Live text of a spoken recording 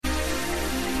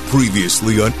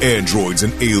Previously on Androids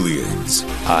and Aliens.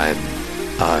 I'm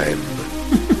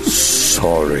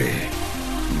sorry.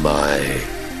 My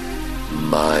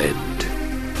mind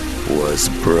was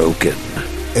broken.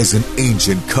 As an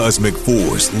ancient cosmic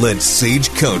force lent sage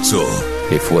counsel.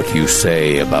 If what you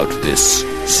say about this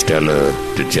stellar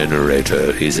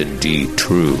degenerator is indeed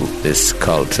true, this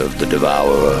cult of the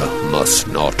Devourer must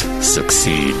not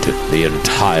succeed. The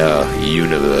entire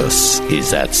universe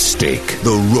is at stake.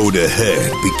 The road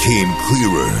ahead became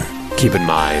clearer. Keep in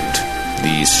mind,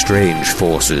 these strange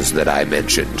forces that I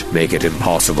mentioned make it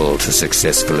impossible to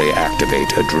successfully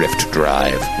activate a drift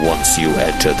drive once you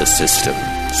enter the system.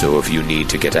 So if you need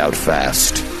to get out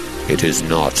fast, it is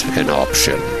not an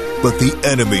option. But the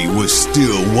enemy was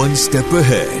still one step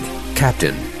ahead.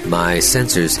 Captain, my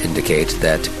sensors indicate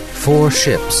that 4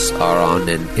 ships are on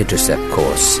an intercept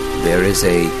course. There is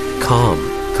a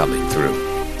comm coming through.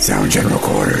 Sound general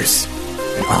quarters.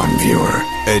 On viewer.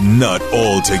 And not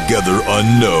altogether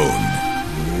unknown.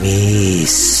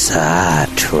 Misatro.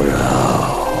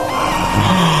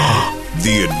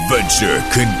 The adventure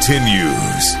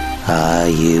continues. Are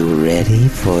you ready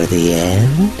for the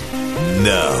end?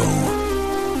 Now.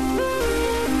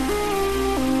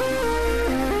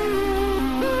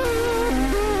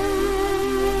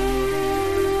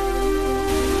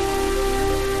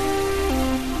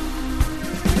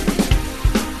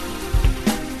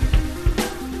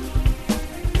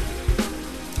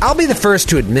 I'll be the first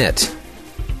to admit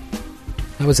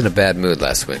I was in a bad mood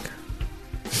last week.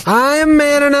 I am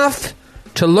man enough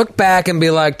to look back and be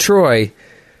like, Troy,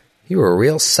 you were a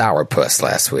real sourpuss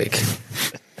last week.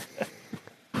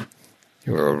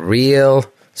 You were a real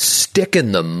stick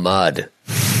in the mud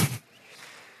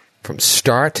from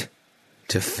start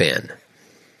to fin.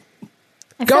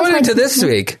 Going into this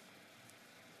week,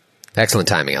 excellent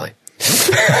timing, Ellie.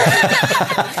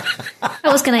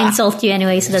 I was going to insult you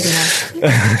anyway, so it doesn't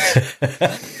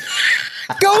matter.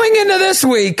 Going into this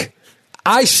week,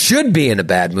 I should be in a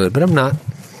bad mood, but I'm not.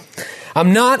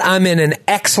 I'm in an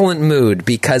excellent mood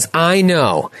because I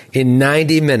know in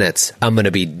 90 minutes I'm going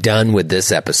to be done with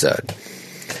this episode.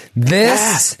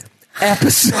 This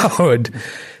episode,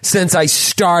 since I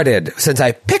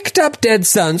picked up Dead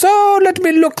Sons, let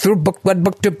me look through book 1,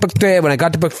 book 2, book 3. When I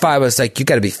got to book 5, I was like, you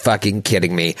got to be fucking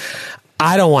kidding me.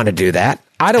 I don't want to do that.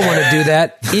 I don't want to do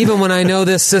that even when I know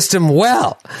this system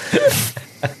well.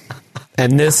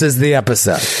 And this is the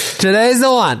episode. Today's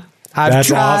the one. I've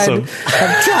tried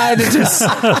to just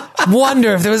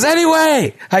wonder if there was any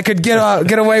way I could get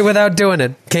away without doing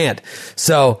it. Can't.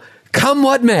 So, come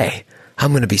what may, I'm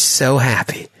going to be so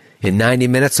happy in 90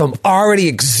 minutes. So I'm already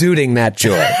exuding that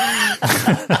joy.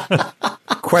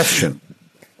 Question.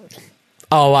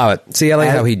 I'll allow it. See, I like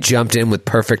how he jumped in with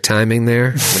perfect timing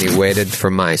there when he waited for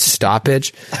my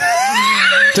stoppage.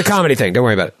 It's a comedy thing. Don't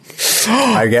worry about it.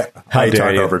 I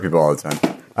talk over people all the time.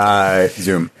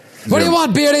 Zoom. What do you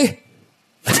want, Beardy?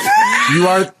 You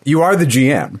are the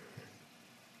GM,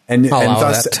 and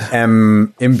thus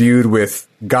am imbued with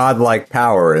godlike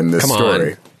power in this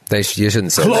story. You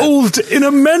shouldn't say Clothed in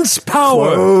immense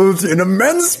power. Clothed in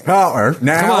immense power.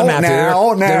 Now, come on, Matthew.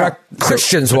 now. There are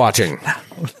Christians watching.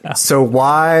 So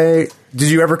why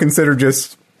did you ever consider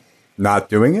just not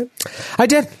doing it? I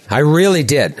did. I really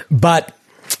did. But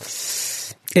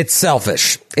it's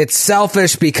selfish. It's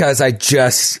selfish because I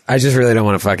just really don't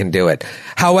want to fucking do it.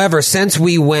 However, since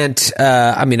we went,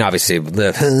 obviously,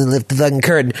 lift the fucking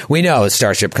curtain. We know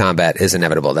Starship Combat is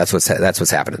inevitable. That's what's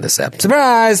happening in this episode.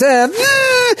 Surprise!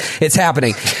 It's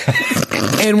happening.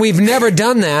 And we've never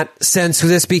done that since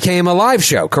this became a live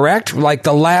show, correct? Like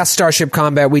the last Starship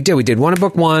Combat we did. We did 1 in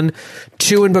book 1,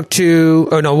 2 in book 2,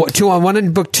 1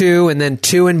 in book 2, and then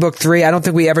 2 in book 3. I don't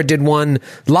think we ever did one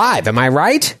live. Am I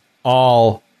right?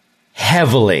 All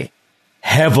heavily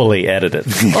edited.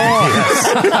 Yes.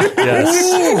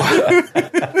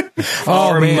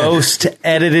 Our most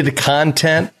edited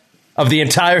content of the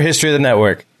entire history of the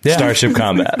network. Yeah. Starship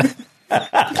Combat.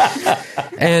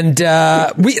 And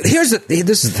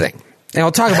this is the thing. And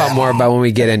I'll talk about more about when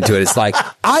we get into it. It's like,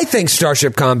 I think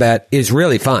Starship Combat is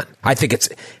really fun. I think it's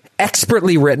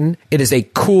expertly written. It is a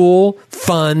cool,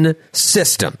 fun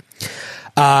system.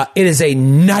 It is a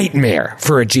nightmare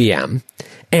for a GM,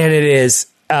 and it is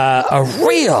a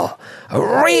real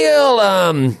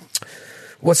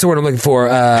what's the word I'm looking for?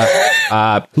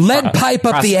 Lead pipe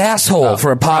up the asshole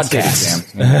for a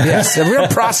podcast. Yes, a real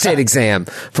prostate exam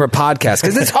for a podcast,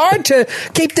 because it's hard to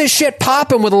keep this shit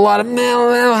popping with a lot of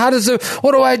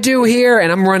what do I do here?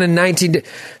 And I'm running 19.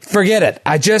 Forget it.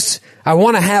 I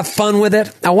want to have fun with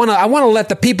it. I want to let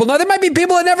the people know. There might be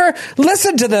people that never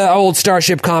listened to the old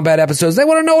Starship Combat episodes. They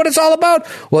want to know what it's all about.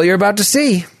 Well, you're about to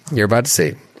see. You're about to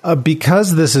see.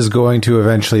 Because this is going to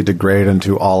eventually degrade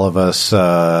into all of us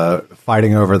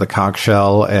fighting over the conch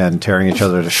shell and tearing each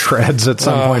other to shreds at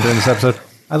some point during this episode,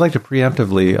 I'd like to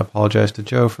preemptively apologize to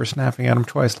Joe for snapping at him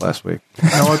twice last week. You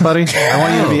know what, buddy? I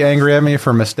want you to be angry at me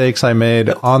for mistakes I made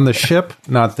on the ship,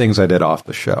 not things I did off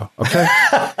the show. Okay?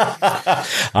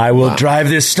 I will drive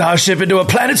this starship into a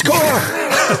planet's core.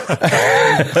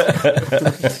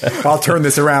 I'll turn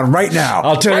this around right now.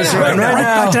 I'll turn this around right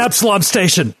now. Back to Epsilon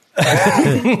Station.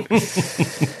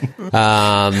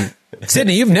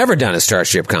 Sydney, you've never done a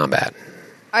Starship Combat.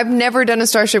 I've never done a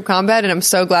Starship Combat, and I'm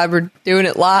so glad we're doing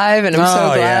it live, and I'm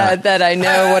so glad that I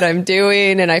know what I'm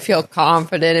doing, and I feel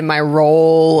confident in my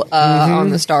role on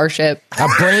the Starship. A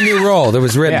brand new role that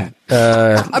was written.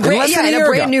 A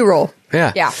brand new role.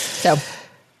 Yeah. So,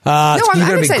 I'm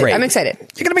excited. Great. I'm excited.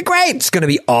 You're going to be great. It's going to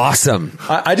be awesome.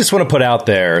 I just want to put out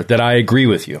there that I agree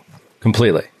with you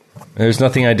completely. There's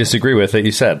nothing I disagree with that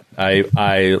you said.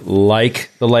 I like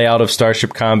the layout of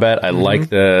Starship Combat. I like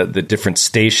the different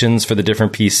stations for the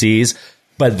different PCs,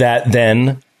 but that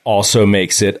then also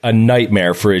makes it a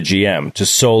nightmare for a GM to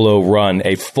solo run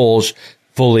a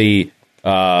fully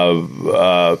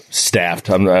staffed,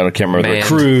 I can't remember,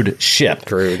 crewed ship.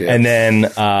 And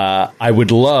then I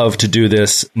would love to do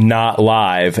this not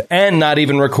live and not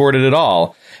even recorded at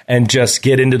all, and just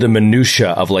get into the minutia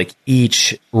of like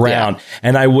each round. Yeah.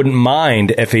 And I wouldn't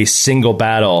mind if a single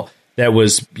battle that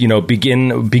was,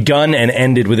 begun and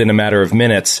ended within a matter of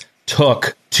minutes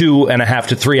took 2.5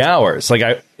 to 3 hours. Like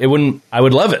I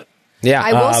would love it. Yeah.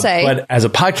 I will say, but as a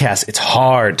podcast, it's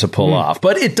hard to pull off,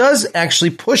 but it does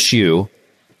actually push you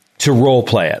to role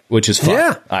play it, which is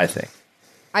fun, I think.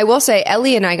 I will say,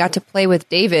 Ellie and I got to play with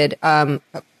David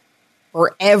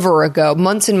forever ago,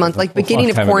 months and months, like beginning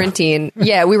of quarantine.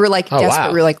 Yeah, we were like desperate. Wow.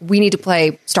 We were like, we need to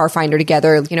play Starfinder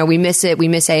together. We miss it. We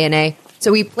miss A&A.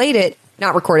 So we played it,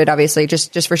 not recorded, obviously,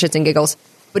 just for shits and giggles.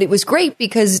 But it was great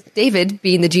because David,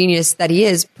 being the genius that he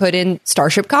is, put in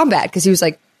Starship Combat because he was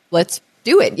like, let's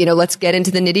do it. Let's get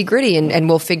into the nitty gritty and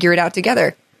we'll figure it out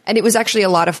together. And it was actually a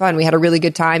lot of fun. We had a really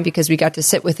good time because we got to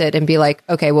sit with it and be like,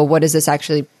 okay, well, what does this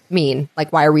actually mean?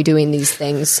 Like, why are we doing these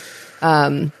things?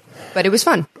 But it was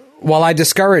fun. While I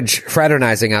discourage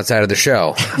fraternizing outside of the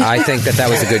show, I think that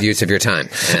was a good use of your time.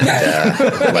 And,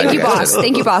 thank you, boss.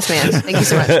 Thank you, boss man. Thank you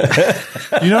so much.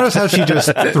 You notice how she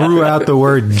just threw out the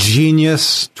word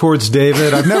genius towards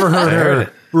David? I've never heard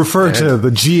her refer to the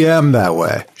GM that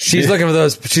way. She's looking for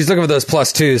those. She's looking for those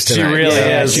 +2s tonight. She really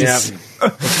is.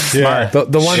 Smart.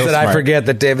 The ones that I forget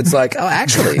that David's like, oh,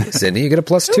 actually, Sydney, you get a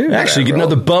 +2. Actually, you get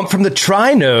another bump from the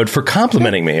Trinode for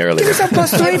complimenting me earlier. Give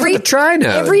us a +2 every Trinode.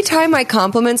 Every time I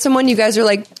compliment someone, you guys are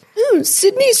like,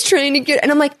 Sydney's trying to get,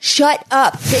 and I'm like, shut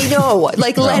up. They know.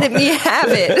 Like, let me have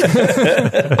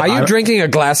it. Are you drinking a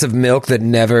glass of milk that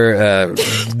never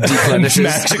replenishes?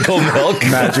 Magical milk.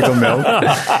 Magical milk.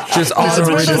 Just also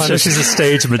replenishes. She's a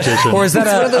stage magician. Or is that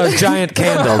a giant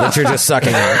candle that you're just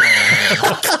sucking on?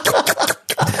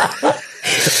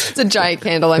 It's a giant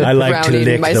candle. I'm I like drowning to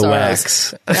lick in my the sorrows.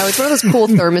 wax. No, it's one of those cool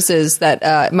thermoses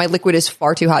that my liquid is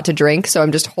far too hot to drink, so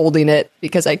I'm just holding it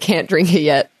because I can't drink it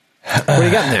yet. What do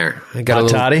you got in there? I got a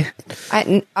toddy?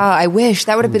 I wish.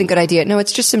 That would have been a good idea. No,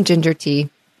 it's just some ginger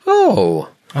tea. Oh.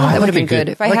 That would have been good.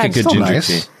 If I had a good ginger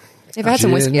tea. If I had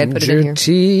some whiskey, I'd put it in here.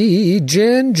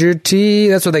 Ginger tea.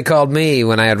 That's what they called me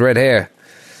when I had red hair.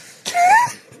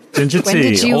 Ginger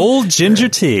tea. Old ginger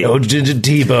tea. Old ginger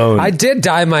tea bone. I did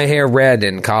dye my hair red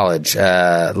in college.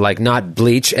 Like not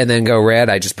bleach and then go red.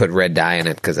 I just put red dye in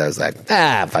it because I was like,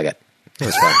 fuck it. It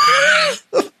was fun.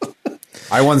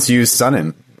 I once used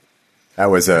Sun-In. That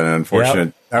was an unfortunate.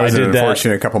 Yep. That was an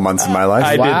unfortunate couple months in my life.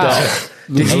 I did that.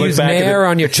 Did you use Nair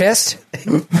on your chest?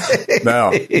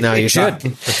 No. No, you should.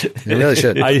 You really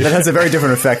should. That has a very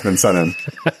different effect than Sun-In.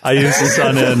 I used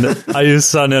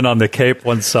Sun-In on the Cape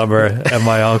one summer, and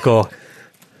my uncle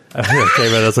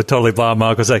came in as a totally bomb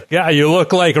uncle. Was like, "Yeah, you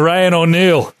look like Ryan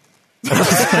O'Neal." I'm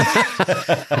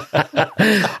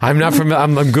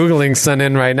Googling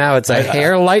Sun-In right now. It's a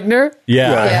hair lightener.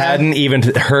 Yeah, I hadn't even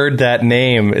heard that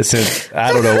name since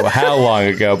I don't know how long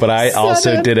ago, but I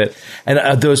also did it.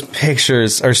 And those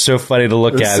pictures are so funny to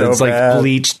look at. So it's bad. like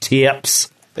bleached tips.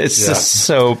 It's just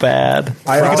so bad. You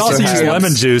can also use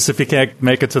lemon juice if you can't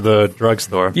make it to the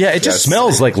drugstore. Yeah, it just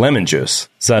smells like lemon juice.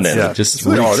 Sun-In. Yeah. It just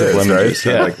reeks reeks of lemon right? juice.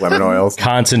 Yeah. Like lemon oils.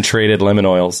 Concentrated lemon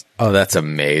oils. Oh, that's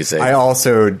amazing. I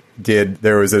also did.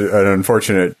 There was an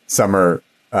unfortunate summer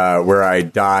where I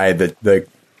dyed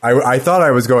I thought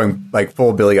I was going like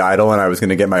full Billy Idol, and I was going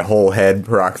to get my whole head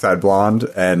peroxide blonde,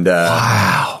 and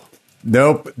wow.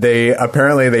 Nope. They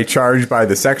charge by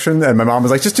the section, and my mom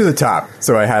was like, "Just do the top."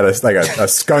 So I had a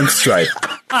skunk stripe.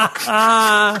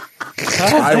 I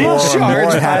wore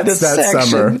more hats that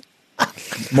summer.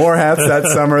 More hats that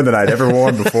summer than I'd ever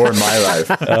worn before in my life.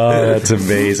 Oh, that's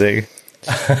amazing.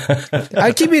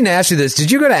 I keep meaning to ask you this. Did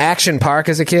you go to Action Park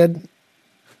as a kid?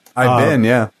 I've been,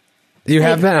 yeah. You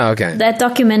have been? Oh, okay. That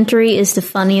documentary is the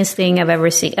funniest thing I've ever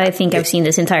seen. I think I've seen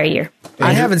this entire year.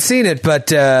 I haven't seen it,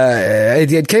 but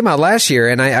it came out last year,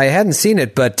 and I hadn't seen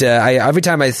it. But every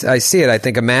time I see it, I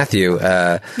think of Matthew.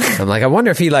 I'm like, I wonder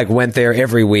if he went there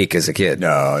every week as a kid.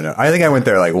 No. I think I went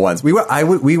there once.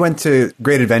 We went to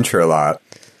Great Adventure a lot,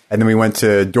 and then we went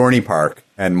to Dorney Park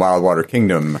and Wildwater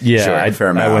Kingdom. Yeah, I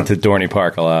went to Dorney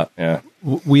Park a lot. Yeah.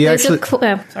 We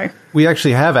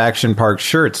actually have Action Park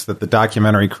shirts that the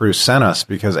documentary crew sent us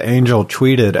because Angel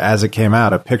tweeted as it came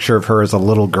out a picture of her as a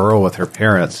little girl with her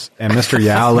parents, and Mr.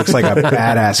 Yao looks like a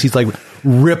badass. He's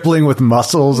rippling with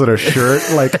muscles in a shirt,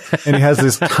 and he has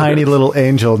this tiny little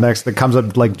angel next that comes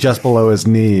up just below his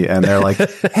knee, and they're like,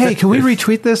 "Hey, can we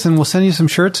retweet this and we'll send you some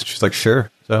shirts?" She's like, "Sure."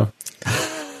 So.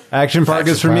 Action Park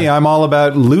is for me. I'm all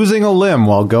about losing a limb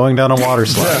while going down a water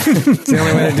slide. It's the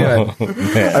only way to do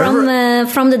it.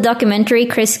 From the documentary,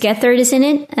 Chris Gethard is in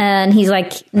it, and he's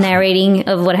narrating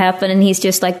of what happened, and he's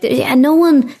just no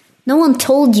one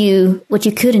told you what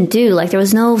you couldn't do. There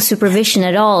was no supervision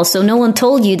at all, so no one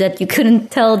told you that you couldn't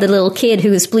tell the little kid who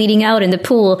was bleeding out in the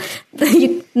pool.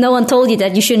 No one told you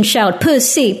that you shouldn't shout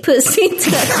 "pussy, pussy"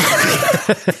 to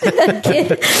that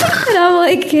kid.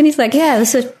 And and he's like, "Yeah, it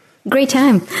was a great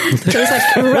time."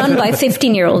 It's run by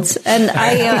 15-year-olds, and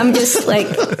I'm just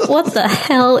what the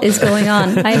hell is going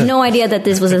on? I had no idea that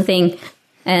this was a thing,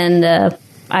 and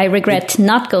I regret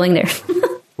not going there.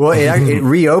 Well, it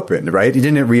reopened, right?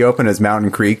 Didn't it reopen as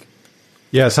Mountain Creek?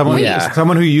 Yeah, someone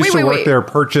who used to work there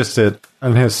purchased it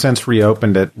and has since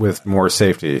reopened it with more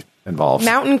safety involved.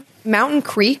 Mountain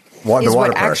Creek is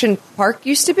what Action Park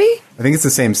used to be? I think it's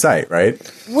the same site, right?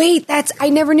 Wait, I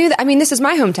never knew that. I mean, this is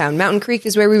my hometown. Mountain Creek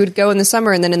is where we would go in the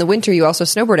summer, and then in the winter you also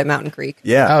snowboard at Mountain Creek.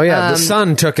 Yeah. Oh, yeah. The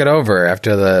son took it over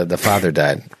after the father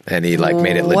died, and he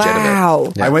made it legitimate.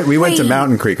 Wow. Yeah. We went to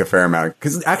Mountain Creek a fair amount,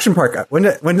 because Action Park, when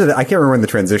did I can't remember when the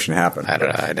transition happened. I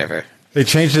don't know. They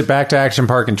changed it back to Action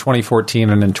Park in 2014,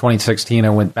 and in 2016 it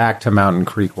went back to Mountain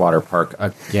Creek Water Park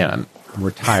again,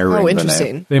 retiring the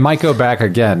name. They might go back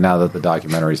again now that the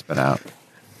documentary's been out.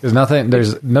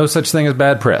 There's no such thing as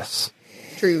bad press.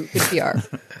 True, good PR.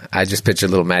 I just picture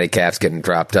little Matty Caps getting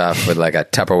dropped off with a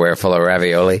Tupperware full of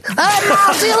ravioli.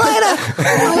 I'll see you later.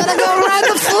 I'm going to go ride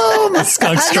the flume. A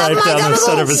skunk stripe down the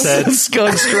center of his head.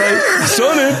 Skunk stripe.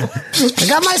 Son in. I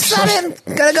got my son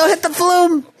in. Got to go hit the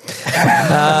flume.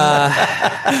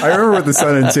 I remember with the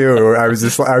sun in too. I was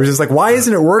just like, why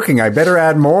isn't it working? I better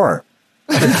add more.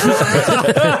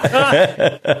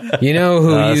 You know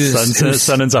who uses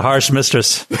Sun-In's a harsh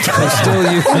mistress. Who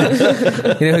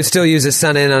still uses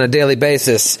Sun-In on a daily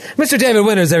basis? Mr. David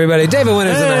Winters, everybody. David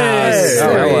Winters in the house.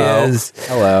 There he is.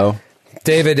 Hello.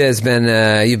 David has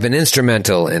been you've been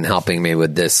instrumental in helping me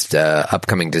with this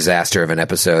upcoming disaster of an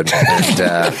episode,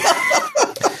 and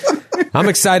I'm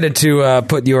excited to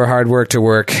put your hard work to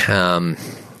work.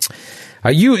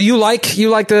 You like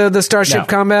the Starship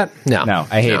combat? No,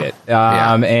 I hate it.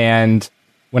 And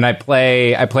when I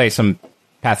play some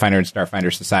Pathfinder and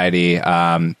Starfinder Society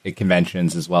at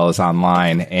conventions as well as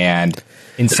online, and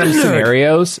in some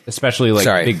scenarios, especially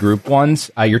big group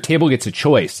ones, your table gets a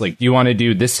choice. Do you want to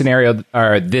do this scenario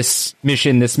or this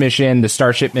mission, the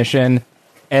Starship mission,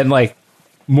 and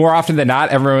more often than not,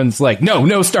 everyone's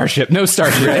no Starship,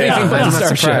 anything but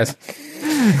Starship.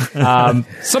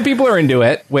 Some people are into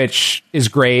it, which is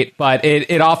great, but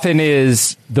it often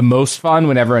is the most fun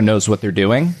when everyone knows what they're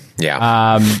doing.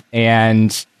 Yeah.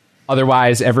 And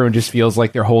otherwise, everyone just feels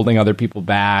like they're holding other people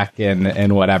back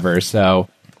and whatever. So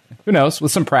who knows?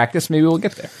 With some practice, maybe we'll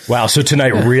get there. Wow, so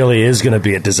tonight really is going to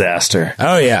be a disaster.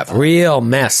 Oh, yeah. Real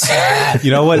mess. You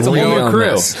know what? It's a whole new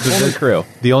crew. It's a new crew.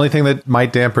 The only thing that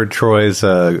might damper Troy's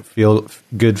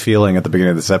good feeling at the beginning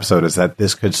of this episode is that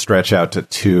this could stretch out to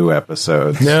 2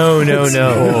 episodes. No. Oh, no.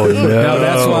 No,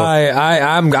 that's why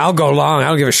I'll go long. I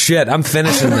don't give a shit. I'm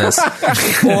finishing this.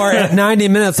 Or at 90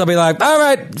 minutes, I'll be like, all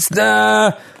right,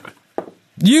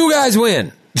 you guys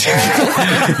win.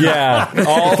 Yeah,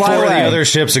 all 4 of the other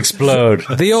ships explode.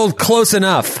 The old close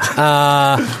enough.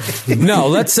 No,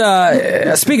 let's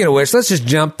speaking of which, let's just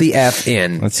jump the F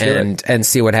in and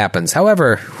see what happens.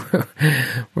 However,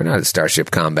 we're not at Starship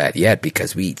Combat yet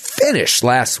because we finished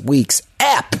last week's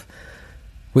ep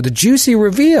with a juicy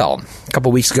reveal. A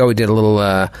couple weeks ago we did a little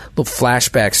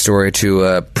flashback story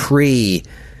to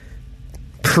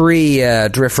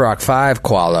Drift Rock 5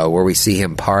 Qualo, where we see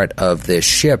him part of this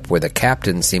ship where the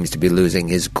captain seems to be losing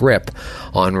his grip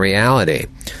on reality.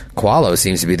 Qualo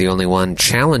seems to be the only one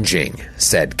challenging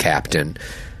said captain.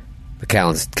 The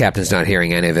captain's not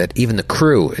hearing any of it. Even the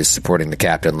crew is supporting the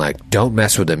captain, like, don't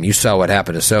mess with him. You saw what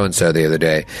happened to so-and-so the other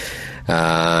day.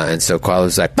 And so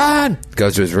Qualo's like, "Bon!"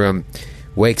 Goes to his room,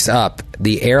 wakes up.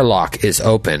 The airlock is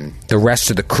open. The rest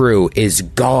of the crew is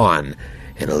gone,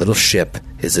 and a little ship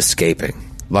is escaping.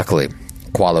 Luckily,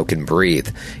 Qualo can breathe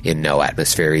in no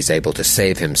atmosphere. He's able to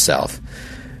save himself.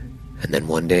 And then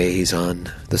one day he's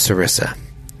on the Sarissa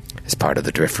as part of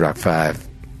the Drift Rock 5.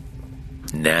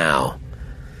 Now,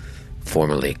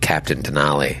 formerly Captain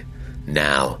Denali,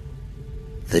 now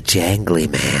the Jangly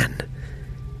Man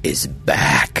is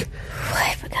back.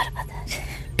 I forgot about that.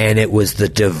 And it was the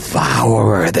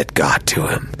Devourer that got to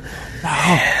him.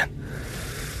 Man.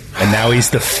 And now he's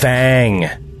the Fang.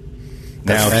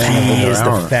 Now he is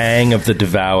the Fang of the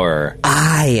Devourer.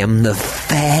 I am the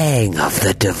Fang of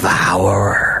the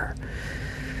Devourer.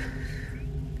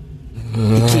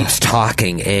 He keeps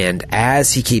talking, and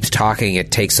as he keeps talking,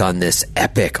 it takes on this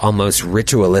epic, almost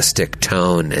ritualistic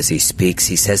tone as he speaks.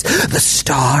 He says, "The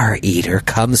Star Eater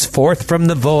comes forth from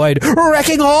the void,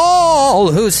 wrecking all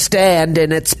who stand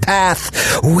in its path.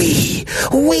 We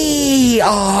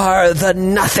are the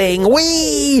nothing.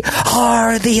 We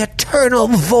are the eternal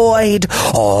void.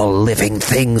 All living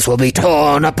things will be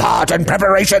torn apart in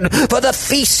preparation for the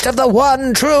feast of the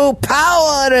one true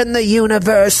power in the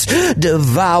universe.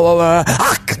 Devourer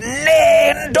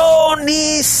Aknendonisa."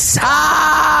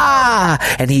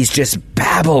 And he's just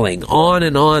babbling on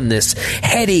and on, this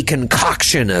heady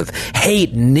concoction of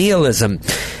hate and nihilism.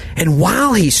 And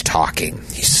while he's talking,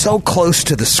 he's so close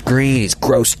to the screen, his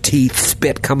gross teeth,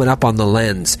 spit coming up on the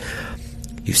lens.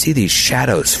 You see these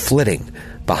shadows flitting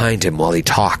behind him while he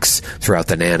talks throughout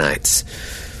the nanites.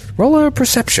 Roll a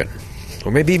perception,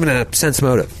 or maybe even a sense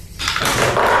motive.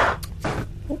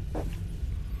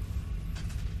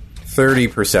 30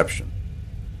 perception.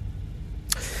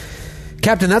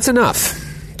 Captain, that's enough.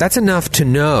 That's enough to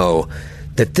know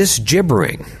that this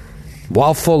gibbering,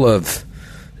 while full of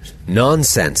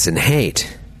nonsense and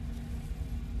hate,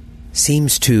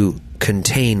 seems to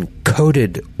contain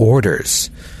coded orders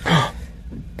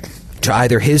to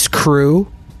either his crew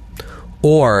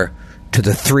or to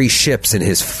the 3 ships in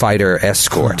his fighter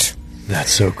escort.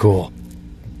 That's so cool.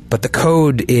 But the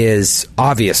code is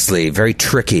obviously very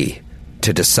tricky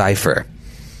to decipher.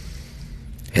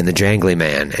 And the Jangly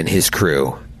Man and his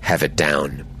crew have it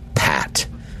down pat.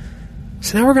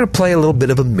 So now we're going to play a little bit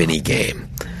of a mini game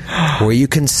where you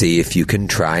can see if you can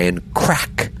try and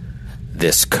crack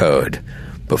this code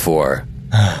before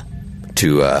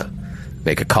to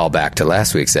make a callback to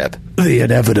last week's ep. The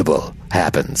inevitable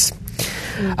happens.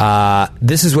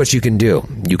 This is what you can do.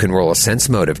 You can roll a sense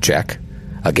motive check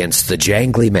against the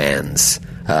Jangly Man's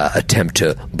attempt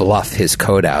to bluff his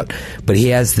code out. But he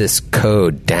has this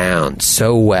code down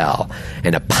so well,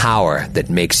 and a power that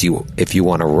makes you, if you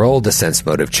want to roll the sense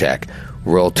motive check,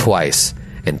 roll twice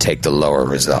and take the lower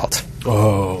result.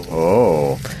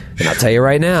 Oh. And I'll tell you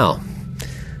right now,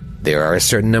 there are a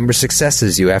certain number of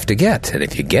successes you have to get, and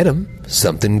if you get them,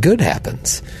 something good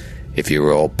happens. If you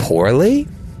roll poorly,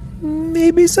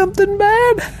 maybe something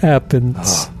bad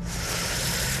happens.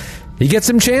 You get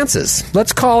some chances.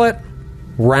 Let's call it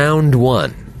round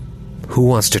 1. Who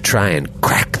wants to try and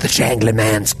crack the Jangly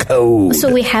Man's code?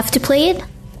 So we have to play it?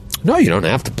 No, you don't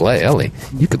have to play, Ellie.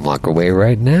 You can walk away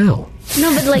right now.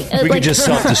 No, but like... we could just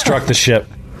self-destruct the ship.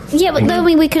 Yeah, but I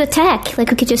mean, we could attack.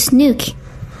 Like, we could just nuke.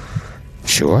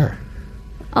 Sure.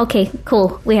 Okay,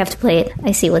 cool. We have to play it.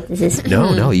 I see what this is.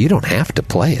 No, you don't have to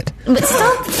play it. But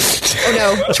stop. Oh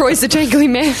no, Troy's the Jangly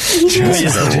Man.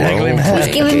 Troy's the Jangly Man.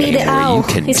 He's giving me the owl.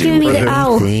 He's giving me the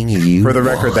owl. For the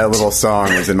record, that little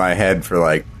song was in my head for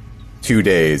like 2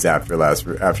 days after last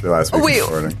week's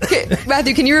recording. Okay,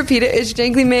 Matthew, can you repeat it? It's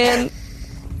Jangly Man.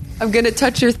 I'm gonna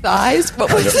touch your thighs.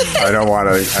 What was it? I don't want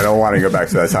to go back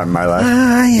to that time in my life.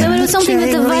 No, it was something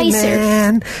with the visor.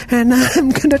 Man, and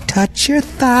I'm gonna touch your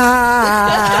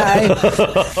thigh.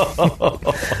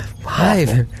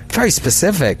 Why? Very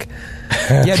specific.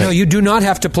 Yeah, no, you do not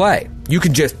have to play. You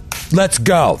can just, let's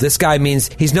go. This guy means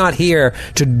he's not here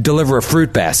to deliver a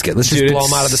fruit basket. Let's just blow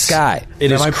him out of the sky.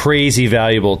 It is crazy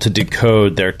valuable to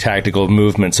decode their tactical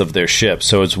movements of their ship,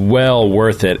 so it's well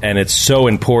worth it, and it's so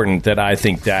important that I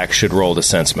think Dak should roll the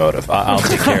sense motive. I'll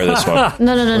take care of this one.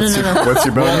 No. What's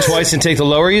your bonus? Roll twice and take the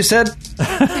lower, you said?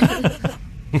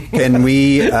 Can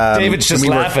we... David's just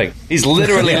laughing. He's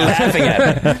literally laughing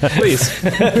at it. Please.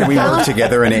 Can we work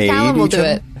together in aid? Callum will do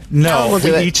it. No, Callum will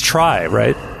do we it. each try,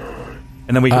 right?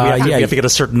 And then we have to get a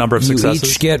certain number of successes. You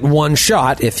each get one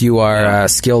shot if you are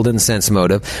skilled in sense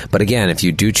motive. But again, if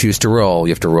you do choose to roll,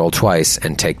 you have to roll twice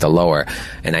and take the lower.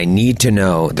 And I need to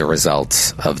know the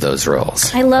results of those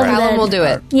rolls. I love that. Callum will do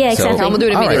it. Yeah, exactly. Callum will do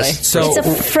it immediately. Right. So, it's a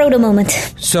Frodo moment.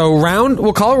 So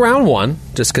we'll call it round one,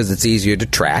 just because it's easier to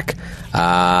track.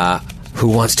 Who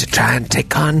wants to try and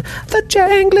take on the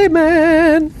Jangly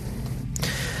Man?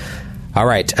 All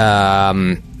right.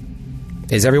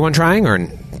 Is everyone trying, or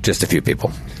just a few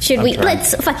people? Should we?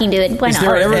 Let's fucking do it. Why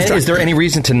not? Is there any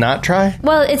reason to not try?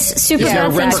 Well, it's super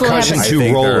bad things will happen.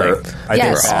 To rolling. I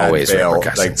think always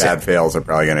bad fails are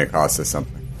probably going to cost us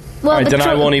something. Well, all right, then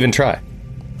I won't even try.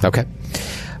 Okay.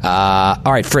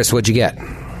 All right, Friss, what'd you get?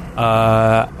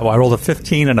 I rolled a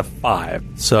 15 and a 5,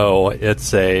 so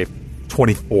it's a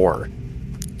 24.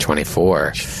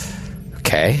 24.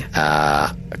 Okay.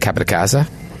 Capitacasa?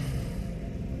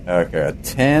 Okay, a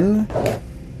 10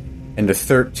 and a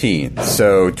 13,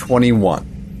 so 21.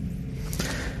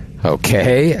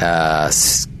 Okay.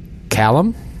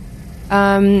 Callum?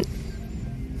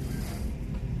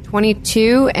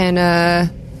 22 and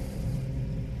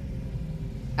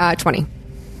 20.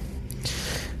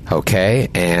 Okay,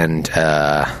 and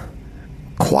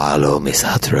Qualo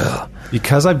Misatro.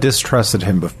 Because I've distrusted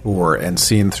him before and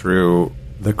seen through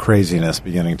the craziness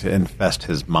beginning to infest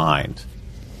his mind,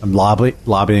 I'm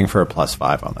lobbying for a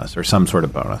 +5 on this, or some sort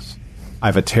of bonus. I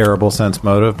have a terrible sense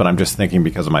motive, but I'm just thinking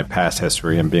because of my past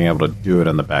history and being able to do it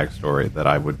in the backstory that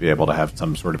I would be able to have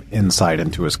some sort of insight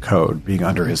into his code, being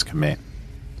under his command.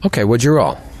 Okay, what'd you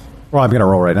roll? Well, I'm going to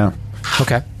roll right now.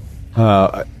 Okay.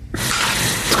 A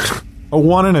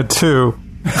 1 and a 2.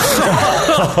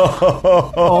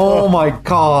 Oh my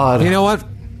god. You know what?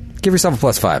 Give yourself a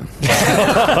 +5.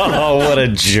 Oh, what a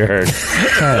jerk.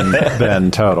 10,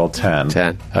 then total 10.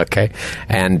 10, okay.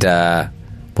 And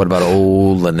what about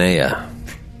old Linnea?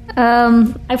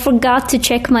 I forgot to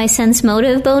check my sense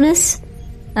motive bonus.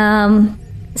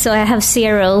 So I have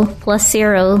 0 plus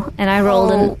 0, and I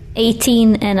rolled an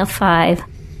 18 and a 5.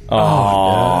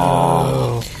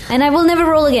 Oh. And I will never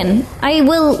roll again. I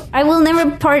will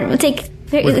never take.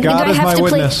 With God as my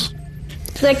witness.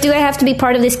 Do I have to be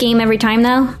part of this game every time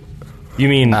now? You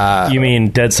mean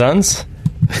Dead Sons?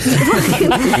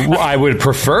 I would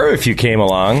prefer if you came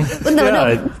along.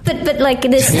 No. But like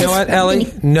this. You know what, Ellie?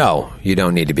 No, you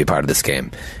don't need to be part of this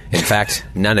game. In fact,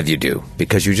 none of you do,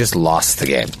 because you just lost the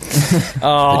game.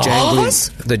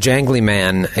 The Jangly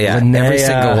Man, every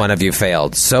single one of you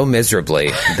failed so miserably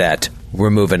that we're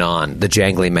moving on. The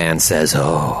Jangly Man says,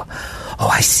 Oh,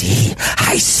 I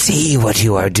see what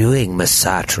you are doing,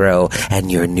 Misatro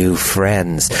and your new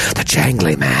friends. The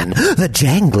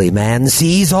Jangly Man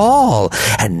sees all.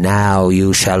 And now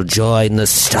you shall join the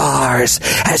stars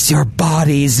as your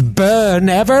bodies burn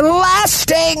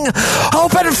everlasting.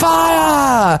 Open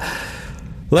fire!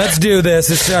 Let's do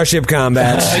this. It's Starship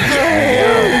Combat.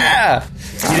 Yeah!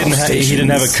 He didn't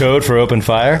have a code for open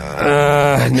fire?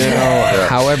 No.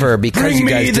 However, because Bring you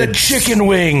guys me the chicken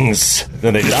wings!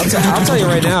 I'll tell you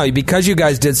right now, because you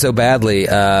guys did so badly,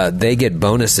 they get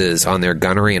bonuses on their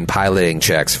gunnery and piloting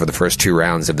checks for the first 2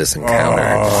 rounds of this encounter.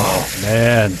 Oh,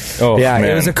 man.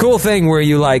 It was a cool thing where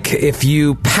you, if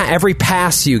you every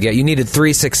pass you get, you needed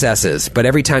 3 successes, but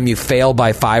every time you fail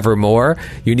by 5 or more,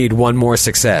 you need 1 more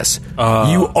success.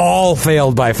 You all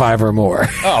failed by 5 or more.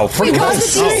 Oh, for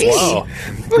Christ's sake!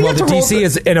 Well, the DC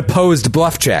is an opposed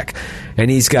bluff check, and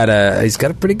he's got a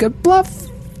pretty good bluff.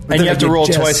 And you have to roll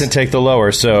twice and take the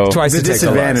lower, so... Twice the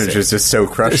disadvantage is just so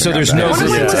crushing. So there's no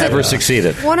that's ever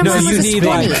succeeded. One of them was a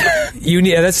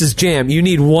 20. That's his jam. You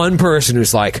need one person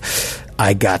who's like,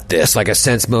 I got this, like a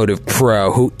sense motive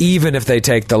pro, who even if they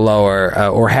take the lower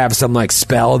or have some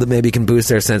spell that maybe can boost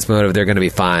their sense motive, they're going to be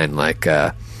fine.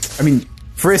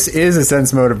 Friss is a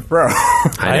sense motive pro.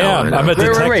 I am. I'm a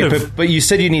detective. Wait, but you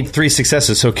said you need 3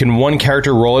 successes, so can one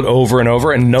character roll it over and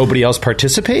over and nobody else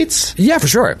participates? Yeah, for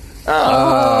sure.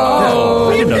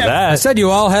 I didn't know that. I said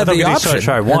you all had the option.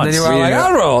 Try once. And then you were like,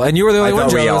 I'll roll. And you were the only one,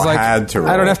 Joe. I was like, had to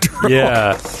roll. I don't have to roll.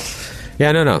 Yeah.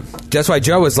 Yeah, no. That's why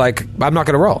Joe was like, I'm not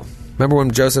going to roll. Remember when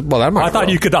Joe said, well, I'm not I thought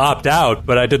roll. you could opt out,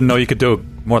 but I didn't know you could do it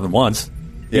more than once.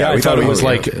 Yeah, I thought it was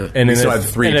and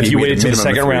if you waited till the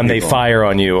second round, they fire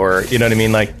on you, or you know what I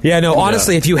mean?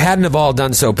 Honestly, if you hadn't have all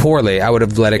done so poorly, I would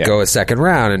have let it go a second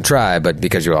round and try. But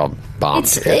because you all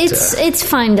bombed, it's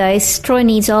fine, guys. Troy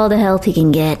needs all the help he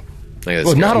can get.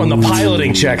 Well, not on the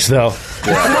piloting checks, though.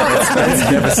 That's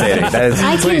devastating.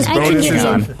 That is bonuses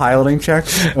on piloting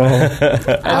checks. That's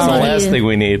the last thing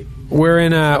we need. We're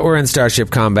in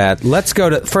Starship Combat. Let's go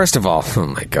to first of all. Oh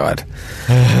my god,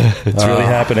 it's really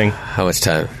happening. How much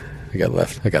time? I got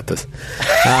left. I got this.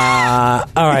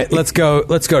 All right, let's go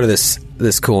to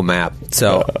this cool map.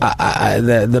 So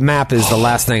the map is the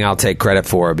last thing I'll take credit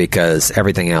for because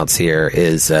everything else here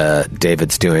is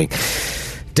David's doing.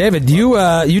 David,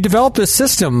 you developed a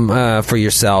system for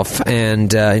yourself,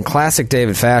 and in classic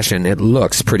David fashion, it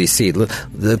looks pretty sweet.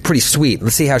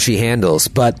 Let's see how she handles.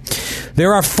 But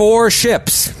there are 4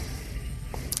 ships.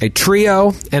 A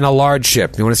trio and a large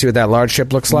ship. You want to see what that large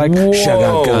ship looks like? Whoa.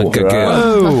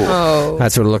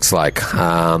 That's what it looks like.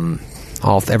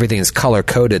 Everything is color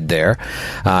coded there,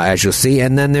 as you'll see.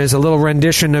 And then there's a little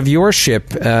rendition of your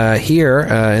ship here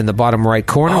in the bottom right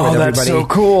corner with everybody that's so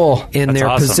cool. in their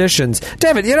positions.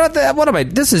 David, you know what am I?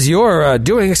 This is your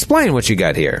doing. Explain what you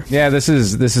got here. Yeah, this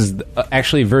is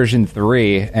actually version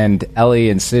 3, and Ellie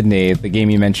and Sydney, the game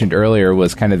you mentioned earlier,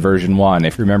 was kind of version 1.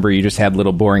 If you remember, you just had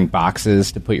little boring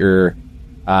boxes to put your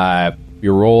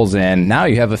rolls in. Now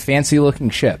you have a fancy looking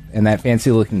ship, and that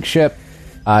fancy looking ship.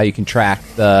 You can track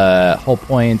the hull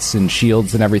points and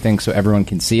shields and everything so everyone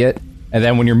can see it. And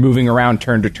then when you're moving around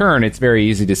turn to turn, it's very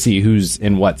easy to see who's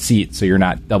in what seat so you're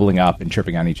not doubling up and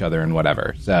tripping on each other and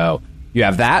whatever. So you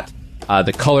have that.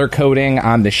 The color coding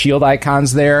on the shield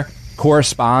icons there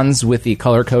corresponds with the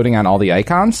color coding on all the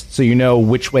icons, so you know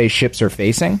which way ships are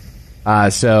facing.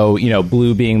 So,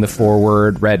 blue being the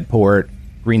forward, red port,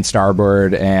 green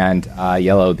starboard, and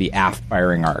yellow the aft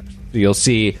firing arc. So you'll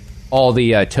see all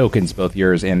the tokens, both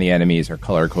yours and the enemies, are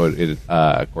color-coded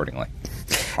accordingly.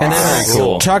 And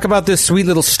then talk about this sweet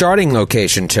little starting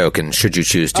location token, should you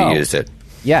choose to use it.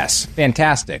 Yes,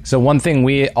 fantastic. So one thing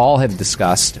we all have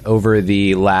discussed over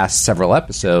the last several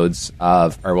episodes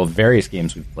various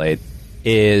games we've played,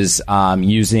 is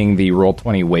using the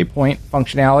Roll20 waypoint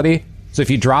functionality. So if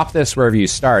you drop this wherever you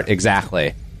start,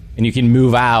 exactly, and you can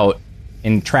move out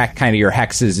and track kind of your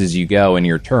hexes as you go in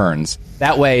your turns.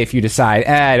 That way, if you decide,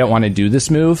 I don't want to do this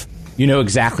move, you know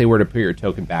exactly where to put your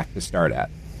token back to start at.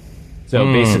 So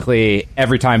basically,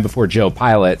 every time before Joe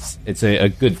pilots, it's a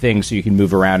good thing so you can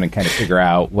move around and kind of figure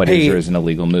out what is or is an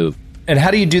illegal move. And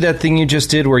how do you do that thing you just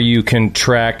did where you can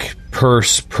track per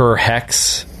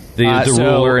hex, the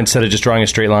ruler, instead of just drawing a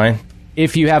straight line?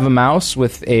 If you have a mouse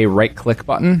with a right-click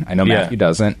button, I know Matthew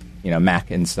doesn't,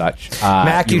 Mac and such.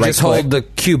 Mac, you just hold the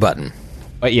Q button.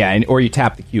 But or you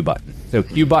tap the Q button. So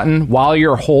Q button, while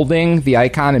you're holding the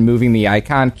icon and moving the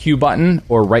icon, Q button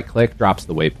or right-click drops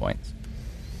the waypoints.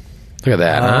 Look at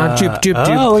that.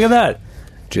 Look at that.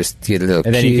 Just get a little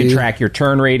And then you can track your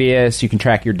turn radius, you can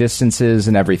track your distances,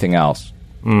 and everything else.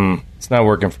 It's not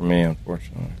working for me,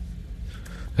 unfortunately.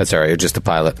 That's all right. You're just a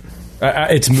pilot.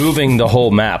 It's moving the whole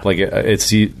map. Like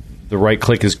the right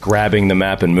click is grabbing the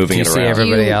map and moving it around. See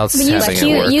everybody else having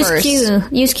it work.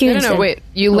 Use Q. No, wait.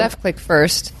 You left click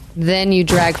first, then you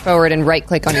drag forward and right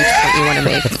click on each point you want to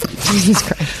make. Jesus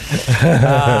Christ.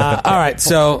 All right,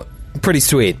 so pretty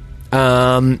sweet.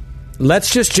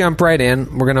 Let's just jump right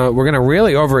in. We're gonna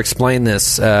really over-explain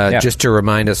this just to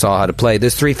remind us all how to play.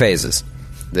 There's 3 phases.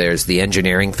 There's the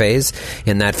engineering phase.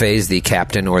 In that phase, the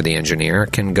captain or the engineer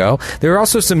can go. There are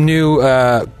also some new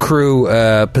crew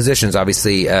positions.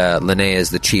 Obviously, Linnea is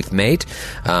the chief mate.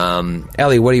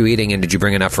 Ellie, what are you eating, and did you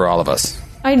bring enough for all of us?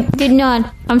 I did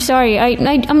not. I'm sorry.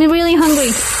 I'm really hungry.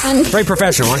 Very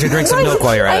professional. Why don't you drink some milk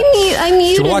while you're at it? I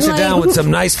need to wash it down with some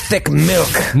nice thick milk.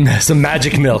 Some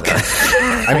magic milk.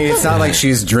 I mean, it's not like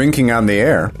she's drinking on the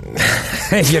air.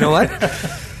 Hey, you know what?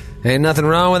 Ain't nothing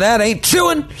wrong with that. Ain't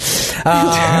chewing.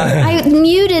 I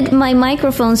muted my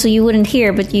microphone so you wouldn't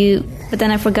hear, but then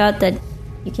I forgot that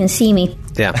you can see me.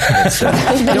 Yeah.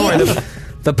 Don't worry.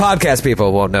 The podcast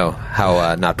people won't know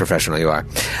how not professional you are.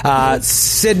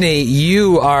 Sydney,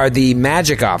 you are the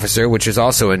magic officer, which is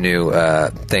also a new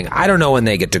thing. I don't know when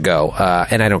they get to go,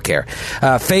 and I don't care.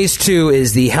 Phase 2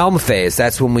 is the helm phase.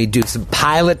 That's when we do some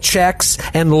pilot checks,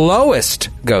 and lowest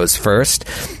goes first.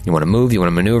 You want to move, you want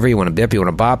to maneuver, you want to dip, you want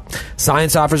to bop.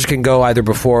 Science officer can go either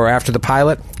before or after the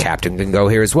pilot. Captain can go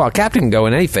here as well. Captain can go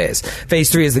in any phase. Phase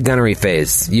 3 is the gunnery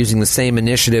phase. Using the same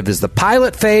initiative as the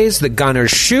pilot phase, the gunners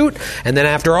shoot, and then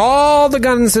after all the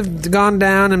guns have gone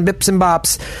down and bips and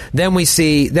bops, then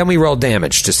we roll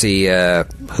damage to see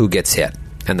who gets hit.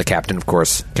 And the captain, of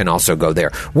course, can also go there.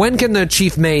 When can the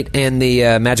chief mate and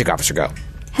the magic officer go?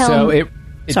 So it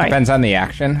depends on the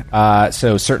action.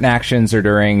 So certain actions are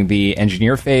during the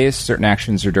engineer phase, certain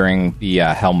actions are during the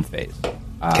helm phase.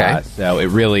 Okay. So it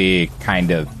really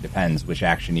kind of depends which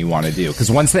action you want to do.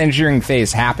 Because once the engineering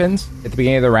phase happens at the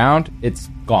beginning of the round, it's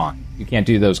gone. You can't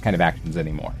do those kind of actions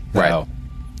anymore. Right. So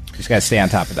you just got to stay on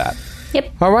top of that.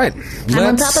 Yep. All right. I'm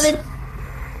on top of it.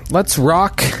 Let's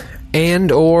rock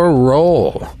and or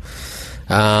roll.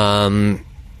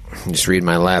 Just read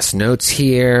my last notes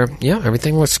here. Yeah,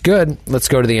 everything looks good. Let's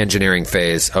go to the engineering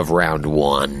phase of round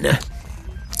 1. You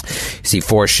see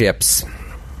 4 ships.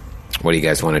 What do you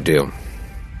guys want to do?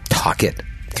 Talk it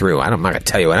through. I'm not going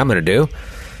to tell you what I'm going to do.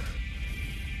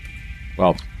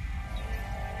 Well,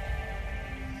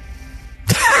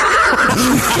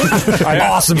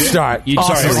 awesome start. You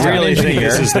really think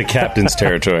this is the captain's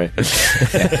territory?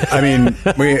 I mean,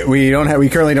 we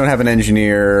currently don't have an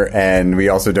engineer, and we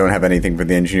also don't have anything for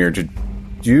the engineer to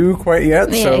do quite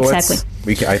yet. Yeah, so exactly.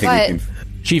 we can.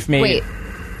 Chief mate. Wait.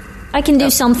 I can do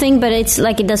something, but it's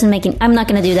like it doesn't make it. I'm not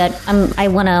going to do that. I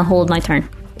want to hold my turn.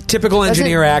 Typical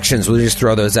engineer actions, we'll just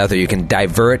throw those out there. You can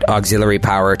divert auxiliary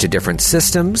power to different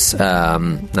systems.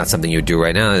 Not something you would do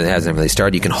right now. It hasn't really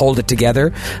started. You can hold it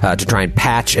together to try and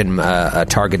patch a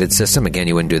targeted system. Again,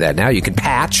 you wouldn't do that now. You can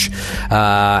patch.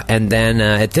 And then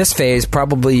at this phase,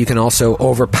 probably you can also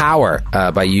overpower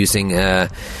by using a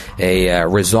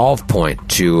resolve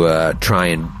point to try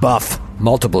and buff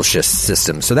multiple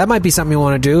systems. So that might be something you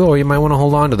want to do, or you might want to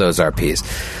hold on to those RPs.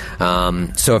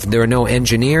 So if there are no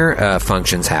engineer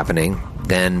functions happening,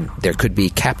 then there could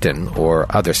be captain or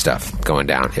other stuff going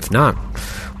down. If not,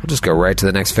 we'll just go right to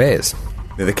the next phase.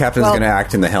 The captain's going to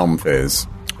act in the helm phase.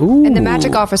 Ooh. And the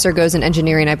magic officer goes in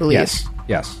engineering, I believe.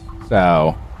 Yes.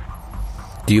 So,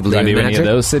 do you believe in any magic? of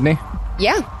those, Sydney?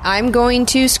 Yeah, I'm going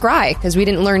to scry because we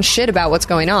didn't learn shit about what's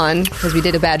going on because we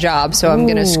did a bad job. So I'm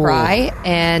going to scry,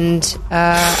 and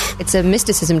it's a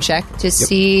mysticism check to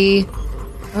see.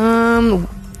 Can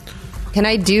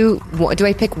I do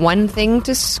I pick one thing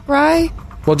to scry?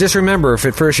 Well, just remember, if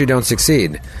at first you don't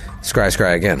succeed,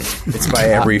 scry again. It's by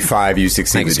every 5 you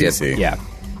succeed the DC. Yeah.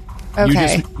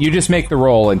 Okay. You just make the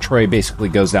roll, and Troy basically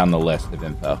goes down the list of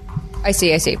info. I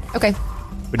see. Okay.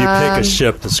 Would you pick a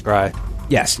ship to scry?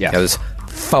 Yes. There's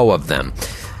 4 of them.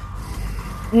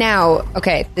 Now,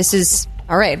 okay, this is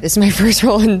all right. This is my first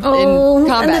roll in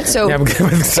combat. So yeah,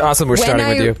 it's awesome. We're starting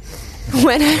with you.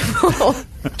 When I roll.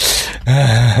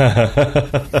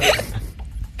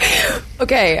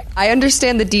 Okay, I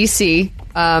understand the DC.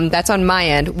 That's on my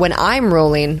end. When I'm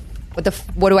rolling,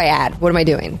 what do I add? What am I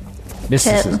doing?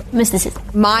 Mysticism.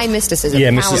 My mysticism.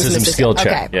 Yeah, Powers mysticism skill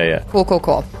check. Okay. Yeah.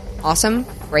 Cool. Awesome.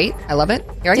 Great. I love it.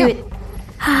 Here I go.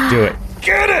 Do it.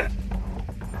 Get it!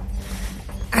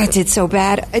 I did so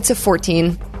bad. It's a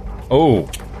 14. Oh.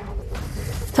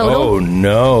 Total? Oh,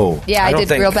 no. Yeah, I did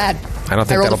real bad. I don't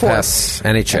think rolled that'll a 4. pass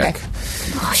any check. Okay.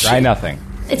 Try nothing.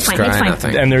 It's fine.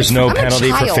 Nothing. And there's no I'm a penalty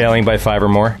for child. failing by 5 or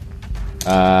more?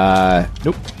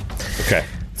 Nope. Okay.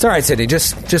 It's all right, Sydney.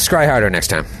 Just scry harder next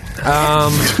time.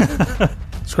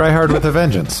 Scry hard with a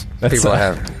vengeance. People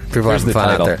having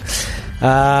fun out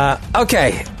there.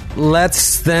 Okay.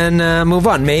 Let's then move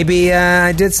on. Maybe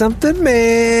I did something.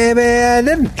 Maybe I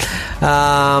didn't.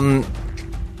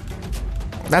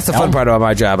 That's the fun part about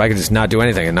my job. I can just not do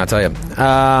anything and not tell you.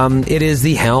 It is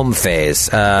the helm phase.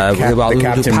 The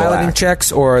captain will piloting act.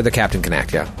 checks, or the captain can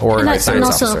act, or a science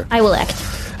officer. I will act.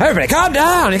 Everybody, calm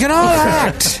down. You can all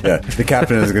act. Yeah, the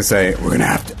captain is going to say, we're going to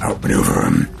have to outmaneuver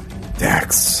him.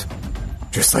 Dax,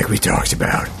 just like we talked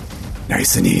about.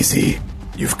 Nice and easy.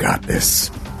 You've got this.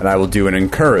 And I will do an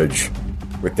encourage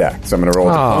with Dax. So I'm going to roll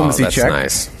a diplomacy that's check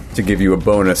nice. to give you a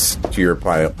bonus to your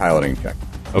piloting check.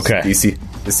 Okay. This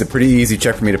is a pretty easy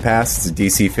check for me to pass. It's a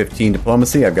DC 15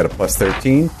 diplomacy. I've got a plus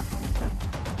 13.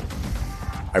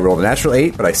 I rolled a natural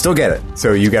 8, but I still get it.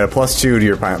 So you got a plus 2 to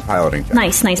your piloting check.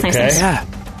 Nice. Yeah.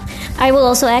 I will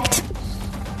also act,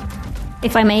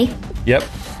 if I may. Yep.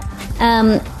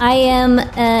 I am.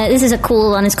 This is a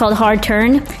cool one. It's called Hard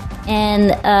Turn,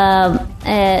 and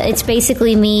it's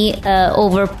basically me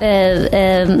I'm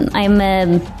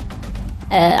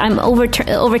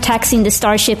overtaxing the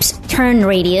starship's turn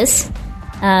radius,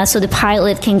 so the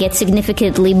pilot can get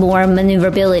significantly more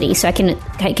maneuverability. So I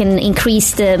can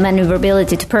increase the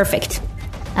maneuverability to perfect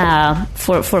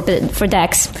for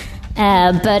Dax.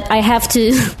 But I have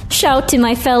to shout to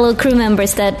my fellow crew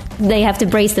members that they have to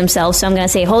brace themselves. So I'm going to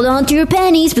say, hold on to your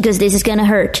panties because this is going to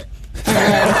hurt.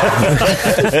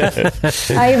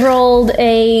 I rolled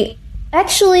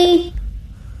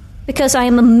because I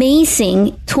am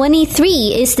amazing, 23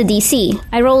 is the DC.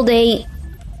 I rolled a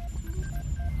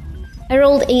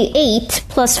 8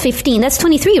 plus 15. That's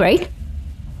 23, right?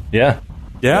 Yeah.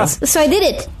 Yeah. So I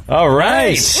did it. All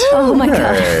right. Oh my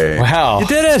god. Wow. You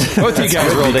did it. Both of you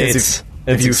guys rolled 8s.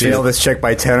 If you fail this check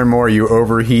by 10 or more, you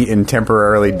overheat and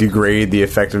temporarily degrade the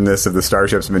effectiveness of the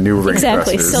starship's maneuvering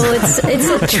Exactly. thrusters.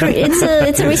 So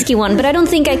it's a risky one, but I don't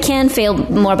think I can fail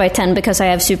more by 10 because I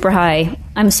have super high.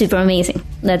 I'm super amazing.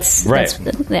 That's right.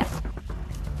 Yeah.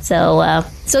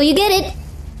 So you get it.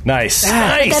 Nice.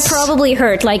 That probably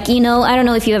hurt. Like, I don't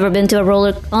know if you've ever been to a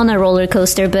roller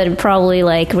coaster, but it probably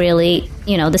like really,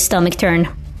 the stomach turn.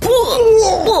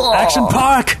 Action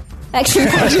Park. Action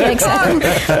Park. Yeah,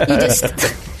 exactly. You just.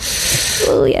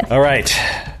 Oh yeah. All right.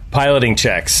 Piloting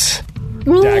checks.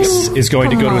 Dax is going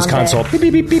to go to his console beep,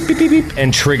 beep, beep, beep, beep, beep,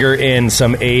 and trigger in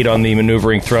some aid on the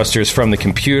maneuvering thrusters from the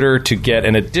computer to get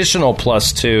an additional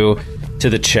 +2 to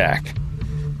the check.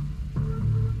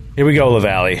 Here we go,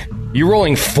 LaValle. You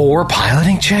rolling 4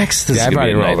 piloting checks? This is going to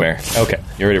be a nightmare. Okay,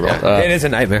 you ready to roll? It is a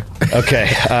nightmare. Okay.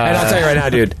 And I'll tell you right now,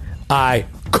 dude, I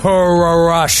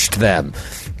crushed them.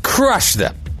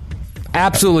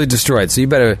 Absolutely destroyed. So you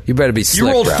better be slick, You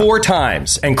rolled bro. 4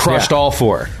 times and crushed all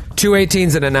 4. 2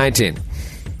 18s and a 19.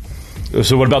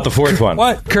 So what about the 4th one?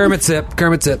 What? Kermit Zip.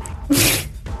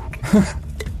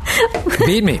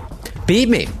 Beat me.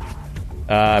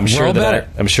 I'm sure Roll better.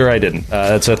 I'm sure I didn't.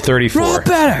 That's a 34. Roll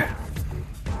better.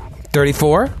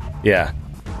 34? Yeah.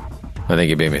 I think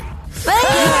you beat me.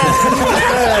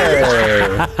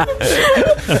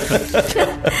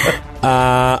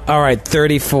 All right,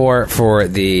 34 for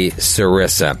the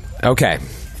Sarissa. Okay.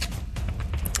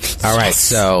 All right,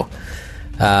 so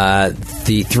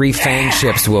the 3 Fang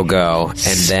ships will go,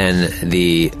 and then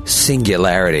the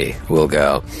Singularity will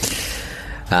go.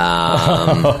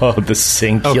 The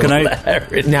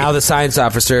Singularity. Now the science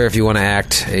officer, if you want to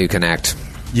act, you can act.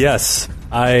 Yes,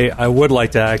 I would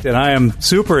like to act, and I am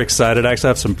super excited. I actually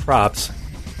have some props.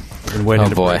 Been waiting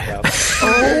to boy. break out.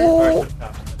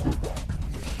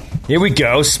 Here we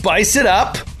go. Spice it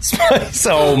up.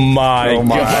 Oh my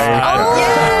God.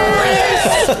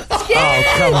 Oh,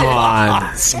 come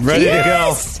on. I'm ready to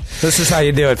go. This is how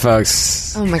you do it,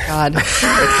 folks. Oh my God. Red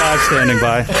 5 standing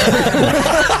by.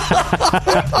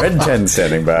 Red 10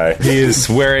 standing by. He is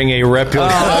wearing a replica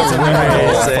helmet.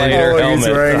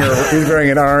 He's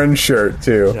wearing an orange shirt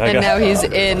too. And now he's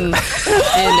in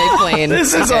a plane.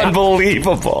 This is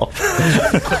unbelievable.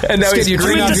 And now he's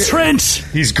green the trench.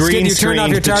 He's green you turn off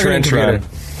your the targeting trench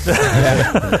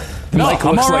run. Mike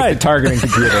looks like the targeting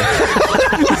computer.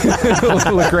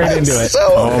 Look right into it.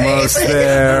 Almost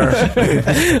there.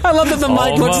 I love that the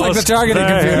mic looks like the targeting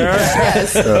computer.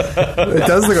 Yes. It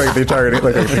does look like the targeting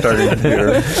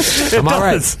computer. I'm all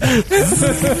right.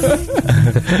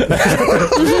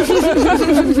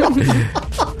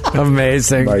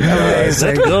 Amazing. My God.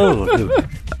 Amazing.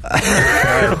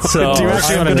 So Do you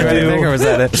actually want to do anything, or was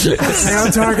that it? Stay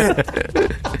on target.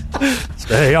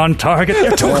 Stay on target.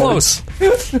 You're too close.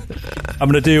 I'm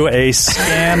going to do a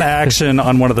scan action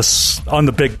on one of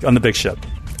the big ship.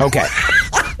 Okay.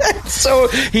 So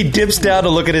he dips down to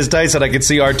look at his dice, and I can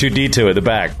see R2-D2 in the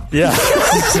back. Yeah.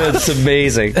 It's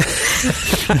amazing.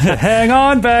 Hang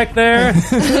on back there.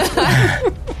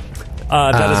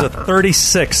 That is a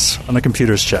 36 on the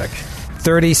computer's check.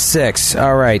 36.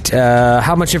 All right.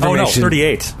 How much information?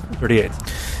 38. 38.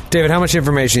 David, how much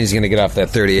information is he going to get off that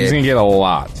 38? He's going to get a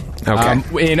lot.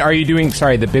 Okay. And are you doing,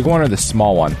 the big one or the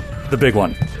small one? The big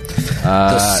one.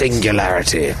 The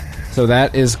Singularity. So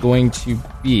that is going to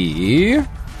be,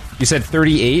 you said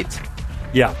 38?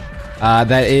 Yeah.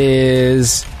 That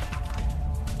is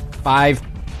 5.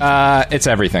 It's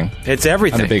everything. It's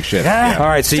everything. On the big ship. Yeah. All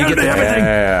right, so you get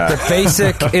the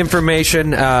basic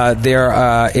information.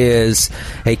 There is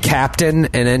a captain,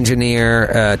 an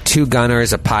engineer, 2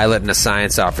 gunners, a pilot, and a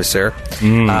science officer.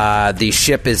 The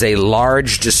ship is a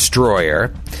large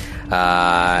destroyer.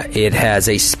 It has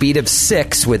a speed of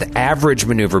 6 with average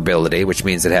maneuverability, which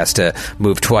means it has to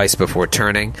move twice before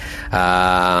turning.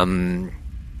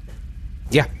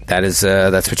 Yeah, that's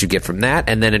what you get from that.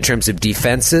 And then in terms of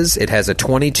defenses, it has a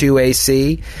 22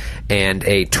 AC and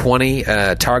a 20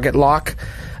 target lock.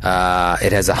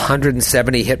 It has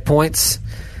 170 hit points,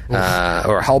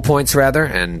 or hull points rather,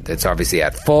 and it's obviously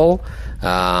at full.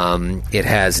 It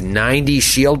has 90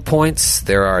 shield points.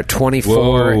 There are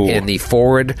 24 in the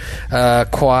forward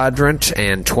quadrant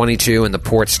and 22 in the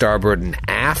port, starboard, and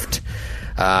aft.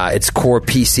 Its core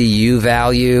PCU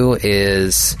value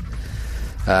is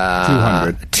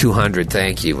 200.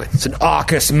 Thank you. It's an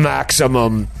AUKUS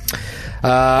maximum.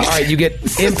 All right, you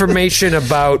get information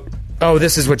about. Oh,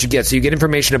 this is what you get. So you get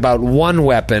information about 1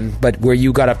 weapon, but where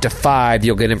you got up to 5,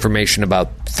 you'll get information about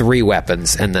 3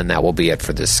 weapons, and then that will be it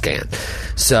for this scan.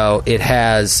 So it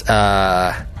has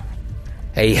a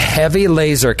heavy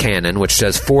laser cannon, which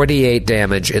does 48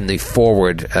 damage in the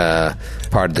forward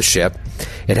part of the ship.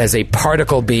 It has a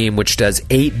particle beam, which does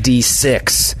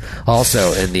 8d6,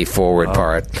 also in the forward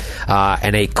part,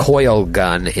 and a coil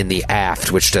gun in the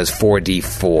aft, which does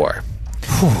 4d4.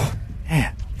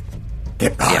 Man.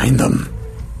 Get behind them.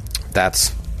 That's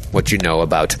what you know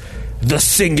about the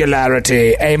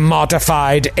Singularity, a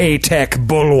modified ATEC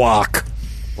bulwark.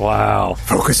 Wow.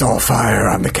 Focus all fire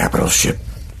on the capital ship.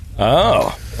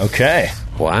 Oh, okay.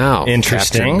 Wow.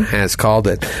 Interesting. Captain has called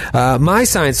it. My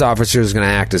science officer is going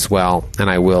to act as well, and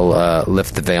I will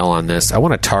lift the veil on this. I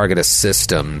want to target a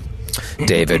system,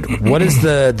 David. What is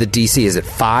the DC? Is it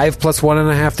 5 plus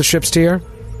 1.5 the ship's tier?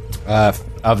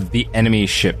 Of the enemy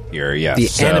ship tier,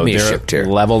 yes. The enemy ship tier.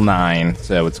 Level 9,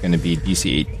 so it's going to be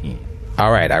DC 18.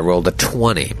 All right, I rolled a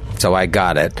 20, so I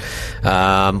got it.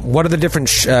 What are the different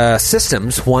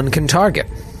systems one can target?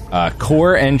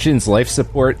 Core engines, life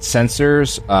support,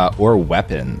 sensors, or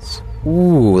weapons.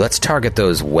 Ooh, let's target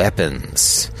those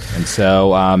weapons. And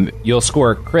so you'll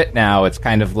score a crit now. It's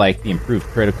kind of like the improved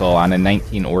critical on a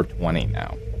 19 or 20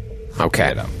 now.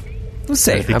 Okay. Let's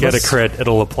see. If you get a crit,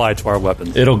 it'll apply to our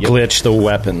weapons. It'll glitch the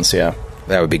weapons, yeah.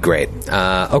 That would be great.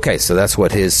 Okay, so that's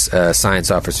what his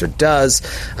science officer does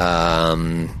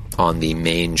on the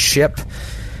main ship.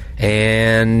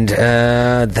 And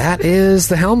that is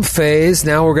the helm phase.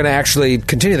 Now we're going to actually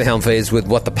continue the helm phase with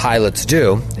what the pilots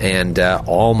do. And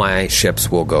all my ships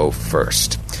will go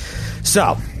first.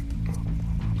 So,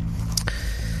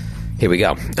 here we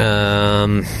go.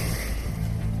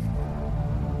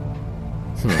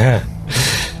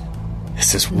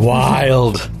 This is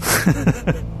wild.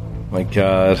 My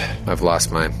God. I've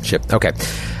lost my ship. Okay.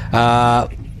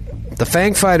 The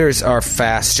Fang Fighters are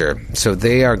faster, so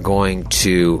they are going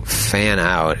to fan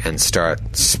out and start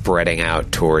spreading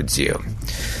out towards you.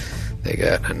 They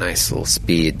got a nice little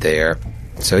speed there.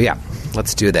 So yeah,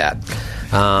 let's do that.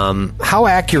 How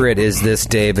accurate is this,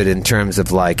 David, in terms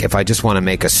of, like, if I just want to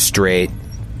make a straight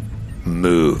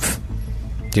move?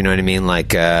 Do you know what I mean?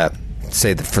 Like,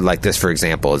 say for like this, for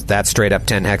example, is that straight up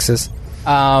 10 hexes?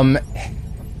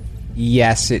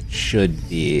 Yes, it should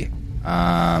be.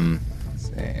 Let's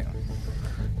see.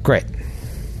 Great.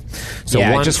 So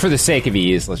yeah, just for the sake of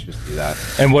ease, let's just do that.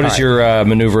 And what is your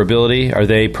maneuverability? Are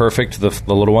they perfect, the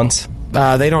little ones?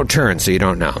 They don't turn, so you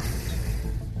don't know.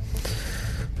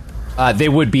 They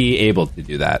would be able to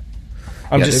do that.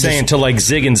 I'm just saying, to like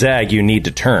zig and zag, you need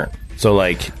to turn. So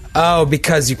like... Oh,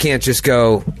 because you can't just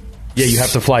go... Yeah, you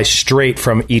have to fly straight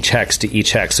from each hex to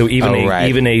each hex. So even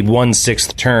even a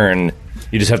 1/6 turn...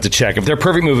 You just have to check. If they're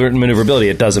perfect maneuverability,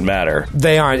 it doesn't matter.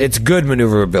 They aren't. It's good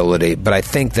maneuverability, but I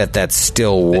think that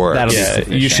still works. Yeah,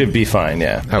 you should be fine,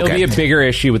 yeah. Okay. It'll be a bigger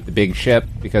issue with the big ship,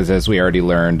 because as we already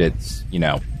learned, it's,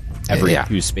 every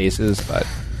 2 spaces, but...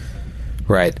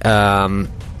 Right.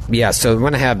 Yeah, so I'm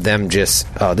going to have them just...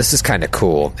 Oh, this is kind of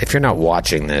cool. If you're not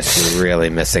watching this, you're really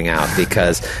missing out,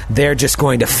 because they're just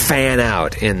going to fan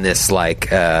out in this, like...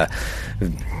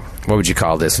 what would you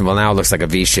call this? Well, now it looks like a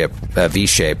V-shape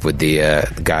with the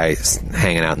guys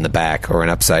hanging out in the back, or an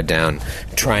upside-down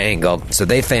triangle. So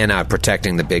they fan out,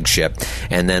 protecting the big ship.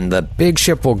 And then the big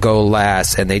ship will go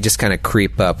last, and they just kind of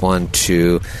creep up 1,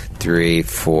 2, 3,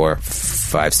 4,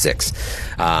 5, 6.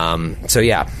 So,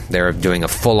 yeah, they're doing a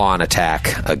full-on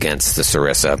attack against the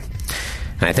Sarissa.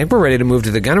 And I think we're ready to move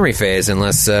to the gunnery phase,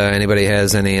 unless anybody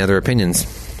has any other opinions.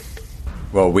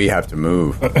 Well, we have to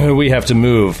move. We have to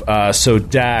move. So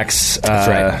Dax, That's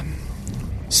right.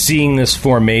 Seeing this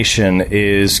formation,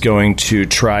 is going to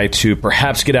try to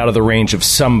perhaps get out of the range of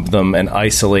some of them and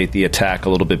isolate the attack a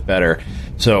little bit better.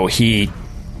 So he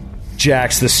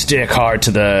jacks the stick hard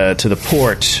to the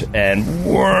port and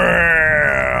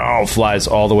flies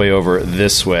all the way over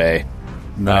this way.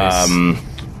 Nice.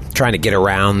 Trying to get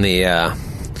around the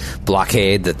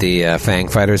blockade that the Fang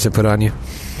Fighters have put on you.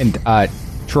 And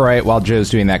Troy, while Joe's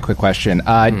doing that, quick question.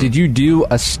 Did you do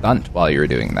a stunt while you were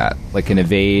doing that? Like an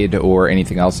evade or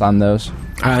anything else on those?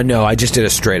 No, I just did a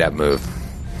straight-up move.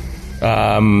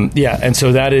 Yeah, and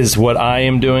so that is what I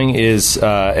am doing, is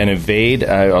an evade.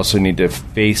 I also need to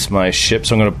face my ship,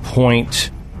 so I'm going to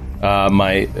point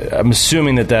I'm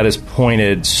assuming that is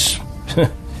pointed...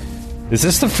 Is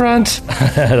this the front?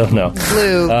 I don't know.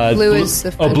 Blue is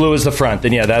the front. Oh, blue is the front.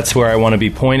 Then, yeah, that's where I want to be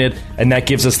pointed. And that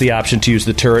gives us the option to use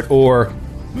the turret or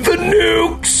the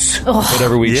nukes.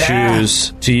 Whatever we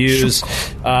choose to use.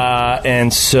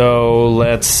 And so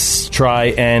let's try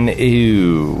and...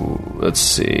 let's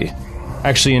see.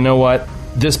 Actually, you know what?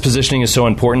 This positioning is so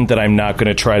important that I'm not going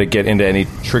to try to get into any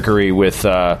trickery with...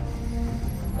 no.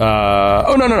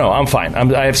 I'm fine.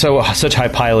 I have such high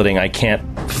piloting, I can't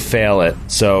fail it.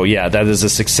 So, yeah, that is a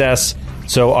success.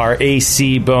 So our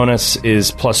AC bonus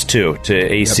is +2 to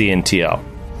AC and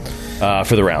TL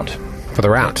for the round.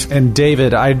 And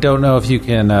David, I don't know if you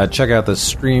can check out the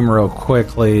stream real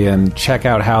quickly and check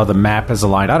out how the map is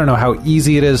aligned. I don't know how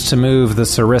easy it is to move the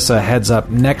Sarissa heads up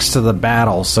next to the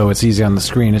battle, so it's easy on the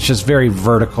screen. It's just very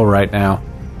vertical right now.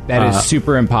 That is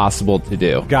super impossible to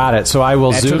do. Got it. So I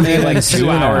will That zoom took me in like and 2 zoom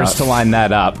hours out. to line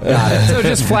that up. Got it. So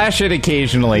just flash it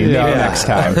occasionally. Maybe next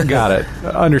time. Got it.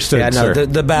 Understood, Yeah, no, sir.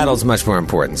 the battle's much more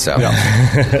important. So,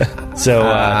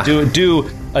 So do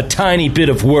a tiny bit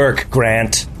of work,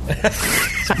 Grant.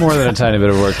 It's more than a tiny bit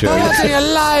of work, Joe. your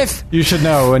life. You should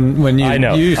know when you I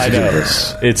know. used to I do know.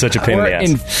 this. It's such a pain in Or the ass.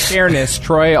 in fairness,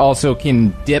 Troy also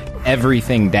can dip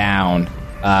everything down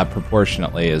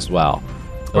proportionately as well.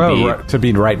 To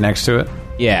be right next to it?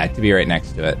 Yeah, to be right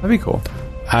next to it. That'd be cool.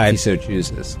 If he so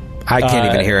chooses. I can't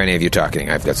even hear any of you talking.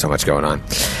 I've got so much going on.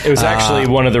 It was actually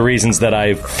one of the reasons that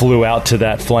I flew out to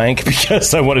that flank,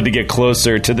 because I wanted to get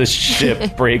closer to the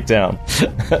ship breakdown.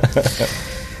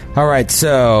 All right,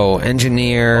 so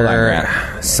engineer, Hold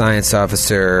on, science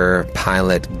officer,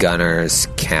 pilot, gunners,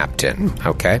 captain.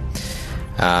 Okay.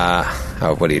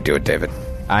 What are you doing, David?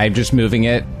 I'm just moving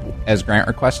it as Grant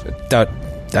requested.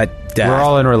 We're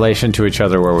all in relation to each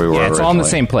other where we were. Yeah, it's all in the originally.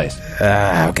 same place.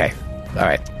 Okay. All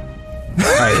right. All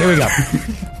right, here we go.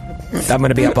 I'm going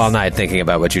to be up all night thinking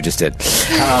about what you just did.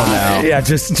 Oh, no. Yeah,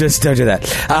 just don't do that.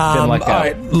 Been let go. All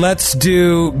right, let's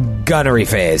do gunnery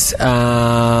phase.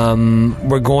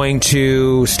 We're going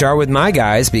to start with my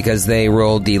guys because they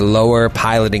rolled the lower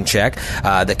piloting check.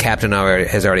 The captain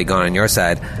has already gone on your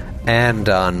side and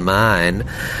on mine.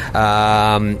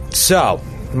 So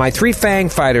my 3 Fang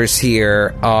fighters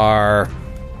here are...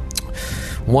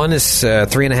 One is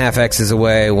 3.5 hexes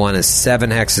away, one is 7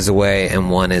 hexes away,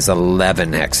 and one is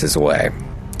 11 hexes away.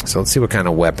 So let's see what kind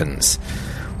of weapons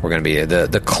we're going to be.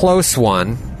 The close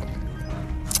one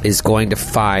is going to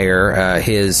fire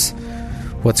his...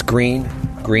 What's green?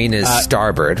 Green is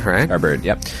starboard, right? Starboard,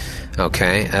 yep.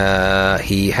 Okay.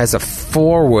 He has a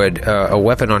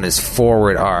weapon on his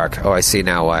forward arc. Oh, I see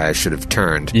now why I should have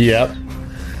turned. Yep.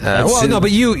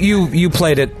 But you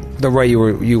played it the way you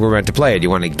were meant to play it.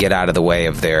 You want to get out of the way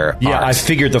of their arcs. I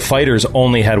figured the fighters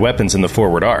only had weapons in the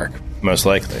forward arc, most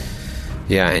likely.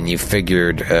 Yeah, and you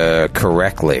figured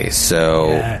correctly.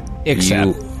 So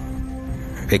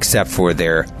except for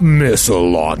their missile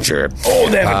launcher. Oh,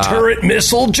 they have a turret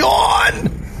missile,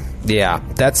 John! Yeah,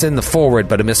 that's in the forward,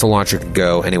 but a missile launcher can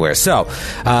go anywhere. So,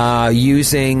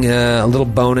 using a little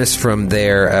bonus from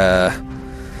their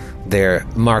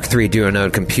Mark III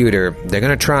Duo-Node computer, they're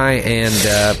going to try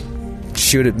and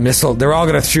shoot a missile. They're all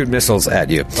going to shoot missiles at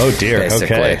you. Oh, dear.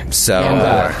 Basically. Okay. So,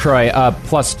 And Troy,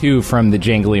 +2 from the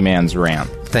Jangly Man's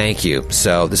ramp. thank you.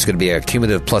 So, this is going to be a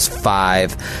cumulative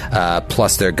 +5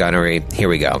 plus their gunnery. Here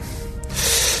we go.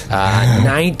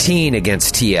 19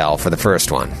 against TL for the first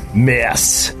one.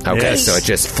 Miss. Okay, Yes. so it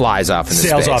just flies off into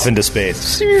Sails space. off into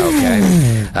space.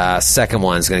 Okay. Second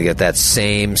one's going to get that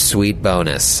same sweet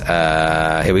bonus.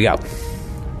 Here we go.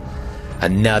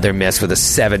 Another miss with a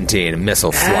 17. A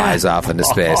missile flies off into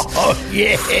space. Oh,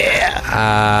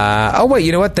 yeah. Oh, wait,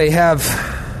 you know what? They have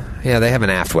an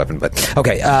aft weapon, but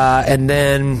okay. And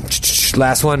then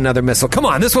last one, another missile. Come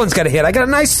on, this one's got a hit. I got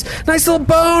a nice little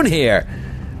bone here.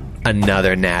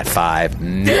 Another Nat 5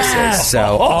 misses. Yes!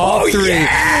 So all three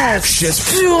just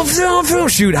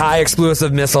shoot high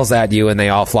explosive missiles at you, and they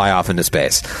all fly off into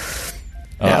space.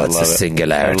 Now it's the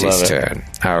Singularity's turn.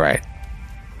 All right.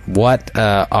 What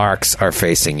arcs are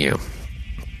facing you?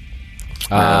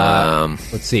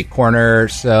 Let's see, corner.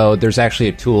 So there's actually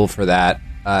a tool for that.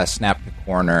 Snap to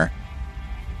corner.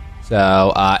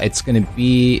 So it's going to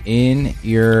be in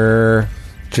your...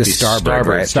 Just starboard,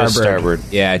 right? Starboard.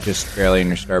 Yeah, just barely in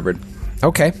your starboard.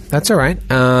 Okay, that's all right.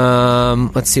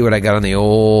 Let's see what I got on the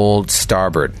old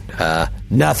starboard.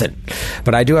 Nothing.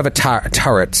 But I do have a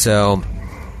turret, so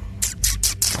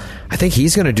I think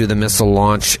he's going to do the missile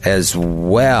launch as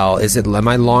well. Am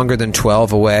I longer than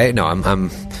 12 away? No,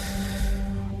 I'm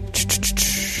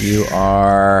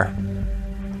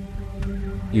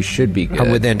You should be good.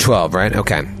 I'm within 12, right?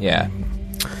 Okay. Yeah.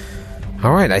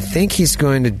 All right, I think he's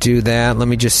going to do that. Let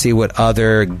me just see what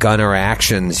other gunner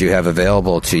actions you have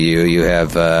available to you. You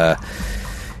have,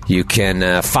 you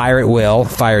can fire at will,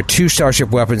 fire 2 starship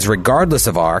weapons regardless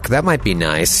of arc. That might be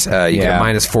nice. You get a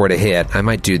 -4 to hit. I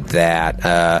might do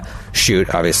that.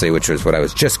 Shoot, obviously, which was what I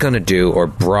was just going to do, or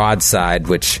broadside,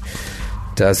 which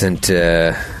doesn't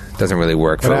really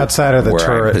work for outside of the where I'm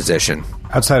turret position.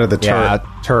 Outside of the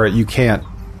turret, you can't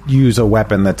use a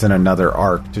weapon that's in another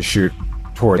arc to shoot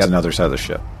towards another side of the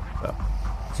ship.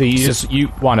 So you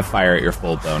want to fire at your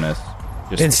full bonus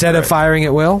instead of firing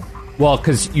at will. Well,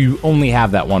 because you only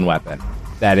have that one weapon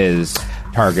that is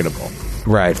targetable.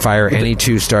 Right. Fire any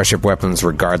 2 starship weapons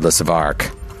regardless of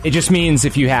arc. It just means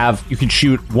you can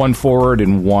shoot one forward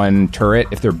and one turret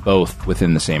if they're both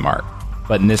within the same arc.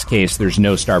 but in this case, there's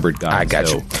no starboard gun. I got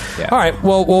so, you. Yeah. All right,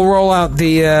 well, we'll roll out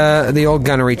the old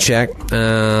gunnery check,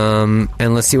 and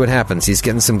let's see what happens. He's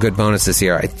getting some good bonuses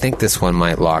here. I think this one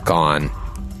might lock on.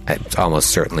 It's almost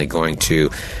certainly going to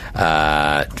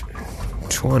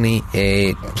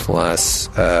 28 plus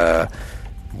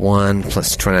 1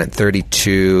 plus 29,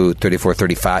 32, 34,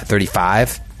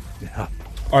 35. Yeah.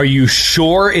 Are you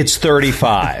sure it's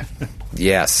 35?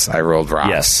 Yes, I rolled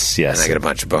rocks. Yes. And I get a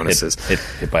bunch of bonuses.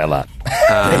 Hit by a lot.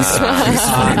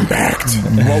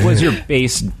 What was your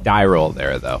base die roll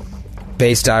there, though?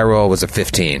 Base die roll was a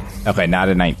 15. Okay, not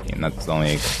a 19. That's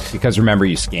only because remember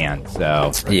you scanned,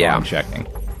 so yeah, I'm checking.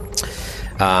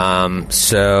 How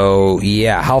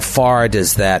far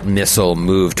does that missile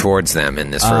move towards them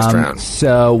in this first round?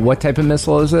 So, what type of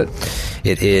missile is it?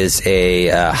 It is a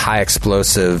high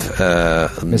explosive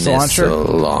missile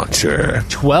launcher.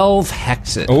 12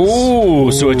 hexes.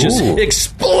 Oh, so it just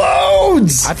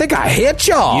explodes! I think I hit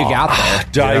y'all. You got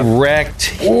there. Direct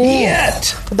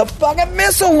hit. The fucking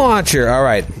missile launcher. All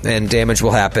right, and damage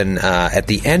will happen at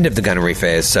the end of the gunnery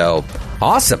phase, so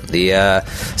awesome. The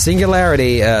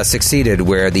singularity succeeded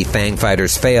where the Fang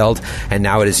fighters failed, and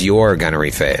now it is your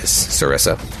gunnery phase,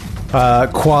 Sarissa.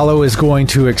 Qualo is going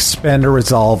to expend a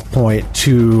resolve point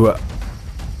to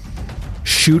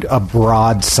shoot a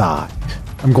broadside.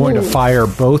 I'm going to fire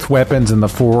both weapons in the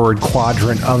forward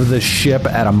quadrant of the ship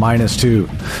at a -2.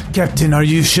 Captain, are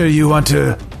you sure you want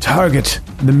to target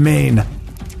the main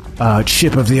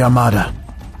ship of the Armada?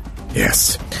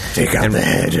 Yes. Take out the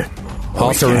head.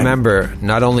 Also remember,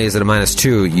 not only is it a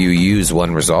 -2, you use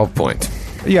 1 resolve point.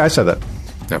 Yeah, I said that.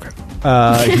 Okay.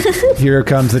 Here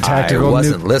comes the tactical... I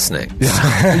wasn't listening.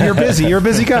 You're busy. You're a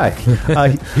busy guy.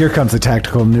 Here comes the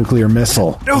tactical nuclear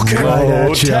missile. Okay.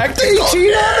 Tactical.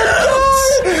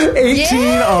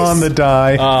 18 on the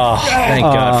die. Oh, thank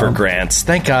God for grants.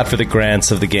 Thank God for the grants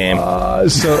of the game.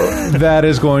 So that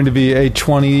is going to be a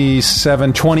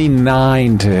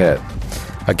 29 to hit.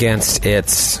 Against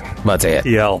its... Let's say hit.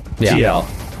 TL. Yeah. TL.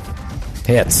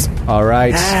 Hits. All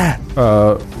right.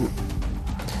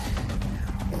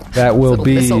 That will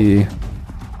be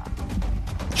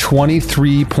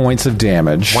 23 points of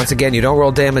damage. Once again, you don't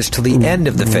roll damage till the end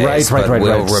of the phase. Right.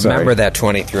 We'll remember Sorry. that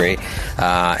 23.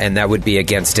 And that would be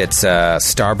against its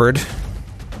starboard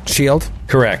shield.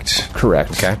 Correct.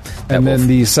 Okay. And then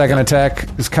the second attack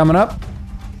is coming up.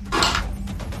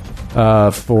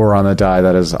 4 on the die.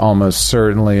 That is almost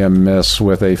certainly a miss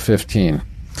with a 15.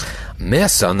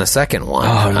 Miss on the second one.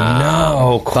 Oh,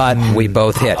 no. But we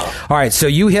both hit. All right, so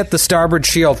you hit the starboard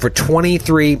shield for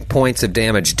 23 points of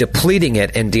damage, depleting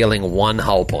it and dealing 1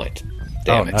 hull point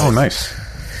damage. Oh, nice.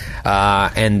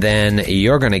 And then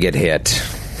you're going to get hit.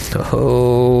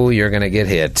 Oh, you're going to get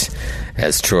hit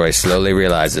as Troy slowly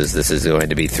realizes this is going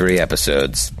to be 3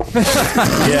 episodes.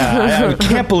 Yeah, I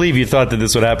can't believe you thought that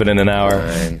this would happen in an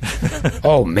hour.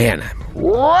 Oh, man.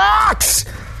 Rocks!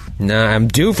 No, I'm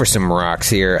due for some rocks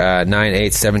here. 9,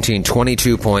 8, 17,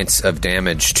 22 points of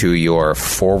damage to your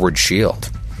forward shield.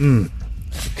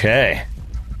 Okay.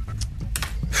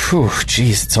 Whew,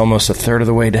 geez, it's almost a third of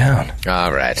the way down.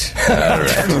 All right.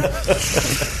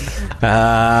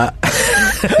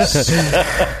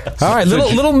 All right,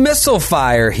 little missile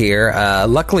fire here.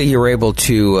 Luckily, you're able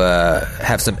to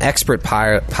have some expert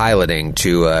piloting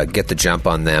to get the jump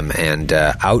on them and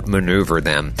outmaneuver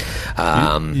them.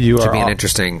 Should be an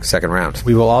interesting second round.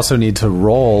 We will also need to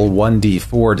roll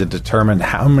 1d4 to determine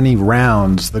how many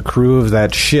rounds the crew of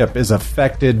that ship is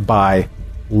affected by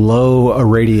low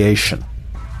irradiation.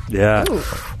 Yeah.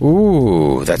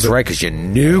 Ooh, that's right, because you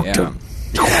nuked them.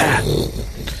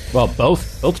 Well,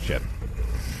 both ship.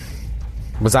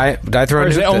 Did I throw Or a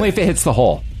is nuke? it only if it hits the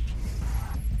hull?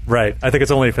 Right. I think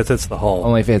it's only if it hits the hull.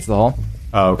 Only if it hits the hull?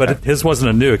 Oh, okay. But his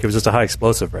wasn't a nuke. It was just a high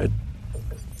explosive, right?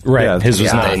 Right. Yeah, His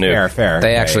was not a nuke. Fair.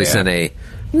 They actually sent a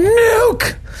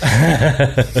nuke.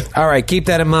 All right, keep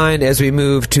that in mind as we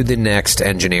move to the next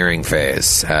engineering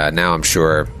phase. Now I'm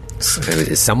sure...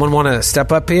 Does someone want to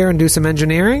step up here and do some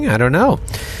engineering? I don't know.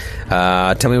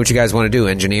 Tell me what you guys want to do.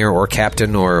 Engineer or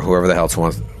captain or whoever the hell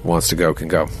wants to go can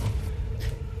go.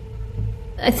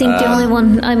 I think the only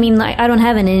one... I mean, I don't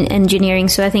have an engineering,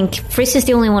 so I think Friss is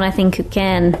the only one I think who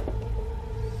can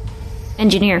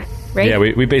engineer, right? Yeah,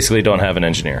 we basically don't have an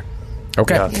engineer.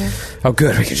 Okay. Yeah. Oh,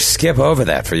 good. We can just skip over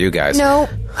that for you guys. No,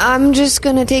 I'm just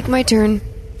going to take my turn.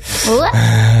 What?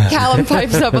 Callum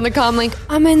pipes up on the comm link.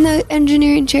 I'm in the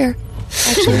engineering chair,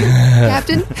 actually,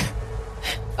 Captain.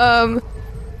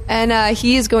 And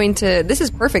he is going to... This is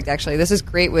perfect, actually. This is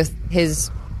great with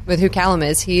who Callum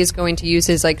is. He is going to use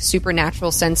his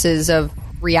supernatural senses of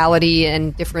reality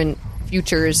and different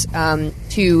futures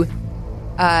to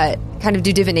kind of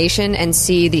do divination and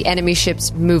see the enemy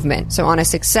ship's movement. So on a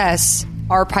success,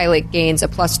 our pilot gains a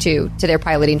 +2 to their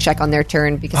piloting check on their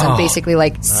turn because I'm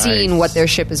basically seeing what their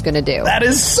ship is going to do. That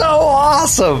is so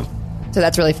awesome. So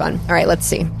that's really fun. All right, let's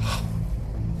see.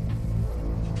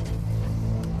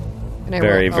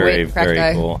 Very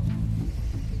cool.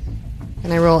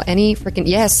 Can I roll any freaking...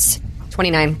 Yes,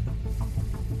 29.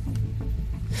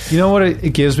 You know what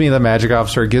it gives me, the Magic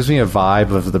Officer? It gives me a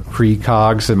vibe of the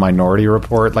precogs in Minority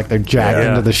Report. Like they're jacked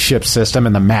into the ship system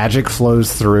and the magic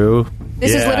flows through.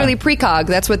 This is literally precog.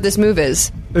 That's what this move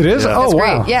is. It is? Yeah. Oh,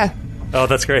 wow. Great. Yeah. Oh,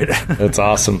 that's great. That's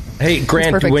awesome. Hey,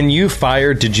 Grant, when you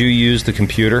fired, did you use the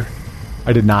computer?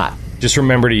 I did not. Just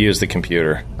remember to use the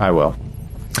computer. I will.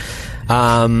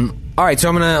 All right, so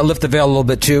I'm going to lift the veil a little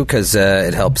bit, too, because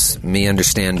it helps me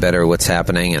understand better what's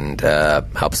happening and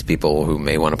helps people who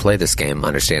may want to play this game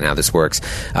understand how this works.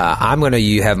 I'm going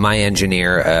to have my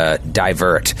engineer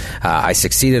divert. I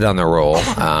succeeded on the roll,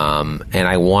 and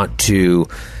I want to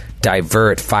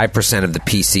divert 5% of the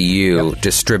PCU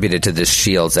distributed to this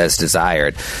shields as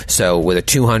desired. So with a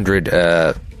 200 in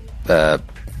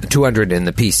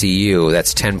the PCU,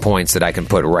 that's 10 points that I can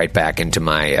put right back into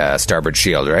my starboard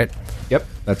shield, right? Yep,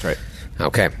 that's right.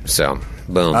 Okay, so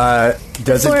boom.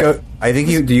 Does it go? I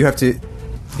think do you have to?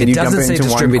 Can you dump it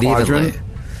into one quadrant?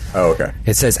 Oh, okay.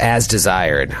 It says as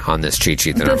desired on this cheat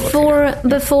sheet that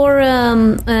before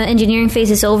engineering phase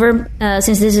is over,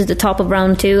 since this is the top of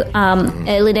round 2,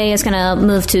 Elide is going to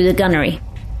move to the gunnery,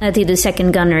 to the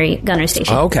second gunner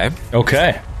station. Oh, okay.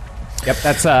 Yep,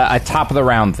 that's a top of the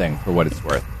round thing for what it's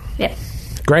worth. Yeah.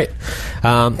 Great.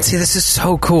 See, this is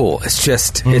so cool. It's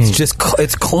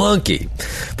clunky,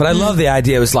 but I love the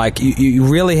idea. It was like you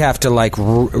really have to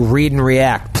read and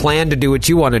react, plan to do what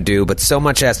you want to do, but so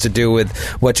much has to do with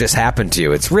what just happened to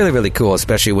you. It's really, really cool,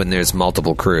 especially when there's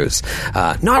multiple crews.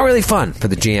 Not really fun for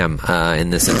the GM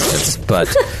in this instance,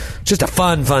 but just a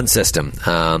fun system.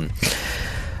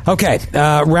 Okay,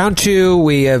 round 2,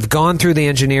 we have gone through the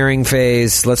engineering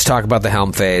phase. Let's talk about the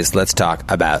helm phase. Let's talk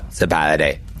about the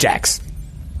ballet. Jax.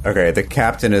 Okay, the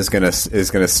captain is gonna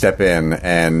step in,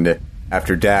 and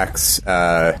after Dax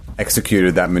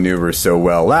executed that maneuver so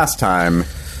well last time,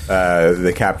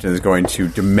 the captain is going to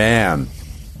demand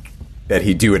that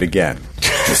he do it again,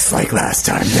 just like last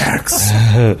time, Dax.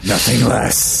 Nothing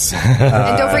less.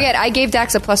 And don't forget, I gave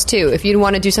Dax a +2. If you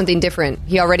want to do something different,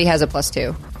 he already has a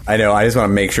 +2. I know. I just want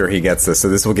to make sure he gets this, so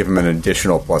this will give him an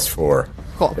additional +4.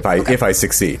 Cool. If I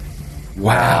succeed.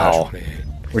 Wow.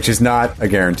 Which is not a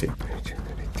guarantee.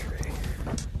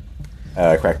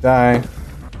 Crack die.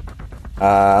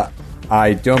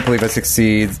 I don't believe I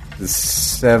succeed.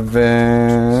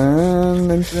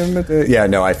 7. Yeah,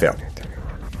 no, I failed.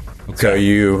 Okay. So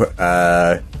you.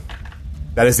 That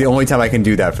is the only time I can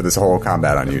do that for this whole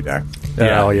combat on you, Dak.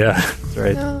 Yeah, that's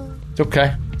right. No. It's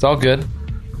okay. It's all good.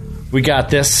 We got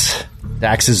this.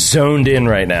 Dax is zoned in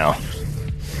right now.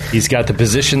 He's got the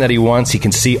position that he wants. He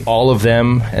can see all of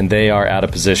them, and they are out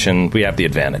of position. We have the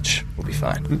advantage. We'll be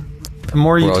fine. The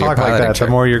more you talk like that, the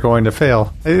more you're going to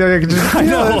fail. I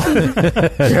know.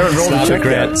 Stop it,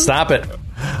 Grant. Stop it.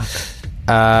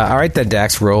 All right, then,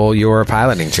 Dax, roll your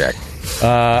piloting check.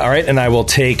 All right, and I will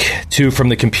take 2 from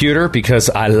the computer because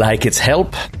I like its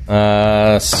help.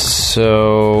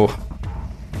 So...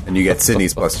 And you get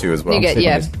Sydney's +2 as well. You get,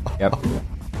 Yep.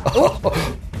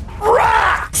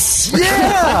 Rocks!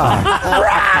 Yeah!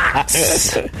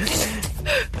 Rocks!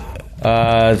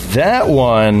 That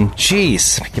one,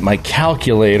 jeez, get my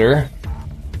calculator.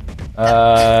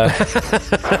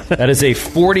 That is a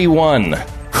 41.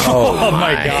 Oh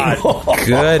my God.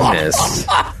 Goodness.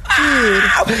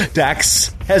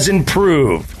 Dax has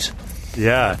improved.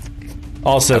 Yeah.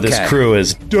 Also, this crew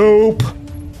is dope.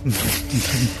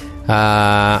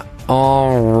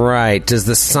 All right. Does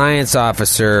the science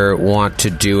officer want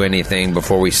to do anything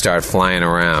before we start flying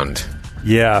around?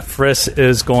 Yeah, Friss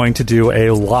is going to do a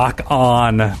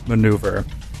lock-on maneuver.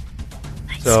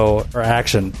 Nice. Or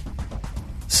action.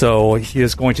 So he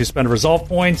is going to spend a resolve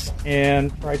point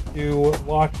and try to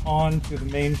lock on to the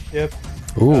main ship,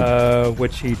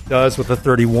 which he does with a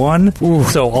 31. Ooh.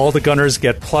 So all the gunners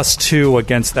get +2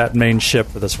 against that main ship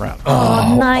for this round.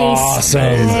 Oh, nice.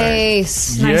 Awesome.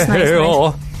 Nice.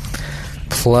 Nice.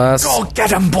 Plus... Go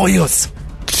get him, boys!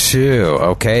 2.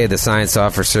 Okay, the science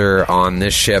officer on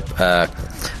this ship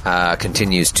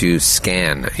continues to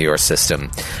scan your system,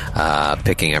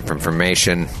 picking up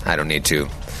information. I don't need to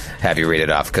have you read it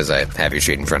off because I have your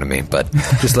sheet in front of me. But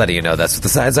just letting you know that's what the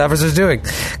science officer's doing,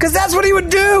 because that's what he would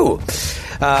do.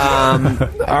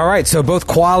 All right, so both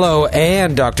Qualo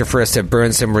and Dr. Frist have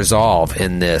burned some resolve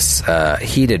in this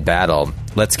heated battle.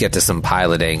 Let's get to some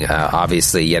piloting.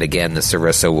 Obviously, yet again, the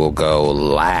Sarissa will go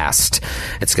last.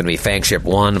 It's going to be Fangship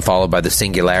 1, followed by the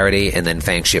Singularity, and then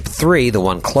Fangship 3, the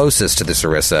one closest to the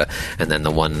Sarissa, and then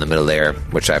the one in the middle there,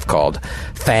 which I've called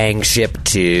Fangship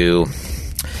 2.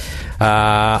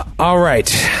 All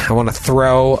right, I want to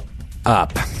throw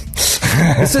up.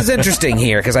 This is interesting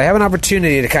here because I have an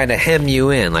opportunity to kind of hem you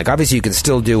in. Like, obviously, you can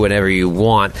still do whatever you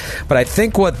want, but I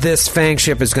think what this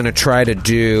Fangship is going to try to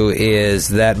do is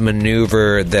that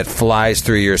maneuver that flies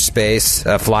through your space,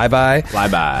 flyby.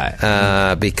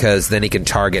 Flyby. Because then he can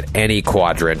target any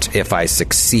quadrant if I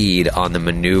succeed on the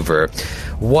maneuver.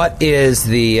 What is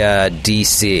the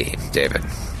DC, David?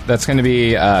 That's going to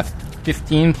be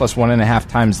 15 plus 1.5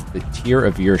 times the tier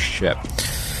of your ship.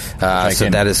 So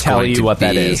that is tell going you to what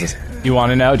that is. You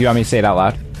want to know? Do you want me to say it out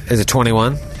loud? Is it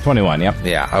 21? 21, yep.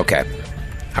 Yeah, okay.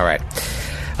 All right.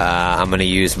 I'm going to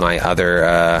use my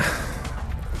other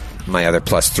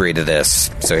 +3 to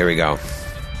this. So here we go.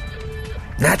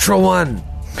 Natural 1. Dude,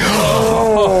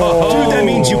 that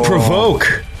means you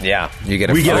provoke. Yeah, you get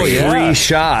a free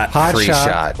shot. Free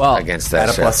shot against that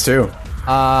at a +2.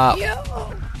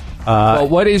 Well,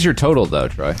 what is your total, though,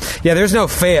 Troy? Yeah, there's no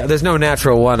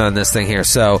natural 1 on this thing here.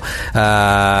 So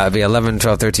it'd be 11,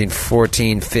 12, 13,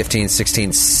 14, 15,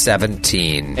 16,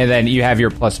 17. And then you have your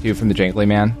 +2 from the Jangly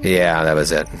Man? Yeah, that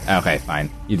was it. Okay,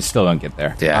 fine. You still don't get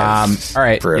there. Yeah. All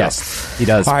right. Brutal. Yes, he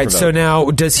does. All right, so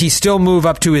now, does he still move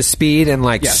up to his speed and,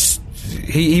 like, yes.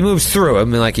 He moves through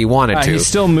him like he wanted to? He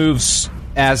still moves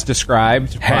as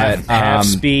described. Half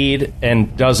speed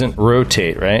and doesn't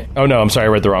rotate, right? Oh, no, I'm sorry, I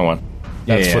read the wrong one.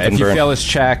 If you fail this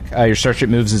check, your starship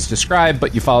moves as described,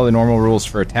 but you follow the normal rules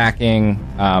for attacking,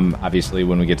 obviously,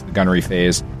 when we get to the gunnery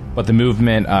phase. But the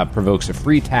movement provokes a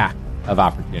free attack of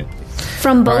opportunity.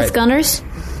 From both gunners?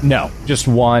 No, just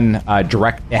one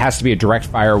direct. It has to be a direct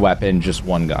fire weapon, just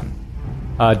one gun.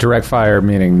 Direct fire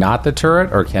meaning not the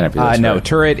turret, or can it be the turret? No,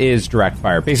 turret is direct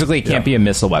fire. Basically, it can't be a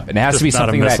missile weapon. It has to be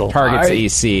something that targets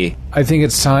AC. I think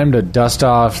it's time to dust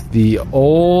off the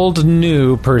old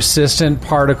new persistent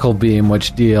particle beam,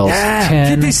 which deals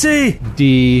 10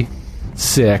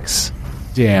 D6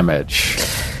 damage.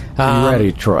 Are you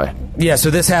ready, Troy? Yeah,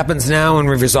 so this happens now, and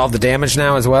we've resolved the damage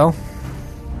now as well?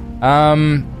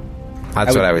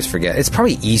 That's what I always forget. It's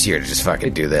probably easier to just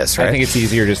fucking do this, right? I think it's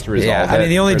easier just to resolve it. I mean,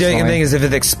 the only thing is if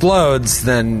it explodes,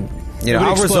 then, you know,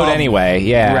 I'll explode resolve anyway.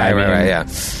 Yeah. Right, yeah.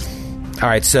 All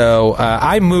right, so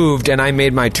I moved and I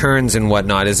made my turns and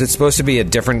whatnot. Is it supposed to be a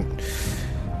different...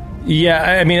 Yeah,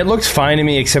 I mean, it looked fine to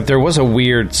me, except there was a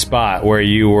weird spot where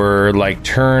you were, like,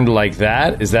 turned like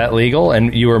that. Is that legal?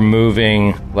 And you were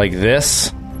moving like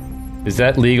this? Is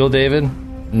that legal, David?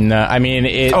 No, I mean...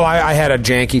 I had a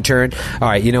janky turn. All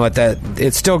right, you know what?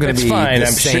 It's still going to be fine. The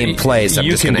same place. I'm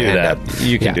just going to end up...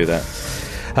 You can do that.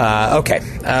 Okay.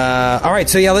 All right,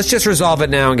 so yeah, let's just resolve it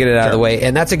now and get it out of the way.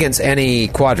 And that's against any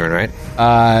quadrant, right?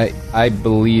 I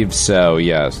believe so,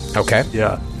 yes. Okay.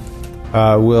 Yeah.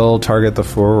 We'll target the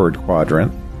forward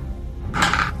quadrant.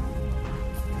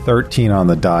 13 on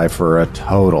the die for a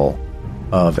total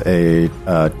of a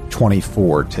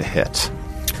 24 to hit.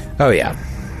 Oh, yeah.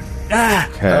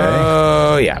 Okay.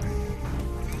 Oh, yeah.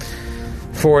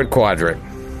 Forward quadrant.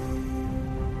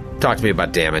 Talk to me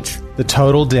about damage. The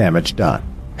total damage done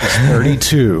is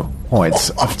 32 points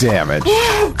of damage.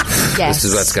 Yes. This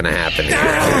is what's going to happen here.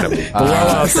 You're going to blow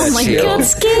out that shield. God,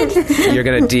 Skid. You're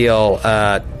going to deal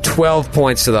 12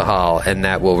 points to the hull, and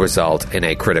that will result in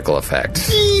a critical effect.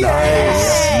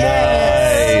 Nice.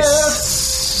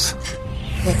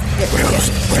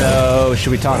 So,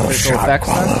 should we talk critical effects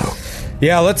then?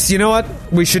 Yeah, let's... You know what?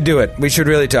 We should do it. We should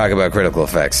really talk about critical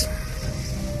effects.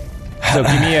 So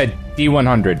give me a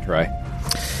D100, Troy.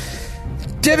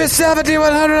 Give me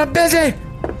 70-100, I'm busy!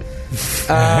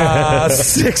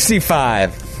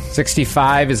 65.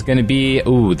 65 is going to be,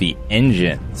 the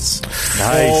engines. Nice.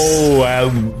 Oh,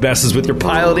 messes with your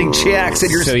piloting checks and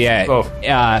your... So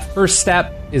yeah, first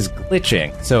step is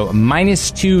glitching. So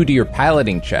 -2 to your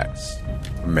piloting checks.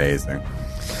 Amazing.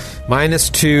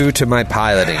 -2 to my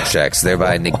piloting checks,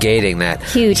 thereby negating that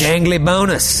Huge jangly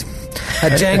bonus. A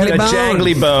jangly bone. A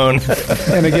jangly bone.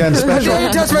 And again,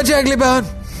 Don't touch my jangly bone.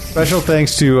 special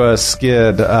thanks to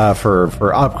Skid for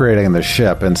upgrading the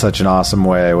ship in such an awesome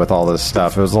way with all this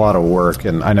stuff. It was a lot of work,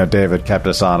 and I know David kept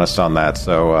us honest on that.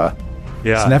 So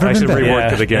yeah, it's never I been should better.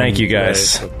 rework it again. Thank you, guys.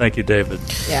 So thank you, David.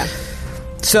 Yeah.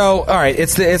 So, all right,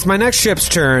 it's my next ship's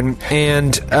turn,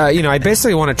 and I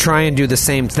basically want to try and do the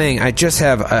same thing. I just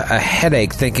have a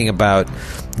headache thinking about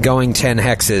going 10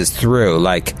 hexes through.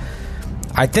 Like,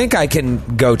 I think I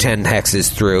can go 10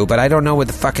 hexes through, but I don't know with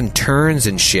the fucking turns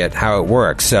and shit how it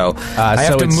works. So I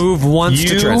have to move once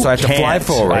to turn, so I have to fly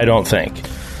forward. I don't think.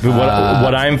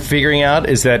 What I'm figuring out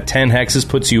is that 10 hexes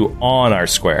puts you on our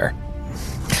square.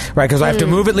 Right, because I have to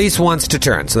move at least once to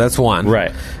turn, so that's 1.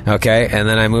 Right. Okay, and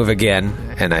then I move again,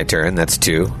 and I turn. That's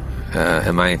 2.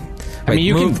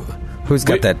 You move. Who's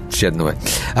got that shit in the way?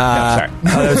 Sorry. Oh,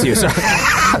 that was you. Sorry.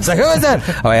 I was like, who is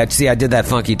that? Oh, I did that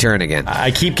funky turn again.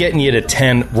 I keep getting you to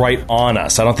 10 right on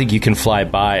us. I don't think you can fly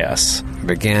by us.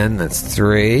 Again, that's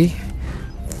 3,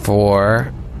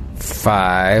 4,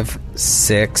 5,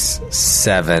 6,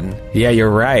 7. Yeah, you're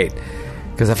right.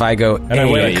 Because if I go and I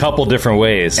went a couple different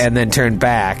ways and then turn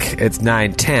back, it's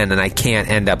 9, 10, and I can't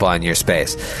end up on your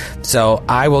space. So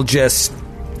I will just,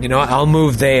 I'll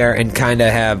move there and kind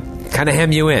of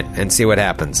hem you in and see what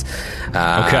happens.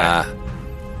 Okay.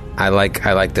 I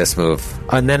like this move,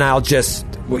 and then I'll just.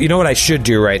 You know what I should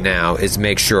do right now is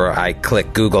make sure I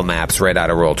click Google Maps right out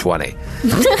of Roll20.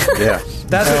 Yeah.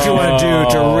 That's what you want to do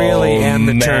to really end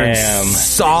the turn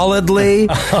solidly,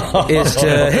 is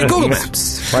to hit Google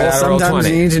Maps right out of Roll20. Sometimes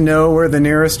you need to know where the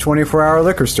nearest 24-hour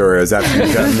liquor store is after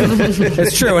you've gotten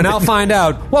It's true, and I'll find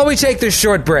out while we take this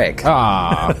short break. All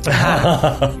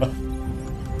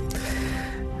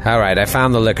right, I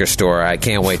found the liquor store. I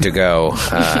can't wait to go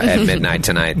at midnight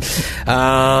tonight.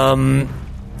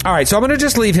 All right, so I'm going to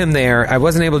just leave him there. I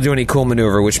wasn't able to do any cool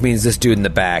maneuver, which means this dude in the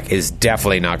back is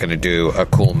definitely not going to do a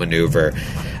cool maneuver.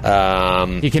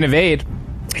 He can evade.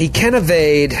 He can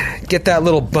evade. Get that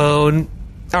little bone.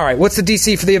 All right, what's the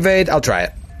DC for the evade? I'll try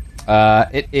it.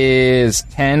 It is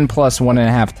 10 plus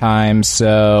 1.5 times,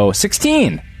 so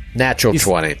 16. Natural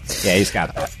 20. Yeah, he's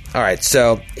got that. All right,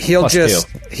 so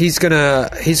he's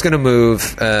gonna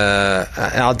move.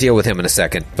 I'll deal with him in a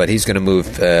second, but he's gonna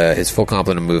move his full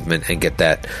complement of movement and get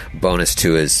that bonus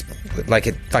to his. Like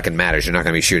it fucking matters. You're not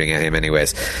gonna be shooting at him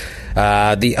anyways.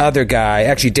 The other guy,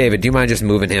 actually, David, do you mind just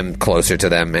moving him closer to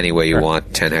them any way you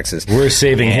want? 10 hexes. We're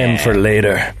saving him for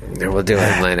later. We'll do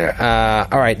him later.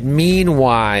 All right.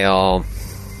 Meanwhile,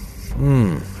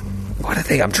 what do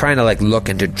they? I'm trying to look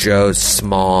into Joe's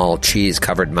small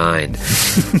cheese-covered mind.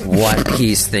 What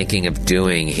he's thinking of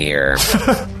doing here.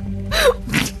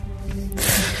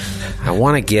 I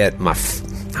want to get my.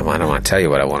 I don't want to tell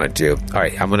you what I want to do. All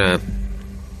right, I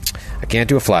can't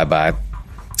do a flyby.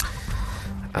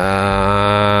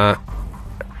 I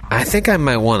think I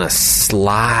might want to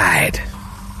slide.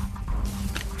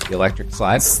 The electric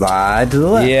slide? Slide to the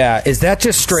left. Yeah. Is that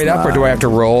just straight up, or do I have to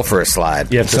roll for a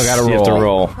slide? You still got to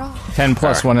roll. 10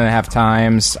 plus 1.5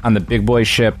 times on the big boy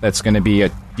ship. That's going to be a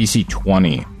DC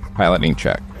 20 piloting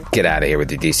check. Get out of here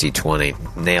with your DC 20.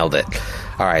 Nailed it.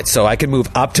 All right, so I can move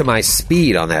up to my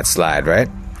speed on that slide, right?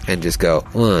 And just go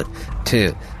 1,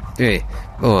 2, 3,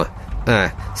 4,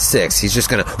 5, 6. He's just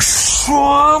going to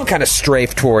kind of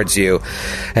strafe towards you.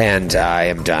 And I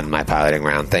am done my piloting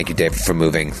round. Thank you, David, for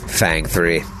moving Fang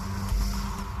 3.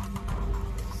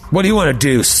 What do you want to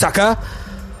do, sucker?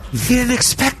 You didn't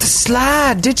expect the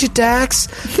slide, did you, Dax?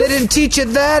 They didn't teach you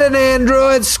that in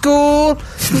Android school.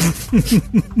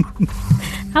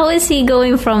 How is he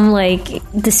going from,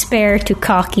 despair to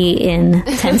cocky in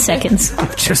 10 seconds?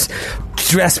 I'm just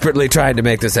desperately trying to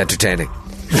make this entertaining.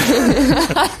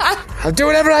 I'll do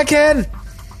whatever I can.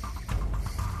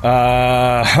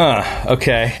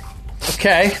 Okay.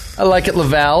 I like it,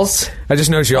 Laval's. I just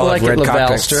noticed you all have red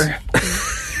cockpits.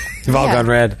 You've all gone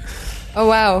red. Oh,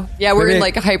 wow. Yeah, we're in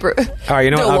a hyper... All right,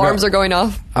 you know what? Alarms are going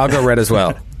off. I'll go red as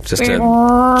well, just to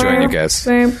join you guys.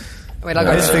 Wait, I'll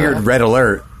go I just figured red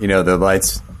alert, the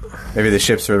lights. Maybe the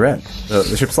ships are red.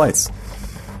 The ship's lights.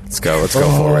 Let's go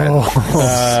full red.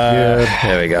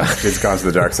 There we go. It's gone to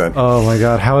the dark side. Oh my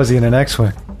god, how is he in an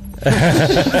X-Wing?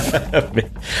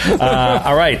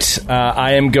 All right.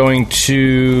 I am going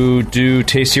to do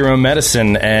Taste Your Own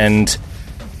Medicine, and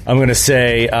I'm going to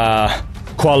say...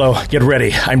 Qualo, get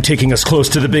ready. I'm taking us close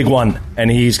to the big one. And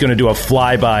he's going to do a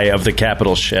flyby of the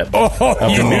capital ship. Of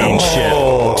the main ship.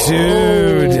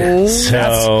 Dude.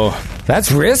 So...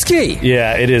 That's risky.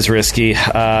 Yeah, it is risky.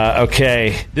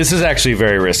 Okay. This is actually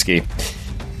very risky.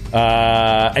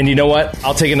 And you know what?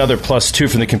 I'll take another +2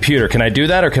 from the computer. Can I do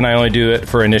that, or can I only do it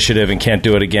for initiative and can't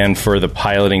do it again for the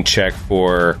piloting check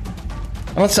for...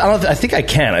 I think I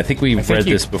can. I think we've read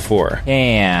this before.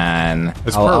 And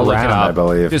it's per round, I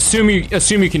believe. Assume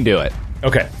you can do it.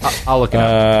 Okay, I'll look it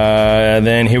up. And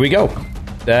then here we go.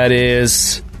 That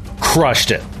is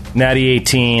crushed it. Natty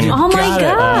 18. Oh my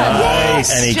god!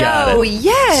 Yes, and he Joe. got it.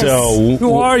 Yes. So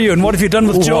Who are you, and what have you done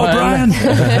with Joe O'Brien?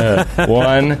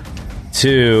 1,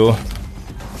 2,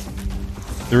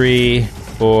 3,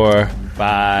 4,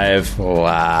 5.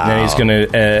 Wow. Then he's going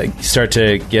to start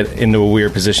to get into a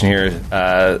weird position here.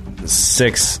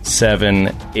 6,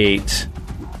 7, 8.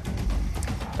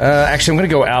 Actually, I'm going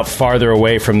to go out farther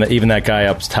away from even that guy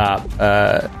up top.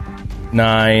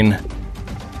 9,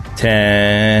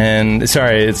 10.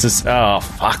 Sorry, it's just. Oh,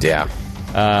 fuck. Yeah.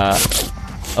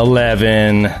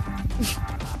 11,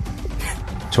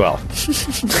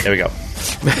 12. There we go.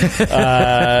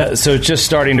 So just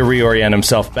starting to reorient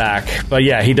himself back. But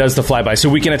yeah, he does the flyby. So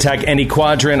we can attack any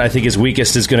quadrant. I think his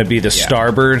weakest is going to be the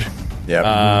starboard.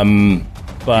 Yeah.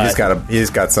 But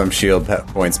he's got some shield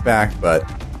points back, but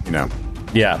you know.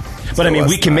 Yeah. But I mean,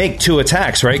 we can make 2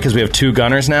 attacks, right? Because we have 2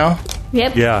 gunners now.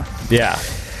 Yep. Yeah. Yeah.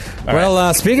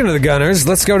 Well, speaking of the gunners,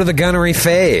 let's go to the gunnery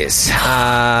phase.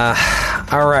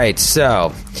 All right,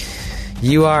 so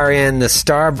you are in the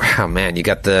star. Oh man, you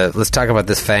got the. Let's talk about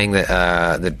this fang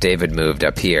that David moved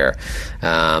up here.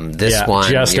 This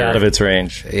one just out of its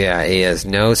range. Yeah, he has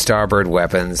no starboard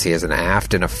weapons. He has an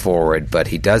aft and a forward, but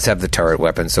he does have the turret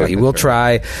weapon, so he will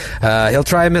try. He'll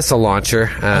try a missile launcher.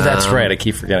 That's right. I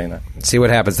keep forgetting that. See what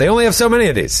happens. They only have so many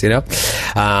of these, you know.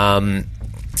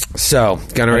 So,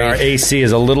 gunnery. Our AC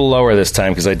is a little lower this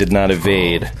time because I did not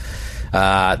evade.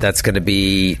 That's going to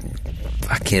be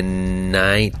fucking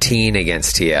 19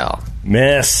 against TL.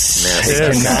 Miss.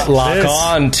 It cannot lock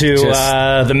on to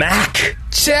the Mac.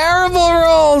 Terrible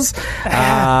rolls.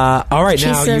 All right, She's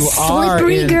now a you are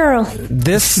slippery in girl.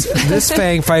 this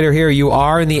Fang fighter here. You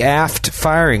are in the aft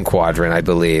firing quadrant, I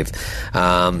believe.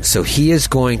 So he is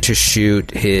going to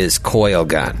shoot his coil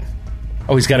gun.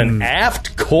 Oh, he's got an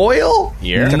aft coil?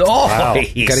 Yeah. Nice. Wow. Got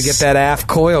to get that aft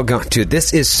coil going. Dude,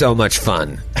 this is so much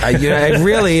fun. It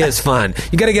really is fun.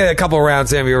 You got to get a couple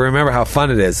rounds in. You remember how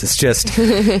fun it is. It's just,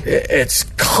 it's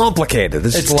complicated.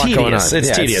 There's just a lot going on.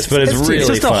 It's tedious, but it's really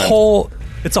just fun.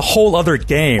 It's a whole other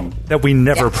game that we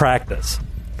never practice.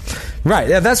 Right,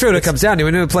 yeah, that's what it comes down to. We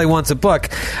need to play once a book.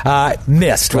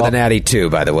 Missed with an Natty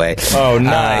 2, by the way. Oh,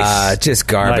 nice. Just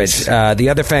garbage. Nice. The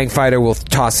other Fang Fighter will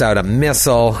toss out a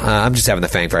missile. I'm just having the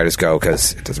Fang Fighters go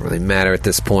because it doesn't really matter at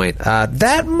this point.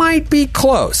 That might be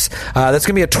close. That's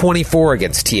going to be a 24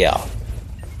 against TL.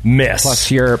 Miss.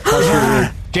 Plus your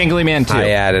Jangly Man 2. I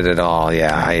added it all,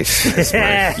 yeah. I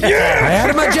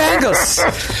added my jangles.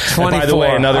 24. By the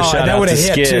way, another shout out to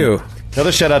Skid. Too.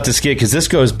 Another shout out to Skid, because this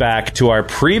goes back to our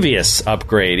previous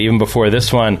upgrade, even before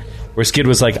this one, where Skid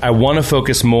was like, I want to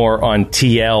focus more on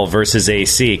TL versus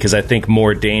AC, because I think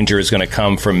more danger is going to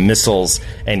come from missiles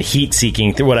and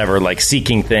heat-seeking,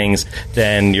 seeking things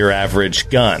than your average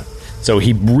gun. So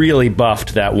he really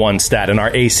buffed that one stat, and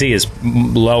our AC is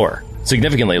lower,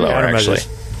 significantly lower, actually.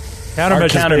 Our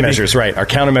countermeasures, right. Our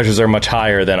countermeasures are much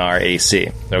higher than our AC.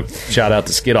 So shout out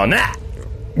to Skid on that.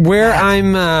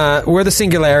 Where the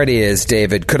singularity is,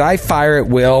 David, could I fire at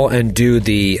will and do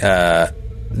the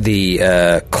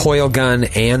coil gun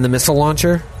and the missile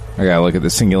launcher? I gotta look at the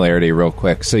singularity real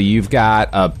quick. So you've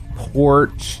got a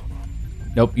port.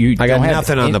 Nope, I got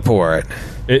nothing on the port.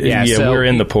 We're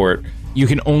in the port. You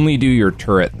can only do your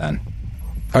turret then.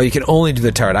 Oh, you can only do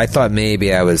the turret. I thought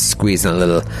maybe I was squeezing a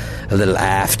little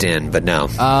aft in, but no.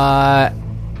 No, I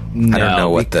don't know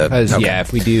what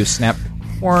if we do snap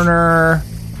corner.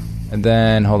 And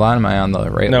then, hold on, am I on the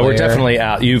right No, layer? We're definitely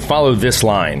out. You follow this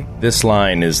line. This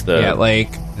line is the... Yeah,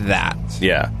 like that.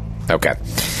 Yeah. Okay.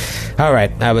 All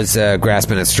right, I was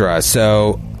grasping at straws.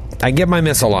 So I get my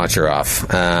missile launcher off.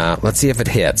 Let's see if it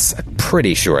hits. I'm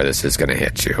pretty sure this is going to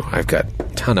hit you. I've got a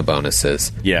ton of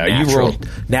bonuses. Yeah, you rolled...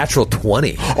 Natural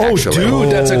 20, Oh, actually.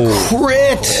 dude, that's a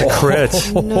crit!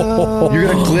 Crit. No. You're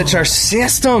going to glitch our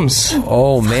systems.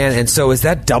 Oh, man. And so is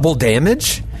that double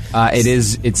damage? It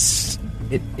is...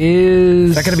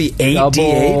 Is that going to be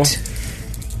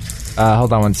 8d8?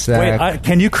 Hold on one sec. Wait,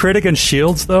 can you crit against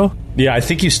shields, though? Yeah, I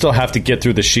think you still have to get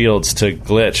through the shields to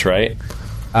glitch, right?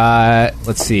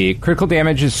 Let's see. Critical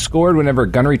damage is scored whenever a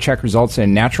gunnery check results in a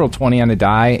natural 20 on a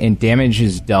die, and damage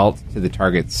is dealt to the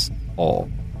target's hull.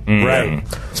 Right.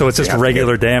 So it's just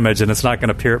regular damage, and it's not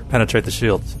going to penetrate the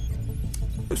shields.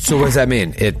 So what does that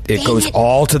mean? It goes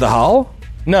all to the hull?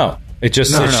 No. It's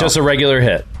just a regular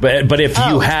hit. But if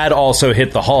you had also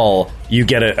hit the hull, you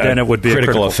get then it would be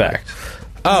critical effect.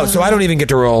 Oh, so I don't even get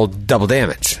to roll double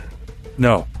damage.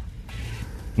 No.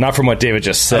 Not from what David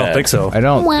just said. I don't think so. I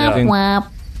don't.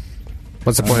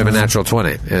 What's the point of a natural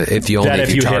 20? If you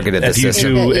targeted the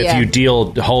system. If you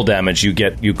deal hull damage, you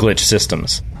glitch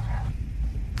systems.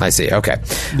 I see. Okay.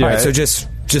 All right, so just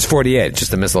 48.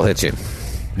 Just the missile hits you.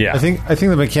 Yeah. I think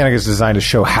the mechanic is designed to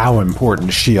show how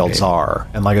important shields are,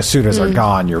 and like as soon as they're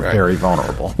gone, you're very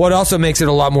vulnerable. What also makes it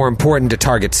a lot more important to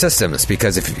target systems,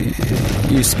 because if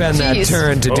you spend that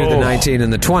turn to do the 19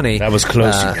 and the 20, that was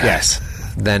close. Yes.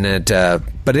 Then it,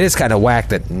 but it is kind of whack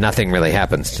that nothing really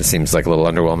happens. It seems like a little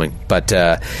underwhelming. But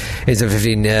it's a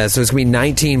 15, so it's going to be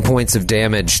 19 points of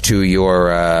damage to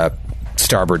your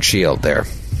starboard shield there.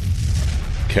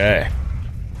 Okay.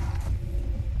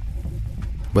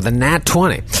 With a nat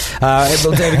 20.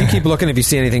 Well, David, you keep looking if you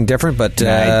see anything different, but...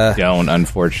 I don't,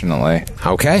 unfortunately.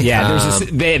 Okay. Yeah,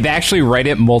 they actually write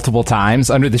it multiple times.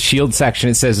 Under the shield section,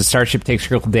 it says the starship takes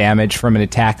critical damage from an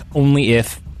attack only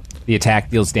if the attack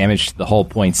deals damage to the hull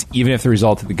points, even if the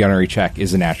result of the gunnery check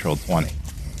is a natural 20.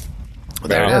 Well,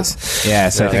 there it is. Yeah,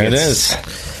 so I think it is.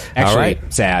 Actually,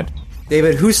 sad.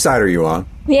 David, whose side are you on?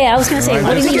 Yeah, I was going to say,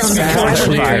 what do you mean on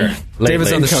the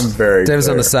David's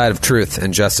on the side of truth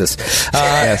and justice.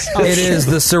 Yes. It is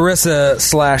the Sarissa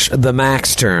 / the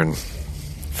Max turn.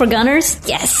 For gunners?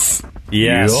 Yes.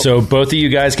 Yeah, so both of you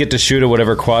guys get to shoot at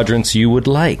whatever quadrants you would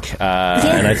like.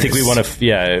 And I think we want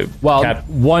to,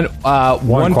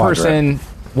 one person,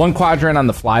 one quadrant on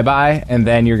the flyby, and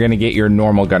then you're going to get your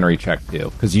normal gunnery check too,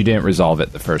 because you didn't resolve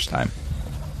it the first time.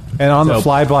 And on the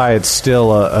flyby, it's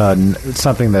still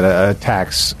something that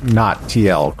attacks not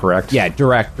TL, correct? Yeah,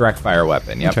 direct fire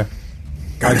weapon. Yep.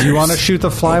 Okay. Do you want to shoot the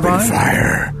flyby?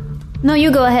 Fire. No,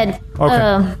 you go ahead.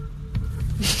 Okay.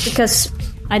 Because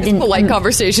I didn't. Polite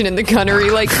conversation in the gunnery.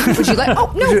 Like, would you like?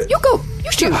 Oh no, you go.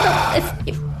 You shoot.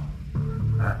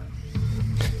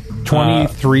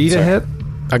 23 to hit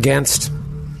against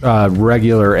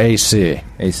regular AC.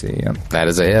 Yeah. That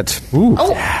is a hit. Ooh.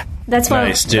 Oh. That's why.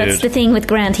 Nice, dude. That's the thing with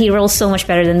Grant. He rolls so much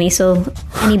better than me. So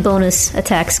any bonus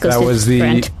attacks goes to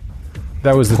Grant.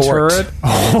 That was the Port. turret.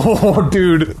 Oh,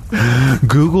 dude!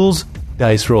 Google's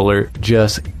dice roller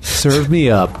just served me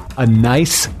up a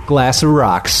nice glass of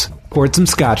rocks. Poured some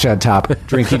scotch on top.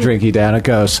 Drinky, down it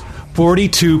goes.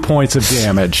 42 points of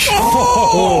damage.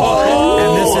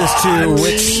 And this is to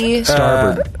which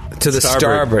starboard? To the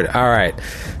starboard. All right.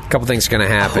 Couple things are going to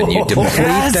happen. You deplete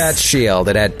that shield.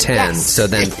 It had 10, so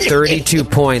then 32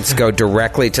 points go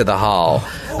directly to the hull.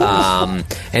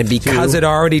 And because it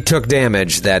already took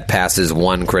damage, that passes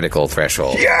one critical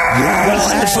threshold.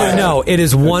 Well, actually, no. It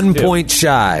is 1 point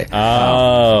shy.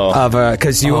 Of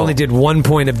because you only did 1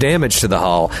 point of damage to the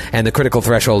hull, and the critical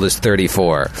threshold is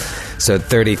 34. So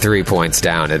 33 points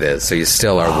down it is. So you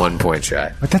still are 1 point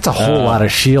shy. But that's a whole lot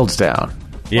of shields down.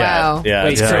 Yeah. Wow. Yeah.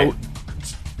 Wait, so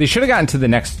they should have gotten to the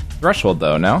next threshold,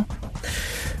 though, no?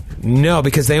 No,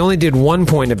 because they only did 1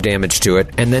 point of damage to it,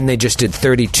 and then they just did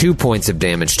 32 points of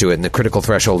damage to it, and the critical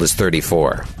threshold is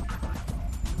 34.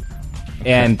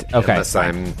 And, okay. Unless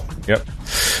I'm... Yep.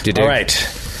 All right.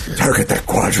 Target that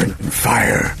quadrant and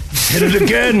fire. Hit it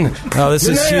again. Oh, this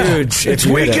is huge. It's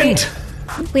weakened.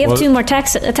 We have two more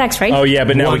attacks, right? Oh, yeah,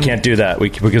 but now we can't do that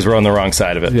because we're on the wrong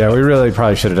side of it. Yeah, we really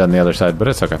probably should have done the other side, but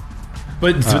it's okay.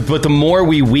 But the more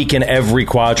we weaken every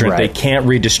quadrant, they can't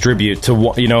redistribute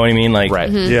to, you know what I mean? Like,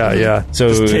 Yeah. So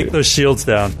just take those shields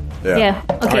down. Yeah.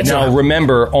 Okay. Now,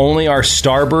 remember, only our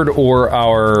starboard or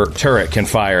our turret can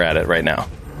fire at it right now.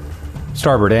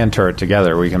 Starboard and turret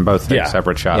together, we can both take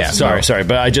separate shots. Yeah, sorry,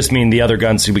 but I just mean the other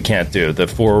guns we can't do.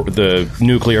 The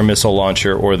nuclear missile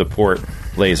launcher or the port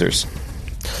lasers.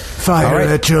 Fire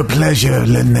at your pleasure,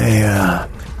 Linnea.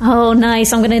 Oh,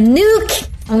 nice. I'm going to nuke.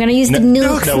 I'm going to use the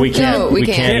nuke. No, we can't. No, we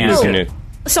can't use the nuke.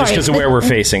 Sorry. Just because of where we're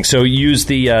facing. So use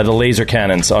the laser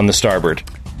cannons on the starboard.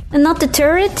 And not the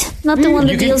turret? Not the one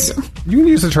that deals... You can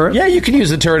use the turret. Yeah, you can use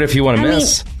the turret if you want to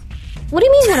miss. What do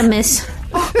you mean want to miss?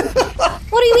 What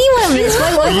do you mean want to miss?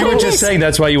 Why you were just saying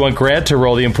that's why you want Grant to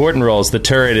roll the important rolls. The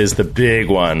turret is the big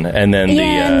one. And then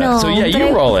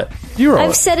you roll it.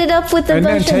 I've set it up with a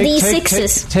bunch of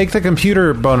D6s. Take the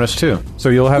computer bonus, too. So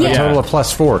you'll have a total of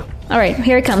 +4. All right,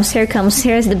 here it comes.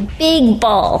 Here's the big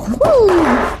ball. Woo!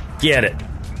 Get it.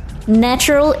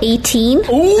 Natural 18.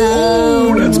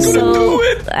 Ooh, that's going to do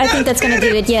it. I think that's going to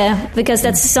do it, yeah. Because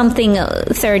that's something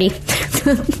 30.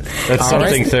 That's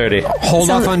something 30. Hold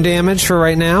off on damage for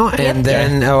right now, and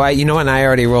then, you know what? I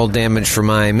already rolled damage for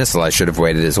my missile. I should have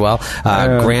waited as well.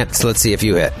 Grant, let's see if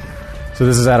you hit. So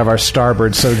this is out of our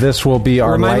starboard, so this will be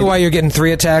our Remind me why you're getting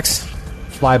 3 attacks?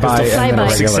 Flyby and then a regular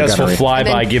successful gunnery.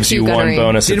 flyby gives you 1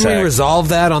 bonus attack. Didn't we resolve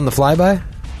that on the flyby?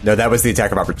 No, that was the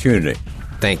attack of opportunity.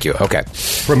 Thank you. Okay.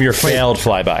 From your failed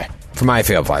flyby. From my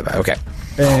failed flyby. Okay.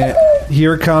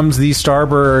 Here comes the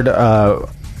starboard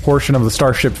portion of the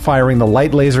starship firing the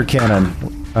light laser cannon,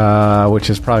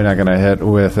 which is probably not going to hit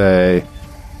with a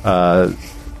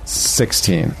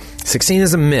 16. 16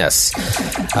 is a miss.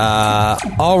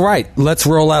 All right, let's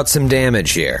roll out some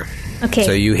damage here. Okay.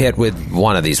 So you hit with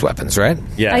one of these weapons, right?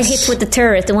 Yes. I hit with the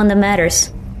turret, the one that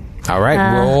matters. All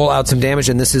right, roll out some damage,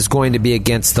 and this is going to be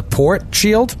against the port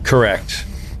shield? Correct.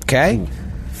 Okay.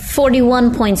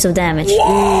 41 points of damage.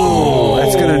 Whoa!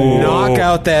 That's going to knock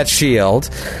out that shield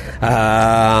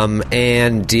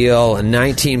and deal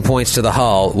 19 points to the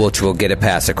hull, which will get it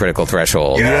past the critical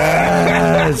threshold.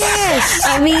 Yes!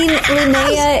 I mean,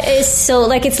 Linnea is so,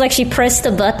 like, it's like she pressed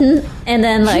the button and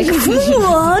then, like,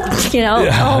 what? You know?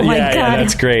 Oh, my God. Yeah,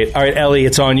 that's great. All right, Ellie,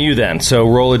 it's on you then. So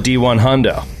roll a D1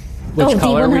 hundo. Which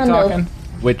color are we D1 talking?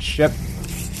 Which ship?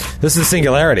 This is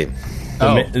Singularity.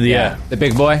 The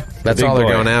big boy? That's all they're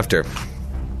going after.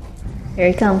 Here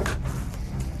he comes.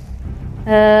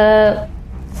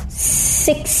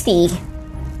 60.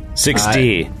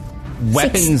 60.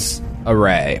 Weapons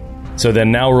array. So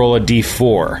then now roll a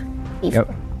D4.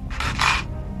 Yep.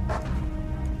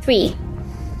 3.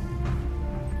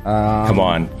 Come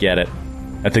on, get it.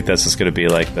 I think that's just going to be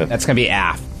like the... That's going to be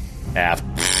aft. Aft.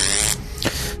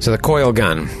 So the coil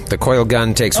gun. The coil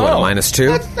gun takes, what, a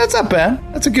 -2? That's not bad.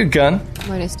 That's a good gun.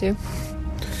 -2.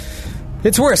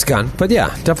 It's worse gun, but yeah,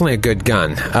 definitely a good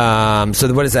gun.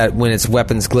 So what is that when it's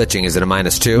weapons glitching? Is it a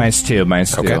 -2?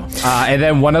 -2. Okay. And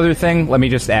then one other thing, let me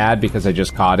just add, because I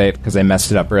just caught it, because I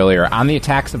messed it up earlier. On the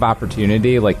attacks of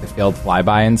opportunity, like the failed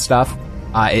flyby and stuff,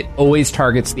 it always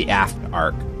targets the aft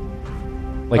arc.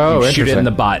 Like you shoot it in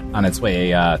the butt on its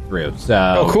way through.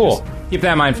 So cool. just keep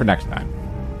that in mind for next time.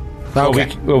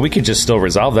 Okay. Well, we could just still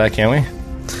resolve that, can't we?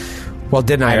 Well,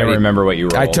 didn't I? I don't remember what you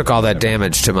rolled. I took all that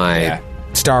damage to my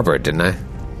starboard, didn't I?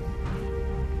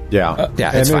 Yeah.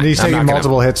 Yeah, and it's fine. he's I'm taking not gonna-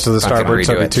 multiple hits to the not gonna starboard,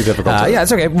 so redo it'd it. be too difficult. Yeah,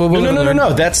 it's okay.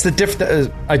 No. That's the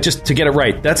just to get it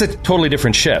right. That's a totally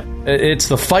different ship. It's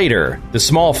the fighter, the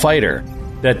small fighter,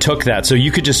 that took that. So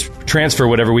you could just transfer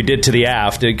whatever we did to the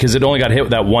aft because it only got hit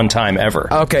that one time ever.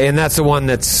 Okay, and that's the one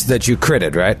that you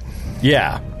critted, right?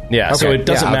 Yeah. Okay. So it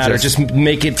doesn't Yeah, I'll matter. Just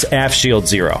make its aft shield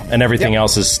 0, and everything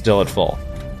else is still at full.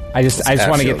 I just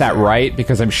want to get that right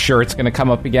because I'm sure it's going to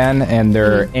come up again, and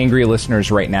there are angry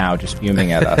listeners right now just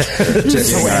fuming at us.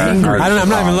 I'm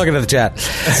not even looking at the chat.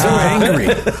 So angry.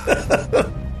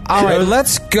 All right,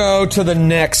 let's go to the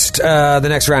next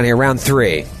round here, round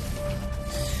 3.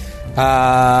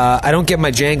 I don't get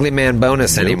my Jangly Man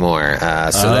bonus anymore,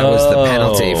 so that was the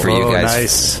penalty for you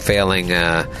guys failing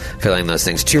those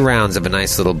things. 2 rounds of a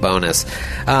nice little bonus.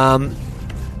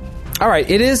 All right,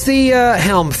 it is the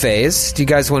helm phase. Do you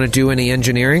guys want to do any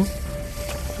engineering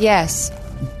Yes.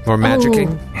 or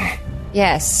magicking?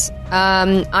 Yes.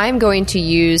 I'm going to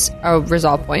use a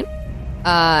resolve point,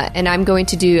 and I'm going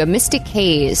to do a Mystic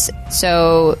Haze.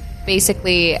 So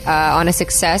basically, on a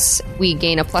success, we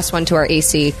gain a +1 to our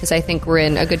AC, because I think we're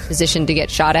in a good position to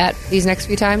get shot at these next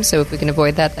few times. So if we can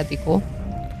avoid that, that'd be cool.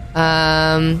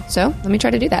 So let me try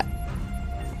to do that.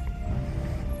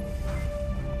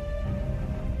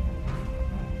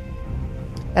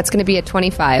 That's going to be a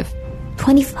 25.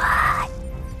 25.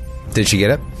 Did she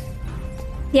get it?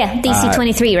 Yeah, DC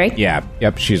 23, right? Yeah.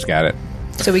 Yep, she's got it.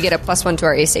 So we get a +1 to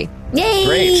our AC. Yay!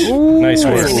 Great. Nice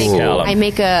work, Callum. I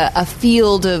make a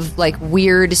field of like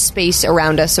weird space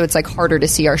around us, so it's like harder to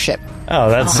see our ship. Oh,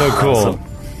 that's so cool. Awesome.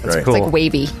 That's Right. cool. It's like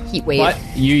wavy, heat wave. But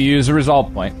you use a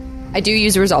resolve point. I do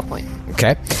use a resolve point.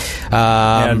 Okay.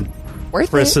 And Worth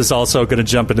Chris it. is also going to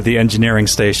jump into the engineering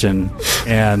station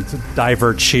and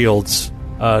divert shields,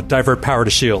 divert power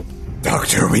to shield.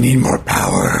 Doctor, we need more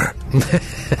power.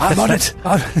 I'm on it.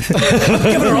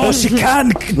 Give her all she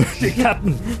can,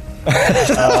 Captain.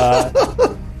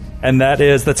 And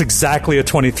that's exactly a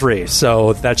 23.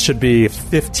 So that should be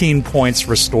 15 points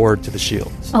restored to the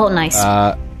shields. Oh, nice.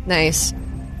 Nice.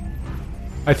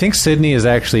 I think Sydney is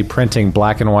actually printing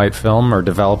black and white film or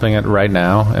developing it right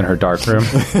now in her dark room.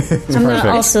 I'm going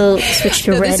to also switch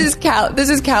to red. This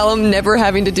is Callum never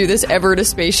having to do this ever at a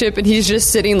spaceship, and he's just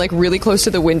sitting like really close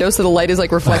to the window, so the light is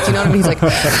like reflecting on him. And he's like,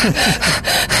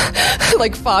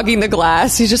 like fogging the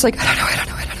glass. He's just like, I don't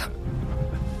know.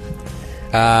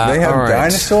 They have all right.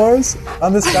 dinosaurs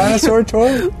on this dinosaur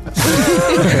tour?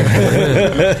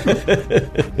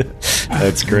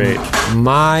 That's great.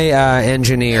 My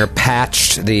engineer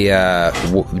patched the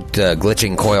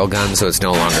glitching coil gun, so it's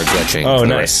no longer glitching. Oh,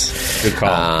 nice. Good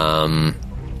call.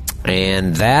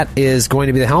 And that is going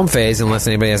to be the helm phase, unless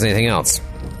anybody has anything else.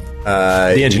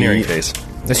 The engineering phase.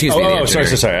 Excuse me. the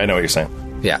engineering. Sorry. I know what you're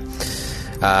saying. Yeah.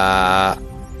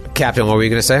 Captain, what were you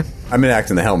going to say? I'm going to act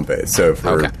in the helm phase. So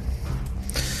for Okay.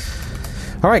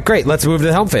 All right, great. Let's move to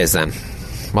the helm phase then.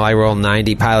 While I roll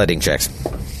 90 piloting checks.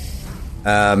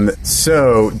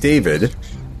 So, David.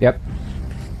 Yep.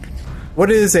 What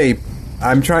is a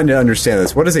I'm trying to understand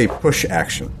this. What is a push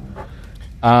action?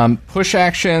 Push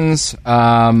actions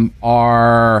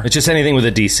are... It's just anything with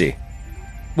a DC.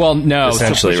 Well, no.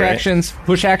 Essentially, so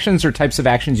push actions are types of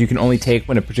actions you can only take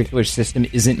when a particular system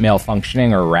isn't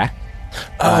malfunctioning or wrecked.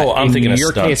 I'm thinking of in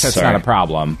your stunts, case, that's sorry. not a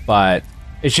problem, but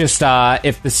it's just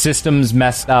if the system's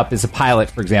messed up as a pilot,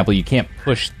 for example, you can't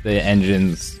push the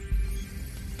engines.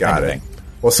 Got it.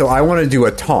 Well, so I want to do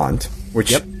a taunt,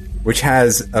 which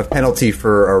has a penalty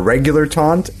for a regular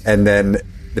taunt, and then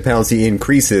the penalty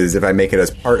increases if I make it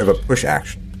as part of a push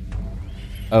action.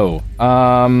 Oh,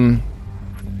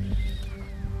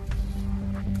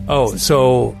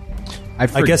 so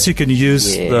I guess you can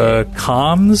use the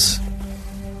comms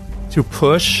to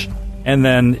push, and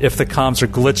then if the comms are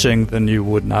glitching, then you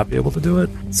would not be able to do it.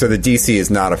 So the DC is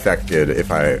not affected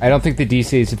if I don't think the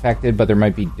DC is affected, but there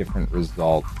might be different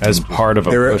results as part of a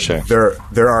push action.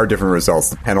 There are different results.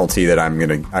 The penalty that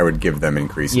I would give them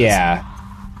increases. Yeah.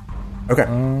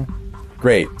 Okay.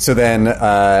 Great. So then,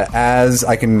 as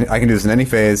I can do this in any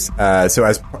phase. So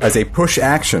as a push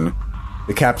action,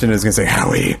 the captain is going to say,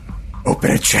 "Howie,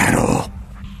 open a channel."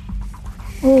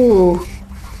 Ooh.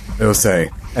 He'll say,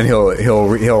 and he'll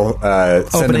send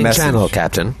Opening a message. channel,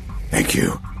 Captain. Thank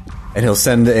you. And he'll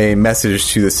send a message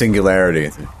to the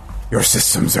Singularity. Your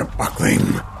systems are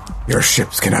buckling. Your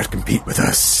ships cannot compete with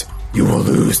us. You will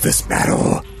lose this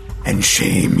battle and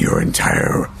shame your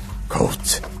entire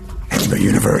cult. And the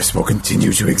universe will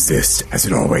continue to exist as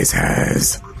it always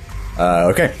has.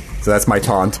 Okay, so that's my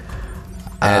taunt.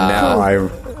 And now I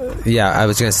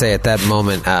was going to say at that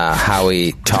moment,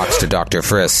 Howie talks to Dr.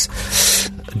 Friss.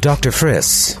 Dr.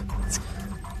 Friss,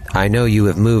 I know you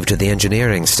have moved to the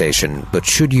engineering station, but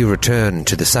should you return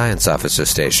to the science officer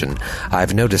station,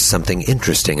 I've noticed something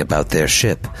interesting about their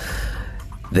ship.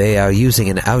 They are using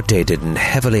an outdated and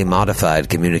heavily modified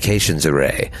communications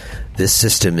array. This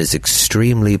system is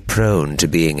extremely prone to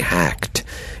being hacked.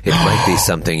 It might be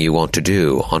something you want to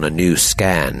do on a new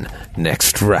scan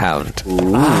next round.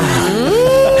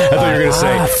 I thought you were going to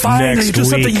say finally, next you do week.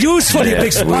 something useful, you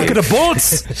big bucket of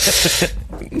bolts.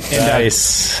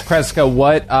 Nice. Kreska,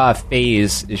 what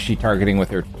phase is she targeting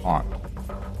with her taunt?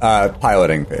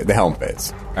 piloting phase, the helm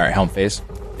phase. All right, helm phase.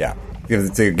 Yeah.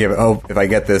 If I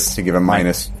get this, to give a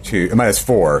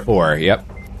 -4. 4, yep.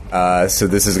 So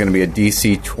this is going to be a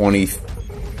DC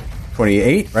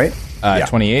 28, right?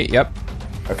 28, yep.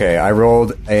 Okay, I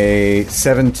rolled a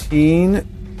 17.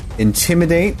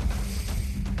 Intimidate.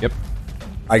 Yep.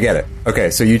 I get it. Okay,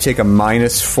 so you take a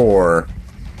 -4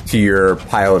 to your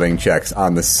piloting checks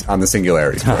on the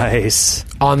Singularity. Nice.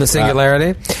 On the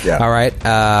Singularity? Yeah. All right.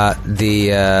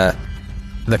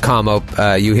 The comm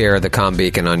you hear the comm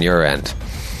beacon on your end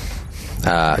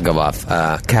go off.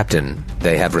 Captain,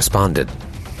 they have responded.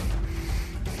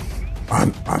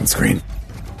 On screen.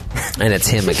 And it's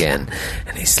him again.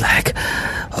 And he's like,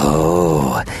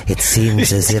 "Oh, it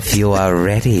seems as if you are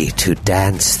ready to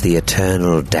dance the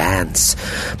eternal dance.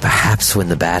 Perhaps when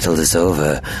the battle is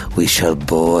over, we shall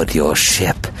board your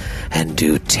ship and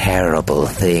do terrible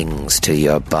things to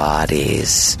your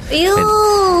bodies."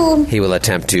 Ew. And he will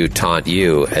attempt to taunt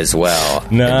you as well.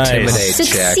 Nice. Intimidate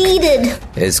Succeeded. check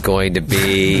is going to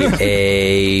be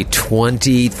a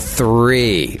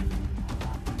 23.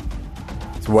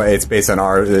 It's based on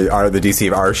the DC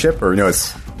of our ship, or no?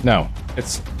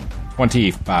 It's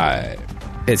 25.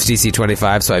 It's DC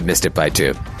 25, so I missed it by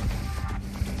 2.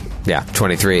 Yeah,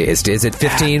 23. Is it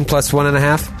 15 plus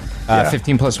 1.5?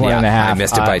 15 plus 1.5. I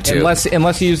missed it by 2.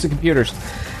 Unless you use the computers.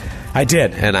 I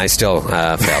did, and I still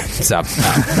failed. So,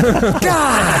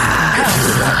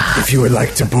 if you would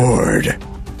like to board,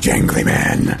 Jangly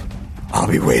Man, I'll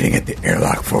be waiting at the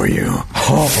airlock for you.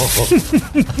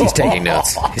 He's taking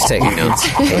notes.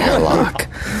 Airlock.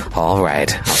 All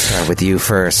right. I'll start with you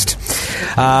first.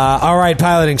 All right,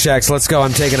 piloting checks. Let's go.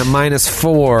 I'm taking a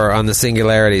 -4 on the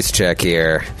Singularities check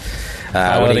here.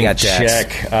 What do you got, Jax?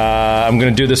 Check. I'm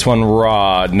going to do this one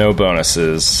raw. No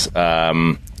bonuses. Raw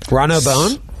no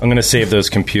bone? I'm going to save those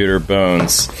computer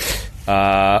bones.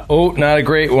 Not a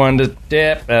great one to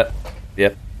dip.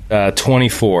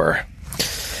 24.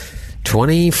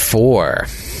 24.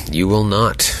 You will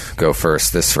not go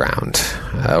first this round,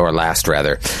 or last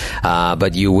rather,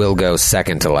 but you will go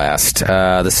second to last.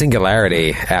 The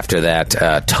Singularity after that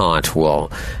taunt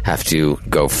will have to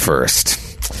go first.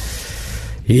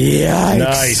 Yikes.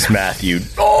 Nice, Matthew.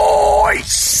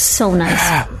 Nice. So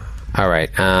nice. All right.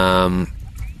 Oh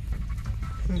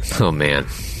man.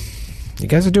 You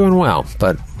guys are doing well,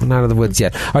 but we're not out of the woods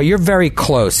yet. Oh, you're very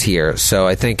close here, so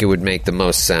I think it would make the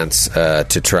most sense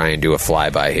to try and do a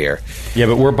flyby here. Yeah,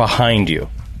 but we're behind you.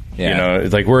 Yeah. You know,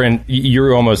 like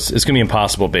you're almost, it's going to be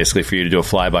impossible basically for you to do a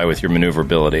flyby with your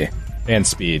maneuverability. And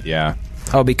speed, yeah.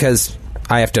 Oh, because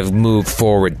I have to move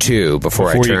forward too before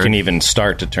I turn. You can even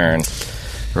start to turn.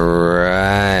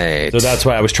 Right. So that's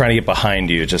why I was trying to get behind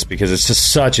you, just because it's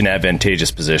just such an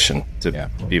advantageous position to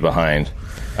be behind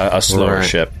a slower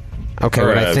ship. Okay,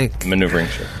 what I think maneuvering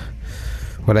ship.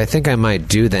 What I think I might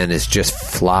do then is just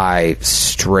fly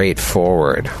straight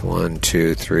forward. 1,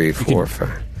 2, 3, 4,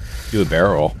 5. Do a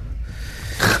barrel roll.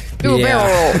 Do a barrel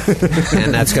roll.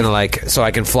 And that's going to so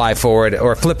I can fly forward,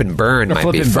 or flip and burn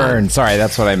might be fun. Burn. Sorry,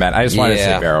 that's what I meant. I just wanted to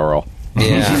say barrel roll.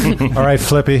 Yeah. All right,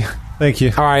 Flippy. Thank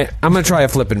you. All right, I'm going to try a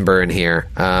flip and burn here.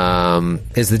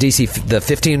 Is the DC the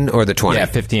 15 or the 20? Yeah,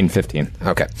 15.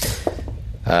 Okay.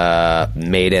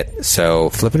 Made it. So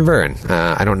flip and burn.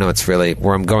 I don't know. It's really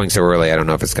where I'm going so early. I don't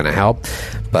know if it's going to help,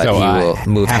 but he will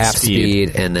move half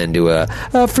speed and then do a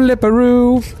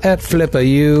flipperoo at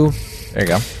flipper-you. There you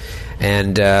go.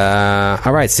 And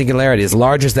all right, Singularity. As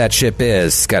large as that ship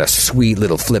is, it's got a sweet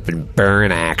little flip and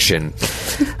burn action.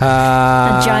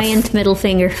 A giant middle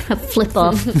finger, a flip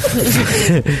off.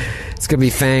 It's going to be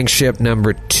Fang ship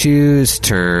number 2's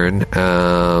turn.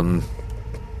 I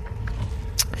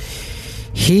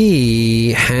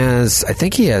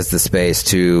think he has the space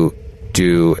to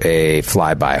do a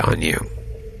flyby on you.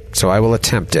 So I will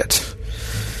attempt it.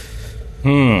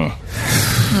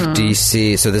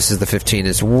 DC, so this is the 15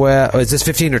 as well. Oh, is this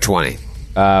 15 or 20?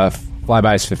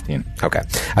 Flyby is 15. Okay.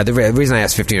 The reason I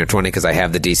asked 15 or 20 because I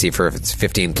have the DC for if it's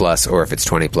 15 plus or if it's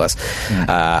 20 plus.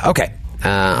 Okay.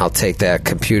 I'll take that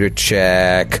computer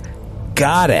check.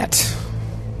 Got it.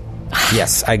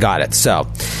 Yes, I got it. So,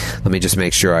 let me just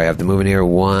make sure I have the movement here.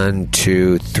 1,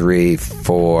 2, 3,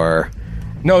 4.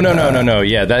 No.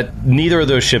 Yeah, neither of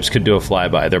those ships could do a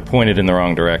flyby. They're pointed in the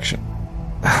wrong direction.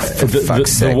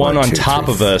 The one on top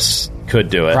of us could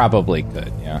do it. Probably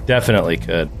could, yeah. Definitely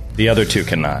could. The other two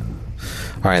cannot.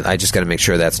 All right, I just got to make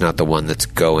sure that's not the one that's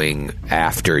going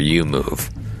after you move.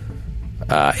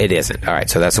 It isn't. All right,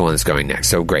 so that's the one that's going next.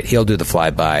 So great. He'll do the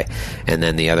flyby, and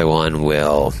then the other one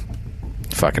will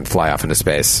fucking fly off into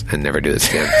space and never do this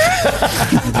again.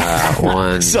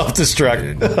 1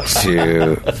 self-destruct.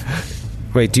 2.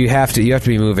 Wait, do you have to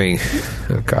be moving?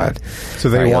 Oh God! So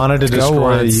they wanted to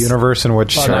destroy the universe in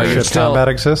which starship combat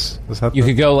exists. You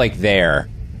could go there,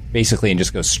 basically, and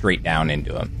just go straight down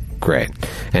into him. Great,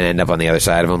 and end up on the other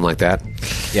side of him like that.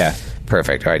 Yeah,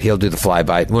 perfect. All right, he'll do the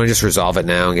flyby. Want to just resolve it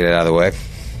now and get it out of the way?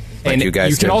 Like and you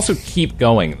can also keep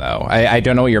going, though. I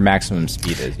don't know what your maximum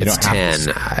speed is. It's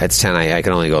 10. It's 10. I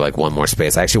can only go one more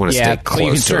space. I actually want to stay close so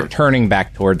you can start turning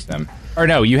back towards them. Or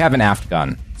no, you have an aft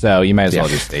gun, so you might as well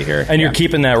just stay here. And you're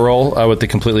keeping that roll with the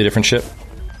completely different ship?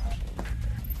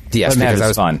 Yes, because I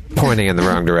was pointing in the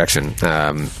wrong direction.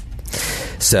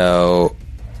 So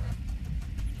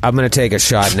I'm going to take a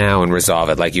shot now and resolve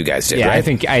it like you guys did, right? I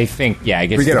think, I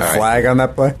guess we get a flag on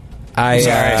that play?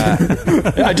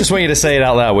 I just want you to say it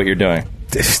out loud what you're doing.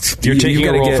 You're taking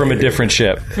a roll from a different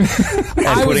ship.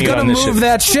 I was going to move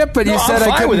that ship, but you said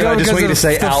I couldn't go. I just want you to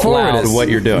say out loud what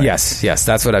you're doing. Yes,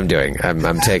 that's what I'm doing.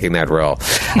 I'm taking that roll.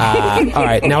 All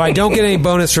right, now I don't get any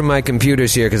bonus from my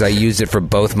computers here because I used it for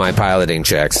both my piloting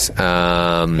checks.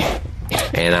 And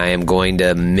I am going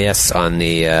to miss on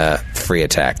the free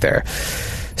attack there.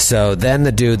 So then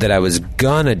the dude that I was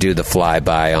going to do the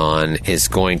flyby on is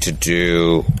going to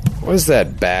do... What is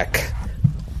that? Back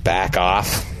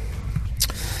off?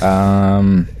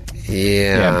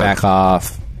 Yeah, back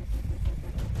off.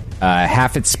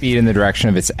 Half its speed in the direction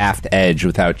of its aft edge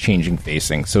without changing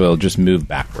facing, so it'll just move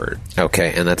backward.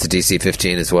 Okay, and that's a DC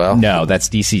 15 as well? No, that's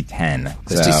DC 10.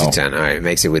 That's DC 10. All right,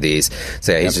 makes it with ease.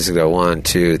 So he's just going to go 1,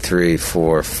 2, 3,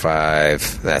 4,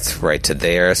 5. That's right to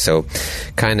there. So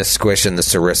kind of squishing the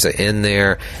Sarissa in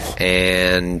there.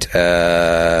 And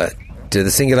did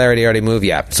the Singularity already move?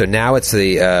 Yeah. So now it's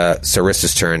the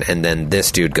Sarissa's turn, and then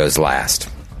this dude goes last.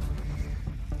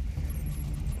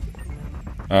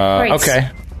 Okay.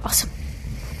 Awesome.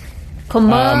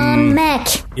 Come on, Mac.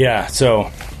 Yeah, so,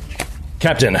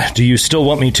 Captain, do you still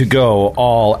want me to go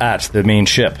all at the main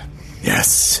ship?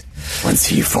 Yes. Once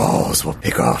he falls, we'll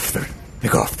pick off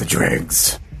the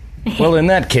dregs. Well, in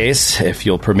that case, if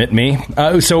you'll permit me.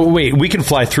 So, wait, we can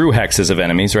fly through hexes of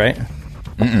enemies, right?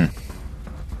 Mm-mm.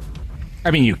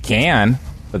 I mean, you can,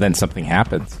 but then something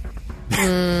happens.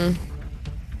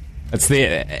 That's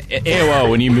the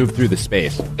AOO when you move through the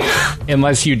space.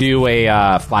 Unless you do a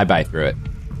flyby through it.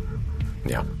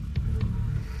 Yeah.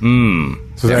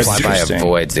 So the flyby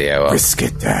avoids the AOO. Risk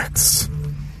attacks.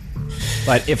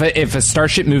 But if a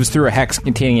starship moves through a hex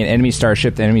containing an enemy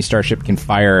starship, the enemy starship can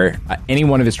fire any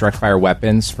one of its direct fire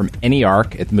weapons from any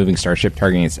arc at the moving starship,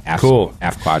 targeting its aft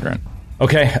quadrant.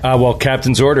 Okay, well,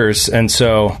 Captain's orders, and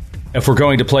so if we're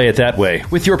going to play it that way,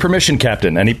 with your permission,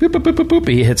 Captain, and he boop, boop, boop, boop, boop,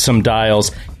 he hits some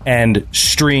dials and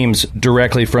streams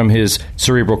directly from his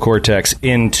cerebral cortex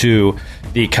into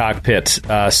the cockpit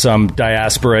some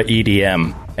diaspora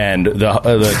EDM. And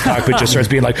the cockpit just starts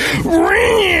being like,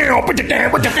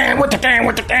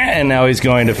 and now he's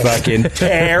going to fucking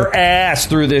tear ass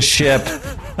through this ship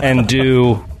and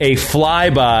do a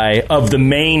flyby of the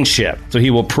main ship. So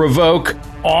he will provoke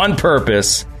on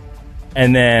purpose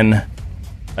and then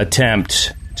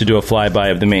attempt to do a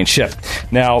flyby of the main ship.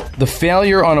 Now, the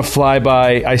failure on a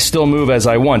flyby, I still move as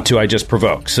I want to. I just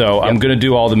provoke. So I'm going to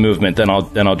do all the movement. Then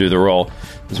I'll do the roll.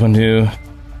 This one, two.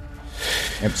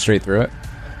 Yep, straight through it.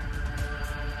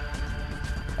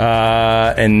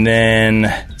 And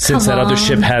then, since that other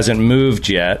ship hasn't moved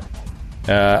yet,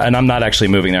 and I'm not actually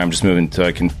moving there, I'm just moving so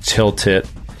I can tilt it.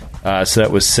 So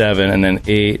that was 7, and then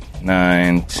 8,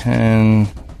 9, 10,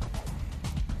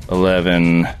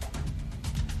 11,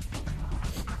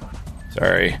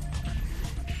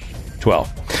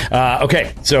 12.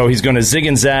 Okay, so he's going to zig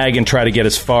and zag and try to get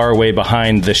as far away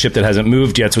behind the ship that hasn't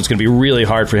moved yet, so it's going to be really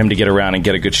hard for him to get around and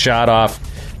get a good shot off.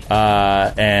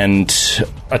 And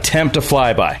attempt a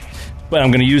flyby. But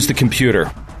I'm going to use the computer.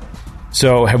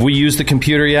 So have we used the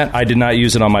computer yet? I did not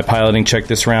use it on my piloting check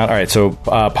this round. All right, so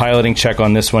piloting check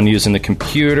on this one using the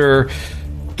computer.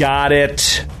 Got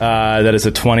it. That is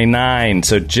a 29.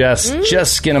 So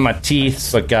just skin of my teeth,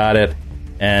 but got it.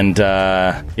 And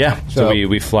so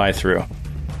we fly through.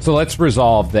 So let's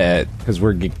resolve that, because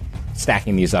we're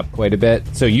stacking these up quite a bit.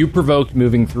 So you provoked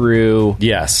moving through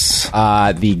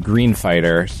the green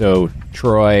fighter. So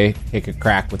Troy, take a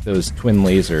crack with those twin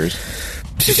lasers.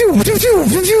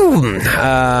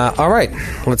 All right,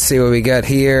 let's see what we got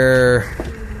here.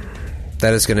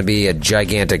 That is going to be a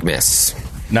gigantic miss.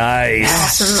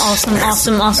 Nice. Awesome.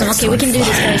 Okay, we can do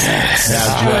this, guys.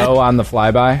 Now Joe on the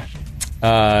flyby.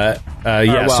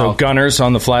 So Gunners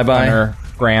on the flyby. Gunner,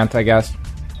 Grant, I guess.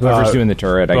 Whoever's doing the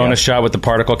turret, I guess. Bonus shot with the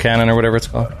particle cannon or whatever it's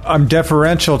called. I'm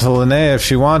deferential to Linnea if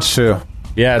she wants to.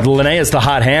 Yeah, Linnea's the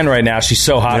hot hand right now. She's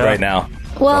so hot right now.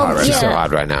 Well, she's so hot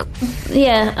right now.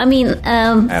 Yeah, I mean,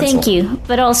 thank you.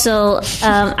 But also,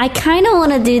 I kind of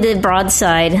want to do the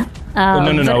broadside.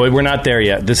 No, we're not there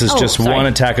yet. This is just one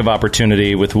attack of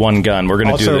opportunity with one gun. We're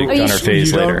going to do the gunner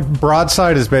phase later.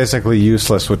 Broadside is basically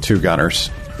useless with two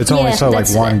gunners. It's only so like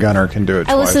one gunner can do it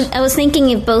twice. I was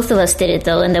thinking if both of us did it,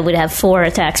 though, and then we'd have 4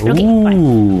 attacks. But okay,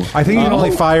 fine. I think you can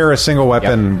only fire a single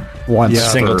weapon once.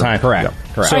 Single time. Correct.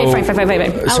 So, fine.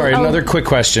 Sorry, another quick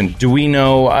question. Do we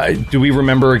know, do we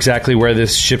remember exactly where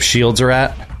this ship's shields are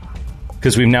at?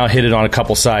 Because we've now hit it on a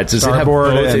couple sides. Does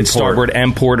starboard it have both starboard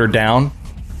and port or down?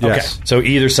 Yes. Okay, so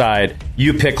either side.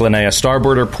 You pick, Linnea,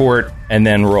 starboard or port, and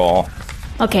then roll.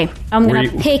 Okay, I'm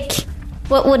going to pick...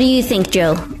 What do you think,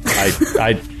 Joe?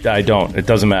 I don't. It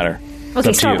doesn't matter.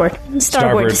 Okay, starboard.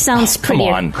 Starboard sounds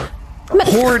prettier. Come on.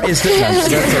 Port is the...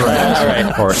 That's all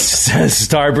right. Port.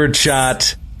 Starboard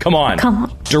shot. Come on.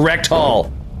 Direct hull.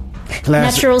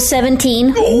 Natural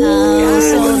 17. So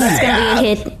that's going to be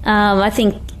a hit. I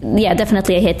think,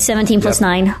 definitely a hit. 17 plus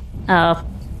 9.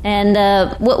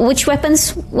 And which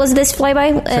weapons was this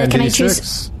flyby? Can I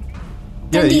choose?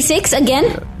 10d6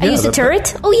 again? I use the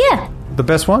turret? Oh, yeah. The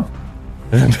best one.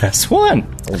 The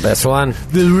best one.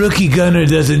 The rookie gunner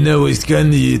doesn't know his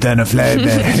gun to use on a flyby.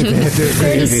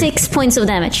 36 points of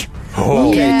damage.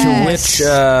 To which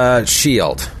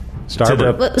shield?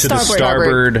 Starboard. To the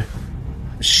starboard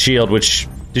shield, which...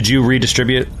 Did you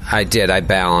redistribute? I did. I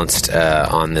balanced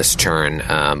on this turn,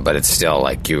 but it's still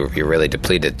like you're really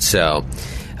depleted. So,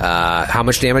 how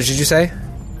much damage did you say?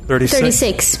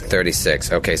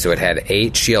 36. Okay, so it had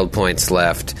 8 shield points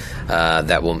left.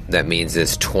 That means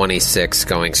it's 26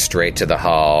 going straight to the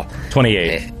hull.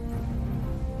 28.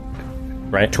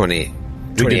 Right? 20.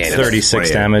 We did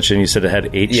 36 damage, and you said it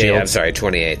had 8 shields? Yeah, I'm sorry,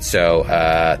 28. So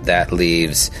that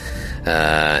leaves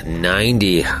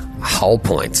 90 hull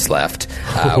points left,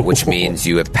 which means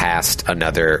you have passed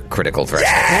another critical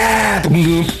threshold.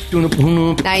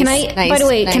 Nice. By the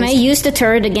way, can I use the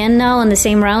turret again now in the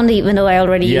same round, even though I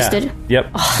already used it?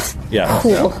 Yep. Oh, yeah.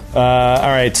 Cool. All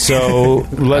right, so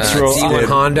let's roll.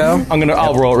 Hondo?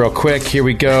 I'll roll it real quick. Here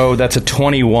we go. That's a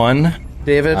 21,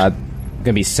 David.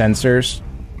 Gonna be sensors.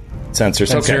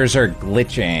 Sensors are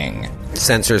glitching.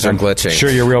 sensors are glitching. Sure,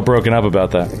 you're real broken up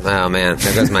about that. Oh man,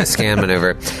 there goes my scan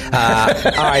maneuver. All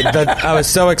right, I was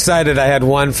so excited. I had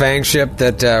one Fang ship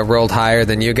that rolled higher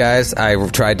than you guys. I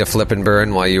tried to flip and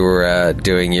burn while you were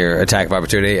doing your attack of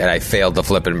opportunity, and I failed the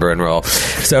flip and burn roll.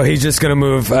 So he's just going to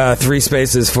move 3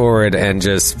 spaces forward and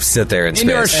just sit there in space.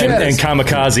 Into our ship. And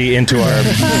kamikaze into our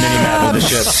mini-map of the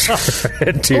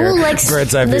ship. Ooh, like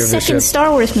the second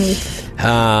Star Wars movie.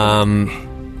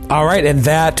 All right, and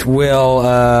that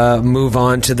will move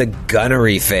on to the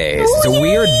gunnery phase. It's a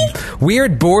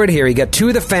weird board here. You got 2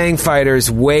 of the Fang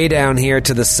fighters way down here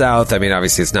to the south. I mean,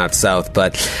 obviously it's not south,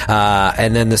 but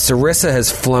and then the Sarissa has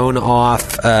flown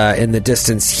off in the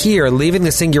distance here, leaving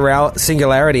the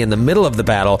Singularity in the middle of the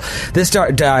battle. This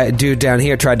dude down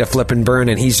here tried to flip and burn,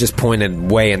 and he's just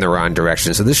pointed way in the wrong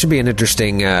direction. So this should be an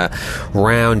interesting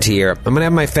round here. I'm going to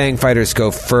have my Fang fighters go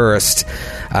first.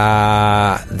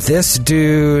 This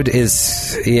dude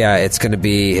it's going to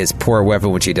be his poor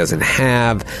weapon, which he doesn't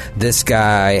have. This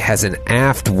guy has an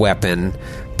aft weapon,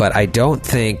 but I don't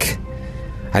think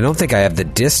I have the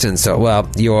distance. So, well,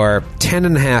 you're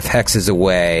 10.5 hexes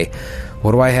away.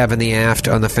 What do I have in the aft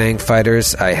on the Fang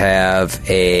fighters? I have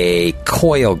a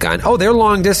coil gun. Oh, they're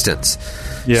long distance.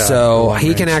 Yeah, so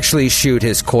he can actually shoot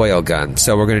his coil gun.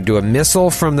 So we're going to do a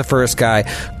missile from the first guy,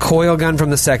 coil gun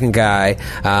from the second guy.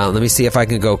 Let me see if I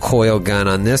can go coil gun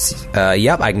on this.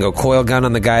 Yep, I can go coil gun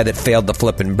on the guy that failed the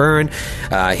flip and burn.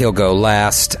 He'll go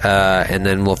last, and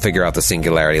then we'll figure out the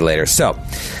Singularity later. So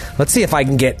let's see if I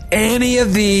can get any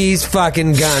of these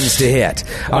fucking guns to hit.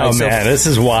 All right, man, this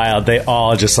is wild. They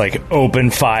all just like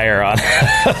open fire on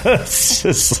us.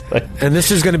 And this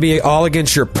is going to be all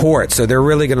against your port, so they're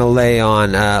really going to lay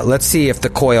on. Let's see if the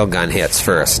coil gun hits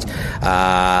first.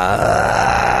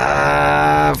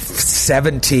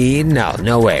 17?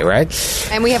 No way, right?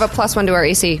 And we have a +1 to our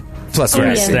AC. +1.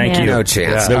 Yes, thank you. No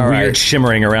chance. The weird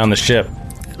shimmering around the ship.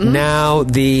 Now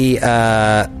the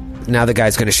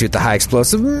guy's going to shoot the high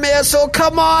explosive missile.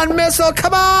 Come on, missile!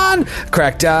 Come on!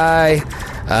 Crack die.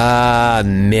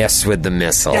 Miss with the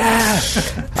missile. Yeah.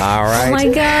 All right. Oh my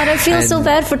god, I feel so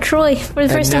bad for Troy for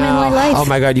the first time in my life. Oh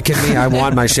my god, you kidding me? I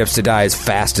want my ships to die as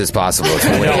fast as possible. It's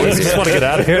really I just want to get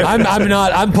out of here. I'm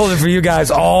not. I'm pulling for you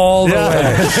guys all the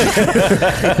way.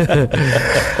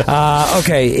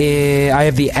 Okay, I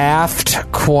have the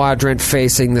aft quadrant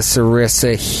facing the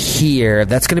Sarissa here.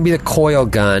 That's going to be the coil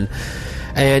gun.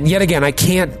 And yet again, I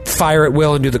can't fire at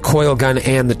will and do the coil gun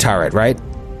and the turret, right?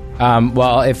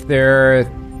 Well,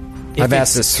 I've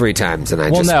asked this 3 times,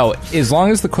 and no. As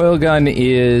long as the coil gun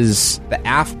the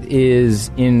aft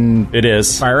is in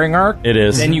firing arc,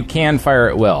 then you can fire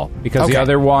at will, because the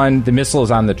other one, the missile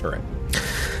is on the turret.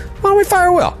 Well, we fire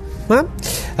at will. Well,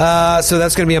 so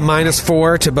that's going to be a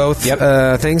 -4 to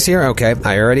both things here. Okay,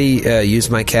 I already used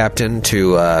my captain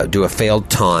to do a failed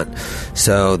taunt,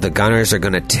 so the gunners are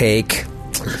going to take.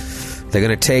 They're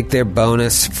going to take their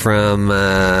bonus from.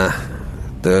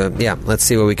 Let's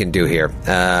see what we can do here.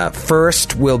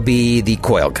 First will be the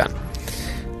coil gun.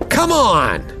 Come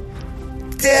on!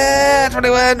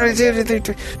 21, 22,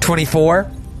 23,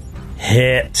 24.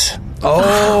 Hit.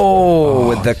 Oh,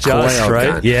 with the coil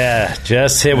gun. Yeah,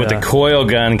 just hit with the coil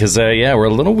gun, because, we're a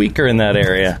little weaker in that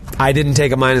area. I didn't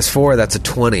take a -4. That's a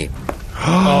 20.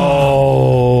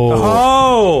 Oh!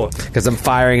 Because I'm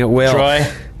firing at will. Troy,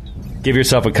 give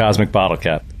yourself a cosmic bottle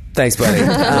cap. Thanks, buddy.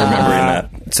 Remembering that.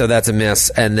 So that's a miss.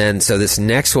 And then, so this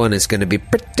next one is going to be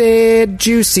pretty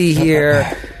juicy here.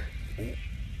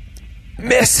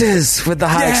 Misses with the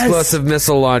high explosive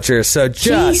missile launcher. So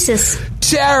just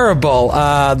terrible.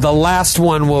 The last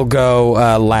one will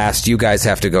go last. You guys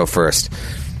have to go first.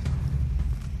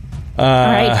 All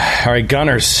right,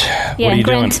 gunners. What are you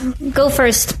Grant, doing? Go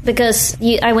first, because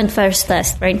I went first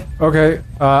last, right? Okay,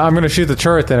 I'm going to shoot the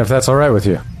turret then, if that's all right with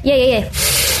you. Yeah.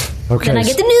 Okay. Then I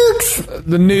get the nukes.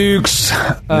 The nukes.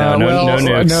 No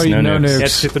nukes. No nukes.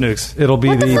 Let's shoot the nukes. It'll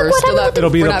be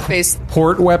the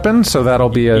port weapon, so that'll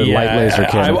be a light laser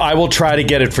cannon. I will try to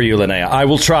get it for you, Linnea. I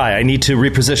will try. I need to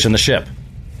reposition the ship.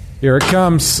 Here it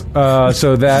comes.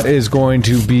 So that is going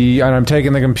to be, and I'm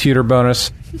taking the computer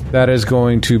bonus, that is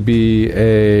going to be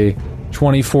a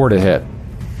 24 to hit.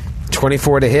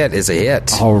 24 to hit is a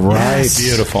hit. All right. Yes.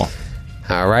 Beautiful.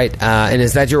 All right. And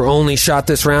is that your only shot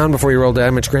this round before you roll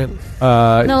damage, Grant?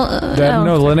 No,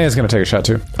 Linnea's going to take a shot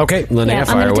too. Okay, Linnea,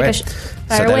 fire away.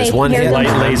 Fire that is one hit. Light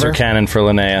laser cannon for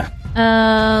Linnea.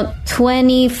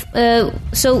 20.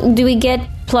 So do we get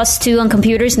 +2 on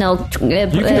computers? No.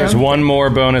 There's one more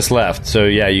bonus left, so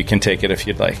you can take it if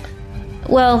you'd like.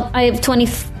 Well, I have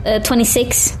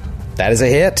 26. That is a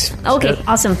hit. Okay,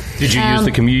 awesome. Did you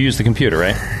use the computer,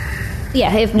 right?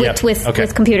 Yeah,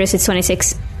 with computers, it's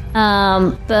 26.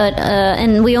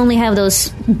 And we only have those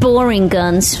boring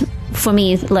guns for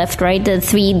me left, right? The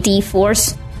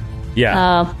 3d4s.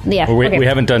 Yeah. We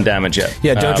haven't done damage yet.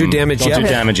 Yeah, don't do damage yet. Don't do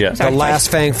damage yet. The last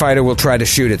Fang fighter will try to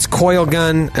shoot its coil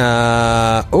gun.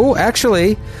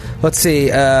 Actually, let's see.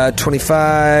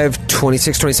 25,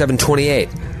 26, 27, 28.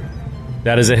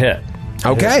 That is a hit.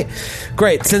 Okay,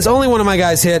 great. Since only one of my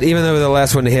guys hit, even though the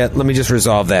last one to hit, let me just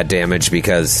resolve that damage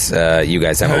because you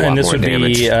guys have a lot more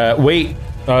damage.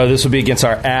 This would be against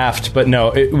our aft, but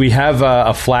no, we have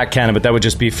a flak cannon, but that would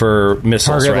just be for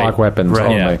missiles, target lock weapons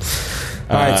only. Yeah.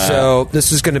 All right, so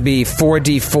this is going to be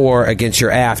 4d4 against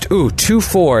your aft. Ooh, 2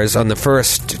 4s on the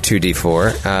first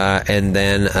 2d4, and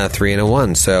then a 3 and a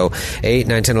 1. So 8,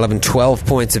 9, 10, 11, 12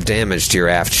 points of damage to your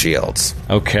aft shields.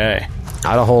 Okay.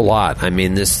 Not a whole lot. I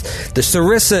mean, the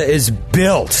Sarissa is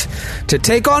built to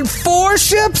take on 4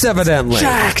 ships, evidently.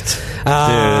 Jacked! Dude,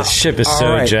 this ship is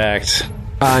so jacked.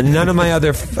 None of my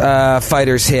other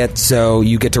fighters hit, so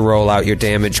you get to roll out your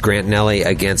damage, Grant Nelly,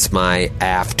 against my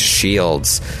aft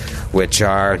shields, which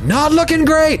are not looking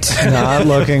great. Not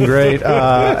looking great.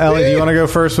 Ellie, do you want to go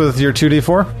first with your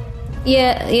 2d4?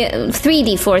 Yeah,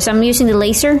 3d4s. I'm using the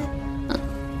laser.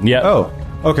 Yeah. Oh,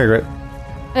 okay, great.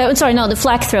 Sorry, no, the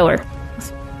flak thrower.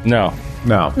 No,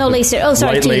 laser. Oh,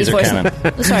 sorry, light 2d4s. laser cannon.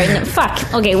 Sorry, no,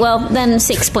 fuck. Okay, well, then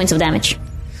 6 points of damage.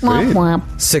 Womp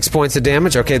womp. 6 points of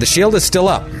damage. Okay, the shield is still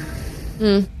up.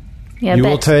 Yeah, you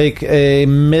will take a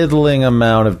middling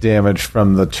amount of damage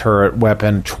from the turret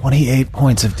weapon. 28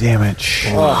 points of damage.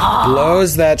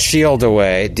 Blows that shield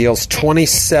away, deals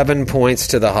 27 points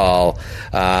to the hull,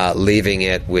 leaving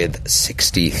it with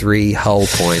 63 hull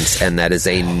points, and that is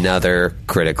another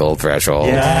critical threshold.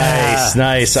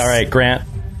 Nice. All right, Grant,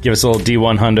 give us a little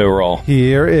D1 hundo roll.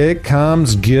 Here it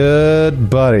comes, good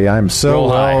buddy. I'm so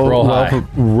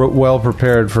well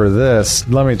prepared for this.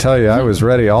 Let me tell you, I was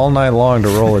ready all night long to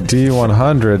roll a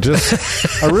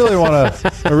D100. I really want to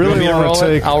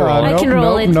take. I'll roll it. I can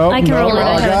roll it. I can roll it.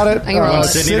 I got it. I can roll it.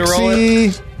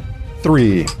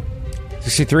 63.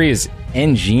 63 is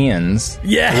engines.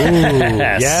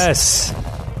 Yes.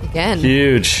 Again.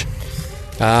 Huge.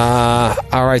 All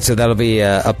right, so that'll be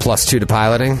a +2 to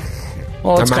piloting.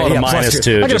 Well, let's call it a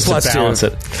 -2 just to balance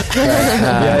it.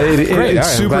 It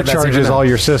supercharges all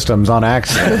your systems on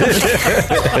accident.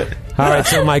 All right,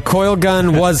 so my coil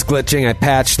gun was glitching. I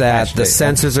patched that. The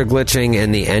sensors are glitching,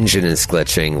 and the engine is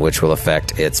glitching, which will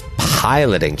affect its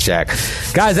piloting check.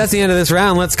 Guys, that's the end of this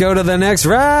round. Let's go to the next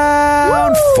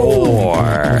round.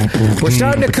 4. We're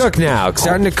starting to cook now.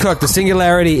 The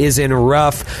Singularity is in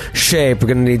rough shape. We're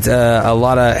going to need a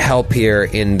lot of help here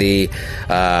in the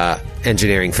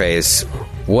engineering phase.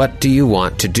 What do you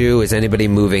want to do? Is anybody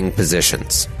moving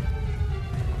positions?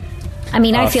 I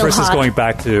mean, I feel Frisk hot. is going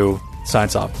back to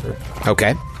science officer.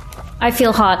 Okay. I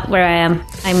feel hot where I am.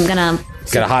 I'm gonna...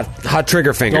 Got a hot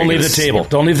trigger finger. Don't leave the table.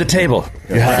 Don't leave the table.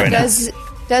 You're hot right now.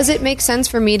 Does it make sense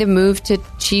for me to move to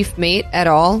chief mate at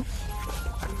all?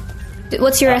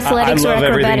 What's your athletics or acrobatics? I love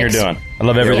everything you're doing. I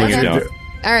love everything you're doing.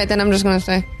 All right, then I'm just going to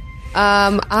say.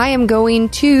 I am going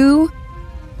to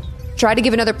try to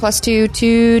give another +2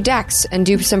 to Dax and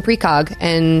do some precog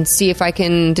and see if I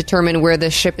can determine where the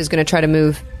ship is going to try to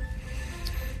move.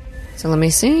 So let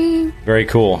me see. Very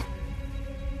cool.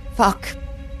 Fuck.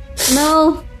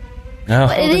 No.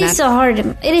 It is a hard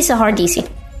DC.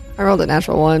 I rolled a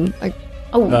natural 1. I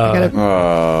gotta,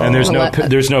 and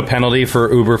there's no penalty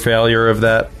for Uber failure of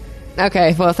that.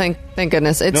 Okay, well thank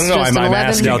goodness. It's no, just I'm an 11.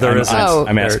 asking. No, there isn't.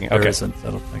 I'm asking. There Okay. isn't,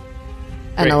 I don't think.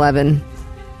 An 11.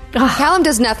 Callum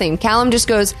does nothing. Callum just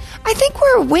goes, I think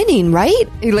we're winning, right?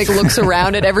 He looks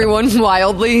around at everyone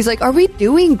wildly. He's like, are we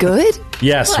doing good?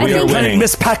 Yes, Well, we I are think winning.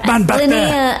 Miss Pac-Man back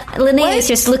there. Linnea is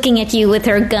just looking at you with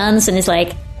her guns and is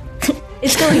like,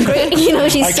 it's going great.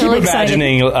 She's I so keep excited.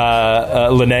 imagining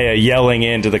Linnea yelling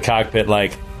into the cockpit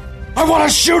like, I want to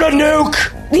shoot a nuke!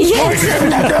 Yeah,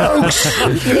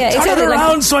 Turn it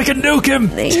around so I can nuke him.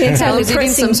 Callum's eating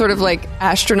some sort of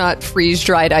astronaut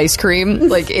freeze-dried ice cream,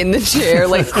 in the chair,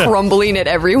 crumbling it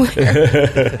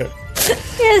everywhere.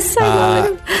 Yes, I love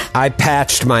it. I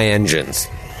patched my engines.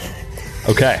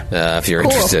 Okay. If you're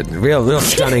interested. Real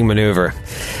stunning maneuver.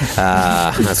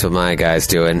 That's what my guy's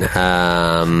doing.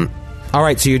 All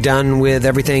right, so you're done with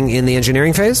everything in the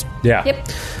engineering phase? Yeah. Yep.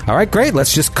 All right, great.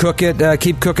 Let's just cook it.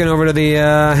 Keep cooking over to the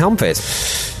helm phase.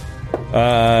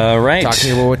 Right. Talk to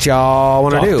me about what y'all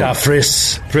want to do.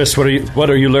 Friss, what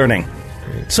are you learning?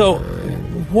 So,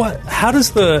 how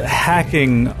does the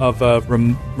hacking of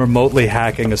remotely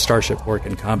hacking a starship work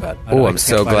in combat? Oh, I'm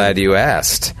so glad you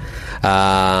asked.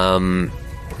 I'll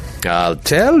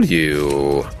tell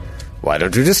you. Why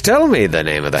don't you just tell me the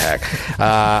name of the hack?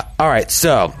 All right,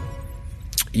 so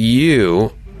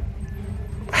you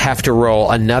have to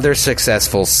roll another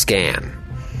successful scan.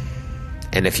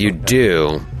 And if you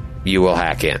do, you will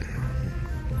hack in.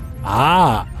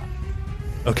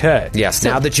 Okay. Yes,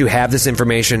 now that you have this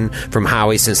information from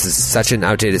Howie, since this is such an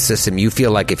outdated system, you feel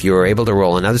like if you were able to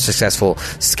roll another successful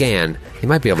scan, you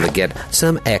might be able to get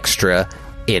some extra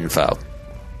info.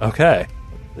 Okay.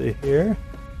 Let's see here.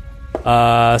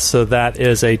 So that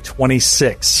is a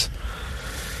 26.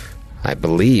 I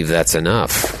believe that's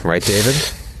enough. Right, David?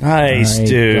 Nice,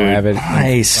 dude. Don't have it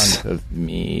nice. in front of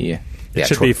me. It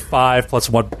should be 5 plus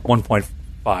 1.5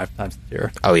 times the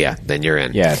tier. Oh, yeah. Then you're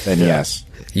in. Yeah, then yes.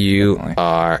 You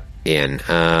are in.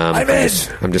 I'm in.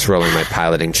 I'm just rolling my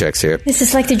piloting checks here. This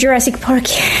is like the Jurassic Park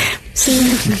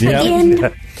scene again.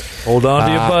 Yeah. Hold on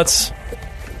to your butts.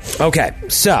 Okay,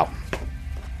 so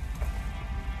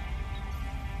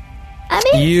I'm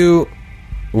in.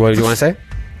 What do you want to say?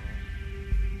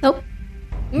 Nope.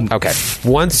 Okay.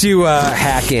 Once you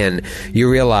hack in, you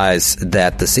realize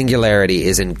that the Singularity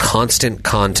is in constant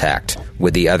contact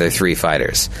with the other three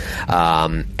fighters.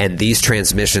 And these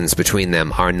transmissions between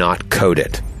them are not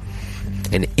coded.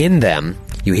 And in them,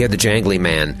 you hear the Jangly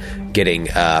Man getting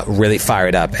really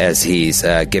fired up as he's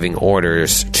giving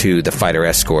orders to the fighter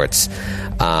escorts.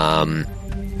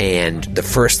 And the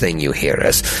first thing you hear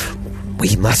is,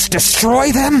 "We must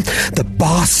destroy them! The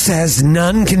boss says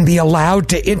none can be allowed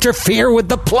to interfere with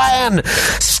the plan!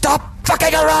 Stop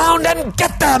fucking around and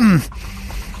get them!"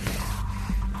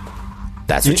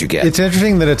 That's what you get. It's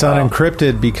interesting that it's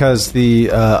unencrypted because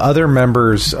the other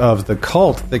members of the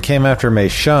cult that came after Mei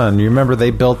Shun, you remember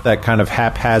they built that kind of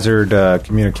haphazard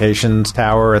communications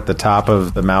tower at the top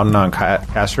of the mountain on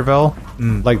Casterville?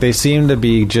 Like they seem to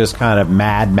be just kind of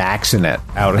Mad Maxing it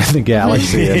out in the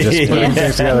galaxy and just putting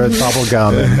things together with bubble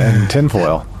gum and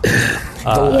tinfoil.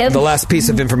 The last piece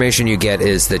of information you get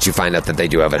is that you find out that they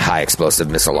do have a high explosive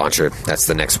missile launcher. That's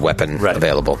the next weapon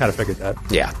available. Kind of figured that.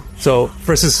 Yeah. So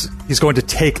first he's going to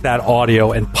take that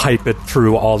audio and pipe it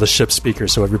through all the ship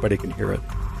speakers so everybody can hear it.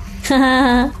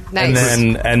 Nice.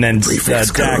 And then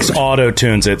Dax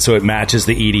auto-tunes it so it matches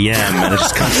the EDM, and it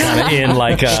just comes kind of in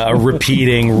like a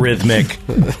repeating rhythmic.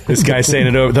 This guy saying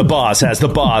it over. The boss has.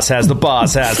 Boom,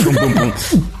 boom, boom.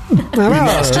 We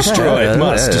must destroy.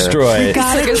 Must destroy. We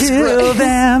gotta kill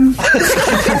them.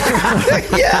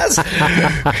 Yes.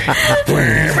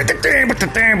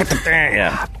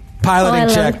 Yeah. Piloting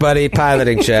check, buddy.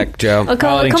 Piloting check, Joe. Okay,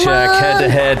 Piloting come check, on.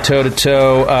 head-to-head,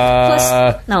 toe-to-toe.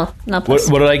 Plus, no, not plus.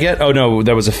 What did I get? Oh, no,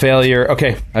 that was a failure.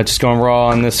 Okay, I'm just going raw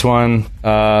on this one.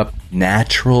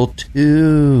 Natural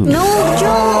 2. No,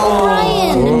 Joe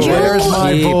O'Brien. There's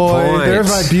my boy. Point. There's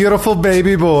my beautiful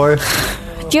baby boy.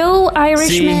 Joe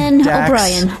Irishman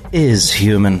O'Brien. Is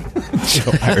human.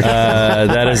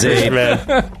 That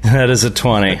is a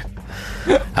 20.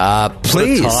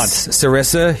 Please,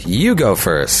 Sarissa, you go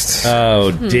first.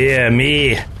 Oh, dear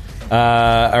me.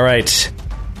 All right.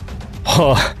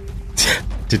 Oh,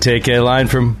 to take a line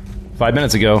from 5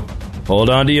 minutes ago, hold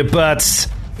on to your butts.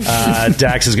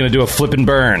 Dax is going to do a flip and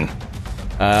burn.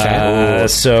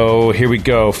 So here we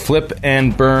go. Flip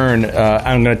and burn.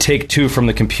 I'm going to take 2 from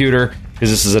the computer because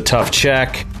this is a tough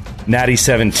check. Natty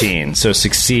 17, so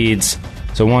succeeds.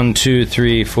 So 1, 2,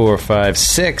 3, 4, 5,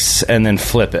 6, and then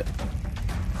flip it.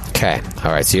 Okay.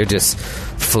 All right. So you're just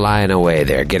flying away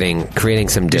there, creating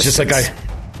some distance. It's just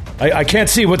like I can't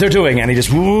see what they're doing, and he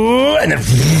just and then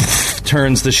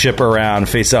turns the ship around,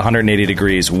 face 180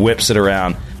 degrees, whips it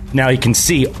around. Now he can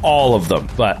see all of them,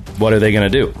 but what are they going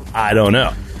to do? I don't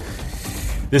know.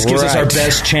 This gives us our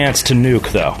best chance to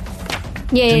nuke, though.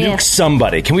 Yeah. Nuke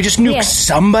somebody. Can we just nuke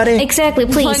somebody? Exactly,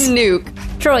 please. One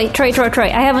nuke. Troy.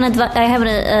 I have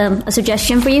a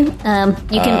suggestion for you.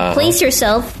 You can place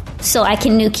yourself so I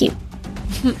can nuke you.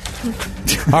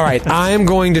 All right, I am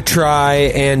going to try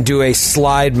and do a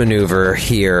slide maneuver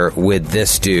here with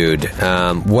this dude.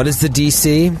 What is the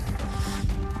DC?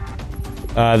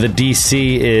 The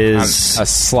DC is a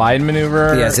slide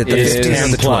maneuver. Yeah, is it the 15 or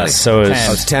the 20? So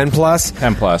it's 10 plus?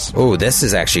 10 plus. Oh, this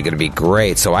is actually going to be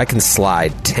great. So I can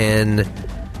slide 10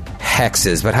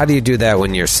 hexes. But how do you do that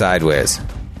when you're sideways?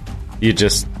 You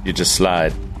just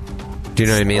slide. Do you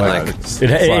know what I mean?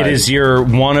 It is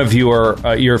one of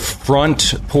your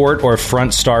front port or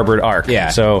front starboard arc. Yeah.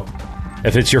 So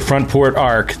if it's your front port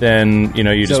arc, then you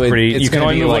can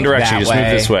only move one direction. You just move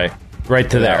this way, right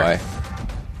to there.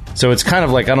 So it's kind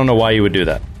of like, I don't know why you would do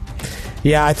that.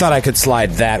 Yeah, I thought I could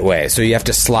slide that way. So you have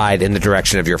to slide in the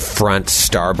direction of your front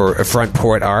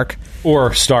port arc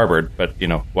or starboard. But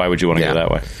why would you want to go that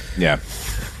way? Yeah.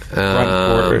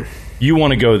 Front port. You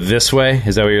want to go this way?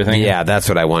 Is that what you're thinking? Yeah, that's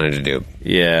what I wanted to do.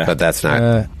 Yeah. But that's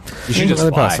not... you should just fly.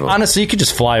 possible. Honestly, you could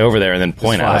just fly over there and then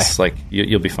point at us. Like,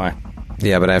 you'll be fine.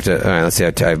 Yeah, but I have to... All right, let's see.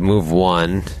 I move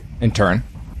 1. And turn.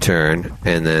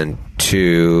 And then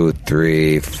 2,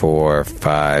 3, 4,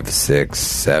 5, 6,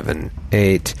 7,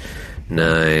 8,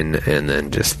 9, and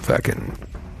then just fucking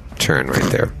turn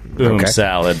right there. Boom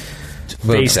salad.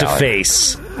 Face to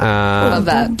face. Love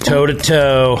that. Toe to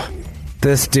toe.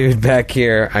 This dude back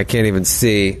here, I can't even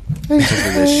see. He's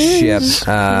in the ship.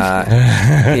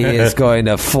 He is going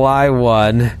to fly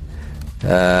 1.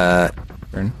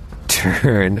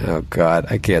 Turn. Oh, God.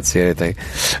 I can't see anything.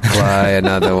 Fly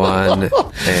another 1.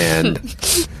 And...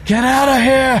 Get out of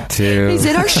here! 2. He's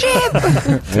in our ship! 3.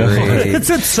 It's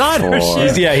inside our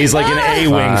ship. He's like an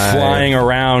A-wing flying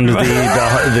around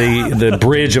the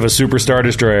bridge of a super Star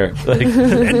Destroyer. Like,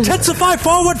 intensify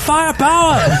forward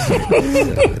firepower!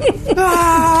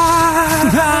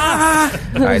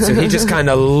 All right, so he just kind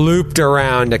of looped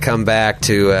around to come back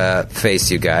to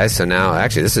face you guys. So now,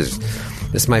 actually,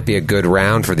 this might be a good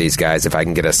round for these guys if I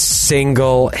can get a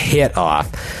single hit off.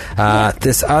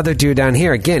 This other dude down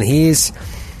here, again,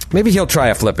 maybe he'll try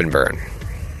a flip and burn.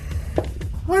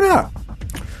 Why not?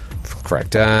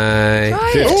 Correct.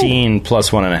 15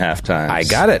 plus 1.5 times. I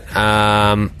got it.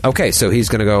 Okay, so he's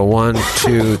going to go 1,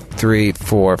 2, 3,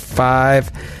 4,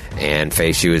 5, and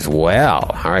face you as well.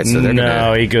 All right, so they're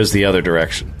No, he goes the other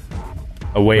direction.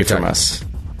 Away from us.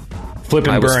 Flip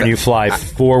and burn, you fly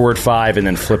forward 5 and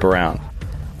then flip around.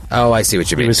 Oh, I see what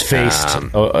you mean. It was faced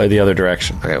the other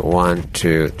direction. Okay, 1,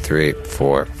 2, 3,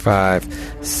 4,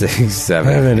 5 6,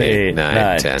 7, 8,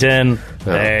 9, 10.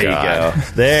 There you go.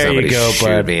 There Somebody you go, shoot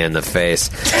bud. me in the face.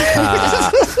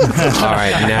 All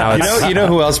right, now it's... You know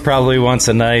who else probably wants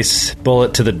a nice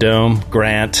bullet to the dome?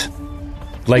 Grant.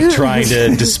 Like trying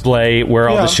to display where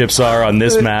all the ships are on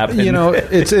this map.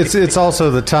 It's also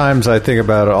the times I think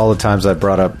about it, all the times I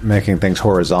brought up making things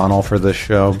horizontal for this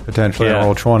show, potentially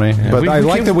on Roll20. Yeah. But I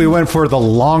like that we went for the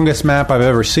longest map I've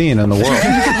ever seen in the world.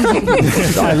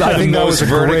 I think that was a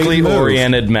vertically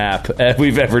oriented map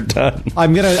we've ever done.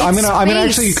 I'm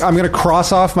gonna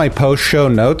cross off my post-show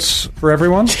notes for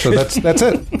everyone. So that's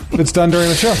it. It's done during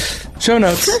the show. Show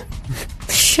notes.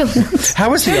 Show notes.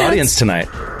 How was the audience tonight?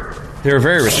 They were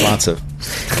very responsive.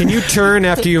 Can you turn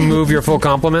after you move your full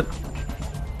complement?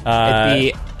 At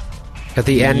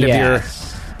the end of your...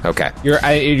 Okay.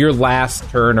 Your last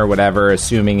turn or whatever,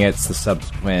 assuming it's the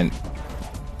subsequent,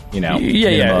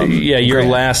 your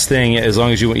last thing, as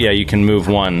long as you can move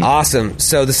 1. Awesome.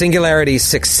 So the singularity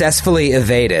successfully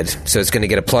evaded, so it's going to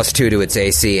get a +2 to its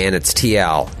AC and its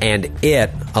TL, and it,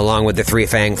 along with the 3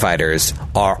 Fang fighters,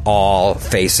 are all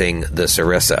facing the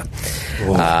Sarissa.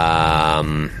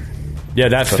 Yeah,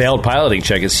 that failed piloting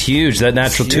check is huge. That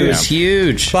natural 2 is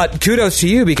huge. But kudos to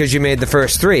you because you made the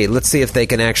first 3. Let's see if they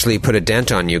can actually put a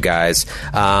dent on you guys.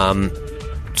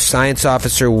 Science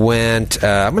officer went...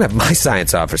 I'm going to have my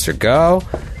science officer go.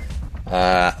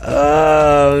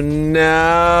 Oh,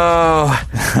 no.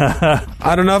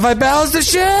 I don't know if I balanced the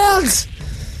shields.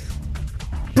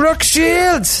 Brooke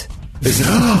Shields.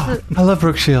 I love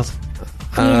Brooke Shields.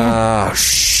 Oh,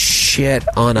 shit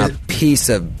on a piece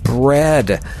of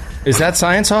bread. Is that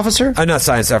science officer? Not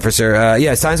science officer.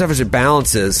 Science officer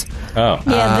balances. Oh.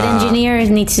 Yeah, but engineer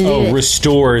needs to do it.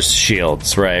 Restores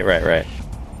shields. Right.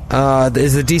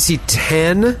 Is the DC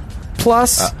 10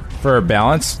 plus? For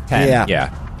balance? 10.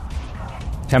 Yeah.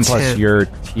 10 plus 10. your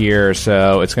tier,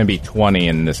 so it's going to be 20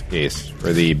 in this case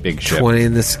for the big ship. 20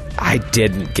 in this. I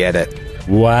didn't get it.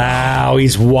 Wow,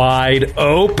 he's wide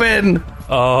open.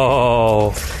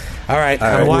 Oh. All right.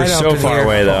 We're so far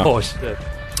away, though. Oh, shit.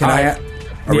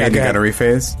 Are we in the gunnery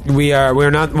phase?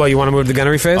 We're not. Well, you want to move to the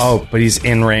gunnery phase? Oh, but he's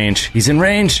in range.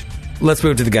 Let's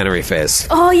move to the gunnery phase.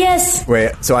 Oh, yes.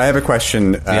 Wait, so I have a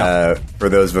question for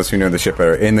those of us who know the ship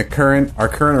better. In our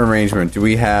current arrangement, do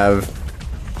we have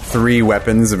 3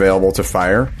 weapons available to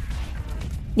fire?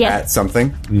 Yeah. At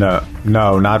something? No,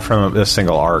 not from a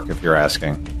single arc. If you're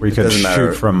asking, we could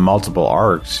shoot from multiple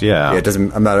arcs. Yeah, it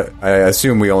doesn't. I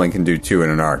assume we only can do 2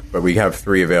 in an arc, but we have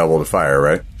 3 available to fire,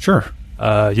 right? Sure.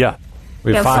 Yeah.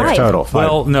 We have 5 total. 5.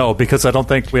 Well, no, because I don't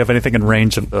think we have anything in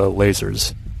range of the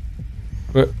lasers.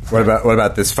 What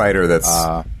about this fighter that's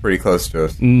pretty close to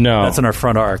us? No, that's in our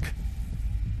front arc.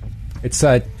 It's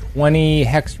a 20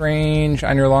 hex range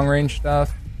on your long range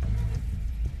stuff.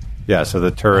 Yeah, so the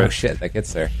turret. Oh shit, that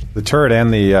gets there. The turret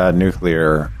and the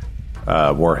nuclear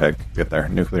warhead get there.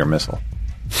 Nuclear missile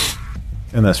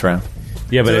in this round.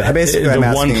 Yeah, but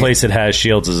the one place it has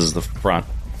shields is the front.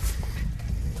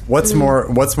 What's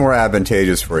more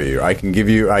advantageous for you? I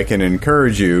can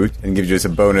encourage you and give you just a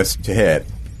bonus to hit,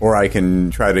 or I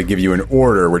can try to give you an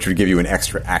order, which would give you an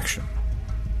extra action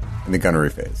in the gunnery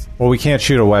phase. Well, we can't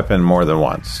shoot a weapon more than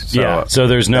once. So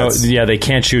there's no... Yeah, they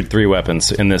can't shoot 3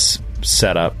 weapons in this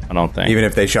setup, I don't think. Even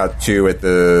if they shot 2 at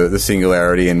the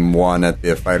Singularity and 1 at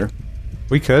the fighter?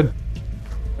 We could.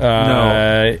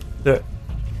 No.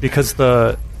 Because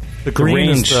the green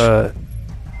range... is the...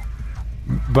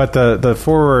 But the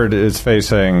forward is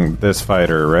facing this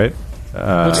fighter, right?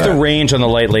 What's the range on the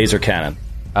light laser cannon?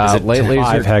 Is it light laser?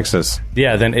 5 hexes.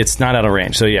 Yeah, then it's not out of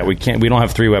range. So yeah, we don't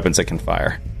have 3 weapons that can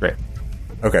fire. Great.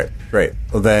 Okay, great.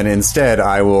 Well, then instead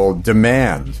I will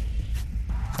demand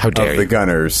of the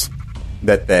gunners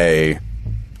that they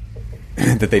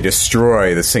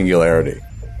destroy the Singularity.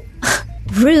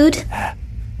 Rude. So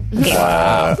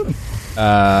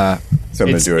I'm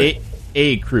going to do it.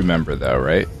 A crew member, though,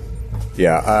 right?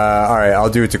 Yeah. All right, I'll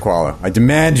do it to Qualo. I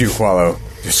demand you, Qualo,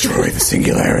 destroy the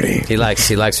Singularity. He likes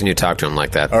when you talk to him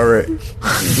like that. All right.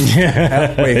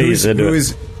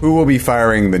 Wait, who will be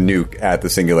firing the nuke at the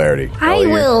Singularity? I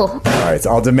will. All right, so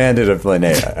I'll demand it of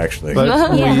Linnea, actually.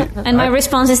 And my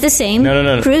response is the same.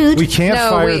 No. Rude. We can't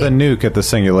fire the nuke at the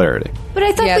Singularity. But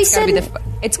I thought we said...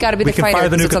 It's got to be we the can fighter. fire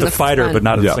the nuke at the fighter, but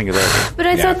not at the Singularity. But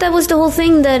I thought that was the whole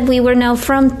thing, that we were now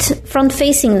front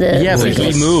facing the... Yeah, but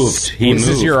he moved. This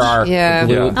is your arc. Yeah.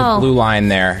 The blue line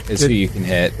there is who you can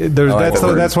hit.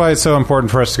 That's why it's so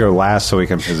important for us to go last, so we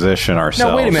can position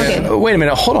ourselves. No, wait a minute. Okay. Wait a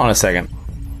minute. Hold on a second.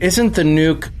 Isn't the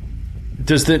nuke...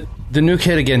 Does the nuke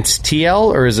hit against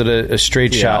TL, or is it a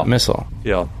straight shot missile?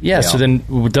 Yeah, so then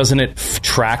doesn't it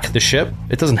track the ship?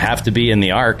 It doesn't have to be in the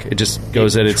arc. It just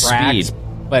goes at its speed.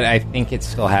 But I think it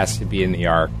still has to be in the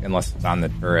arc, unless it's on the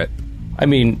turret. I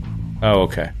mean... Oh,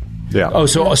 okay. Yeah. Oh,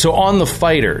 so on the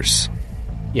fighters...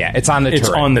 Yeah, it's on the turret. It's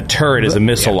on the turret as a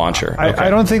missile launcher. Okay. I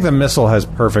don't think the missile has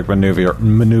perfect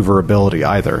maneuverability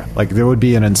either. Like, there would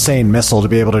be an insane missile to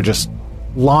be able to just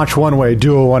launch one way,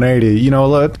 do a 180,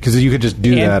 because you could just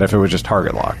do that if it was just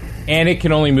target lock. And it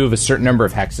can only move a certain number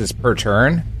of hexes per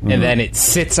turn, and then it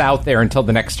sits out there until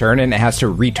the next turn, and it has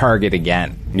to retarget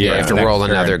again. Yeah, you have to roll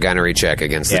another gunnery check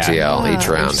against the TL each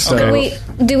round. So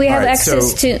do we have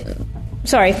access to...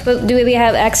 Sorry, but do we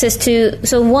have access to...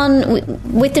 So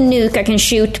one, with the nuke, I can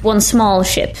shoot one small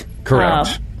ship.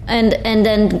 Correct. And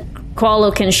then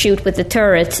Qualo can shoot with the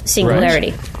turret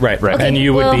Singularity. Right. Okay, and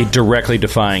you would be directly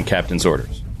defying Captain's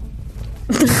orders.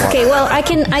 Okay, well,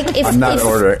 I'm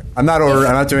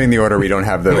not doing the order. We don't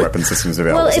have the weapon systems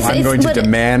available. Well, I'm going to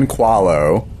demand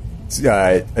Qualo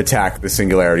attack the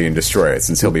Singularity and destroy it,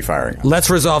 since he'll be firing. Let's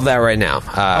resolve that right now.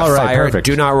 All right, fire. perfect.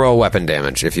 Do not roll weapon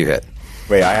damage if you hit.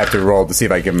 Wait, I have to roll to see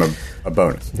if I give him a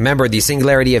bonus. Remember, the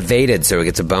Singularity evaded, so it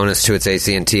gets a bonus to its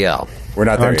AC and TL. We're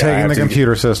not there I'm yet. taking the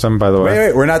computer system, by the way.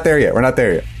 Wait, we're not there yet.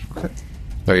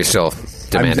 Are you still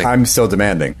demanding? I'm still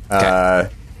demanding. Okay.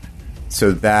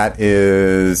 So that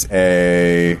is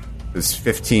it's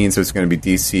 15, so it's going to be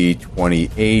DC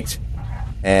 28.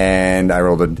 And I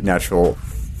rolled a natural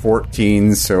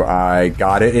 14, so I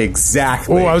got it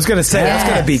exactly. Oh, I was going to say, that's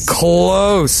going to be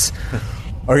close.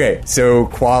 Okay, so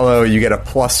Qualo, you get a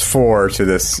 +4 to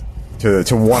this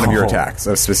to one of your attacks,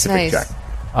 a specific check.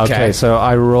 Okay, so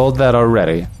I rolled that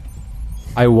already.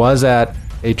 I was at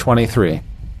a 23.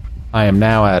 I am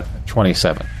now at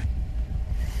 27.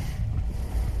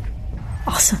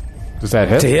 Awesome. Does that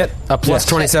hit? To hit? A plus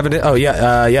 27? Oh,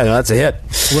 yeah, that's a hit.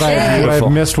 Would I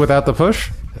have missed without the push?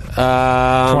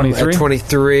 23?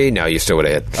 23? No, you still would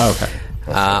have hit. Okay.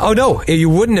 No, you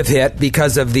wouldn't have hit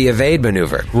because of the evade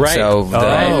maneuver. Right. So cool.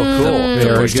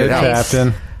 Very good,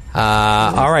 Captain.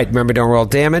 All right, remember, don't roll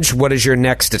damage. What is your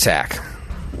next attack?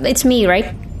 It's me,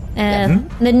 right?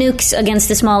 The nuke's against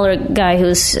the smaller guy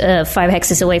who's 5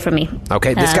 hexes away from me.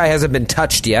 Okay, this guy hasn't been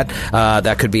touched yet.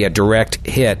 That could be a direct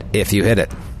hit if you hit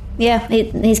it. Yeah,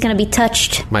 he's going to be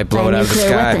touched. Might blow it out of the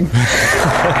sky.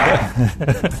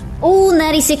 Oh,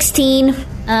 natty 16.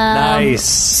 Nice.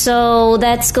 So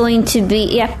that's going to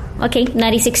be,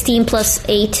 natty 16 plus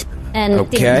 8. And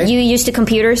did you use the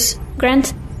computers,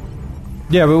 Grant?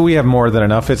 Yeah, but we have more than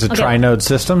enough. It's a tri-node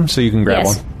system, so you can grab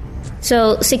one.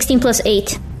 So 16 plus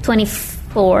 8,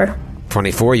 24.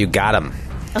 24, you got him.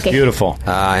 Okay. Beautiful.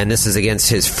 And this is against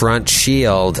his front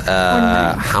shield.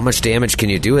 How much damage can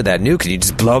you do with that nuke? Can you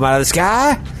just blow him out of the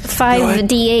sky? 5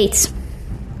 d8s.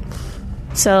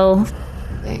 So,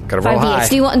 gotta roll 5 high.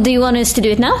 d8s. Do you want us to do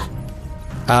it now?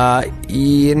 Okay,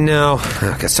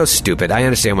 so stupid. I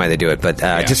understand why they do it, but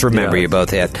just remember you both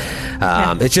hit.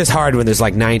 It's just hard when there's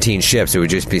like 19 ships. It would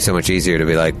just be so much easier to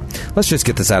be like, let's just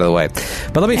get this out of the way.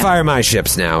 But let me fire my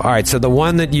ships now. All right, so the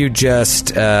one that you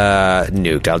just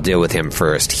nuked, I'll deal with him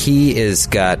first. He is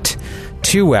got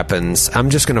 2 weapons. I'm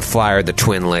just going to fire the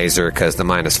twin laser because the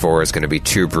 -4 is going to be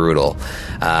too brutal.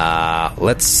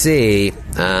 Let's see. Do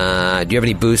you have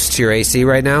any boosts to your AC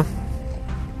right now?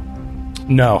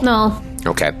 No.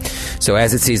 Okay. So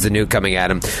as it sees the nuke coming at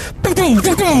him, boom, boom,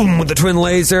 boom, boom, with the twin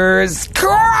lasers,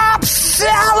 crop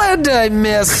salad! I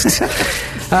missed.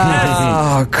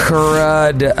 Oh,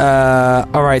 crud.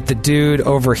 All right, the dude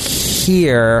over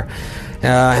here.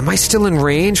 Am I still in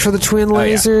range for the twin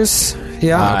lasers?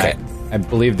 Yeah. Okay. I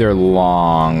believe they're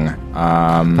long.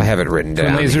 I have it written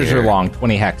down. Twin lasers here. are long,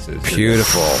 20 hexes.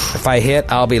 Beautiful. If I hit,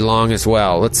 I'll be long as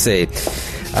well. Let's see.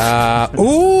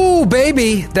 Ooh,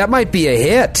 baby, that might be a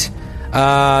hit.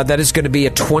 That is going to be a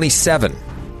 27.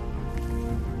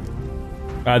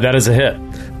 That is a hit.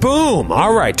 Boom!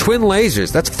 All right, twin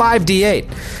lasers. That's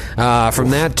 5d8 from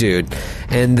that dude.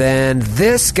 And then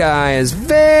this guy is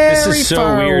very This is so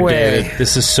far weird, away. David.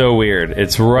 This is so weird.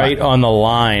 It's right on the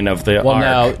line of the arc.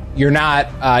 No, you're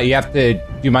not. You have to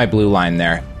do my blue line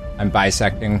there. I'm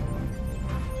bisecting.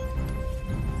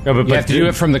 No, but you have to do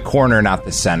it from the corner, not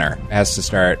the center. It has to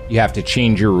start. You have to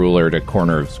change your ruler to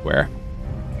corner of square.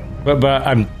 But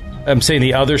I'm saying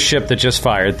the other ship that just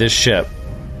fired, this ship.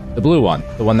 The blue one.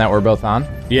 The one that we're both on?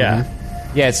 Yeah.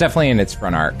 Mm-hmm. Yeah, it's definitely in its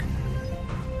front arc.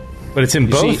 But it's in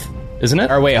both, isn't it?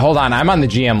 Or wait, hold on. I'm on the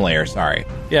GM layer, sorry.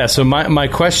 Yeah, so my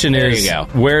question there is... There you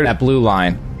go. Where that blue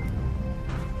line.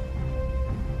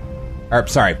 Or,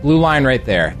 sorry, blue line right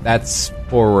there. That's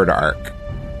forward arc.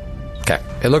 Okay.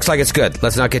 It looks like it's good.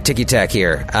 Let's not get ticky-tack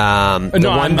here.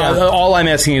 All I'm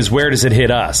asking is where does it hit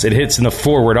us? It hits in the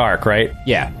forward arc, right?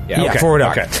 Yeah. Okay. Forward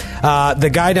arc. Okay. The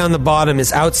guy down the bottom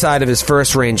is outside of his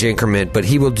first range increment, but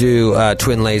he will do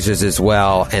twin lasers as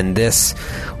well, and this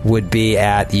would be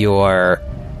at your...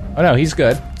 Oh, no, he's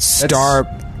good.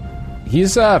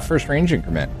 He's first range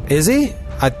increment. Is he?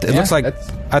 It looks like...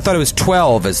 I thought it was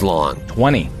 12 as long.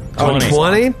 20. Oh,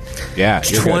 20? Yeah.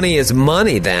 20 is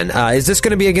money then. Is this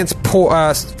going to be against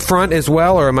front as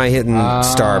well, or am I hitting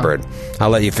starboard? I'll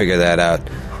let you figure that out.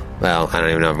 Well, I don't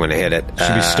even know if I'm going to hit it.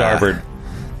 Should be starboard.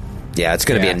 Yeah, it's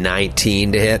going to be a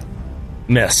 19 to hit.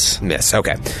 Miss.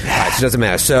 Okay. All right, so it doesn't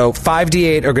matter. So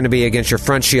 5d8 are going to be against your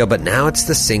front shield, but now it's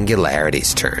the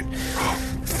Singularity's turn.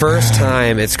 First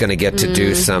time it's going to get to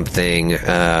do something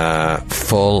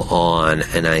full on,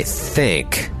 and I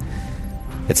think...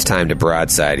 it's time to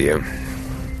broadside you.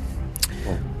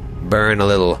 Burn a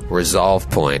little resolve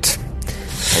point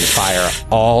and fire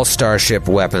all starship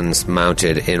weapons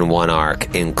mounted in one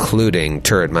arc, including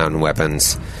turret mountain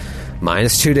weapons.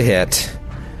 -2 to hit.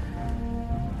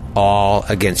 All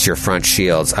against your front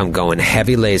shields. I'm going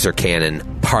heavy laser cannon,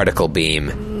 particle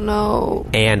beam,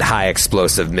 and high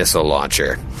explosive missile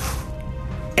launcher.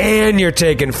 And you're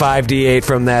taking 5d8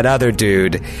 from that other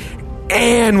dude.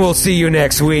 And we'll see you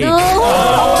next week. No.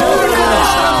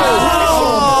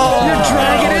 You're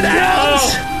dragging it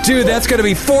out. Dude, that's going to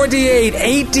be 4d8,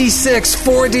 8d6,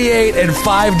 4d8, and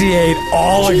 5d8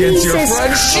 all against your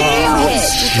front shield.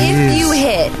 If you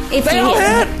hit. If you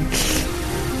hit.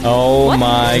 Oh what?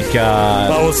 My God.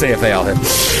 Well, we'll see if they all hit.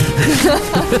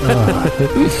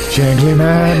 Jangly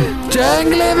man.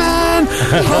 Jangly man.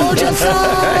 Hold your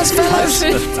thighs, fellas.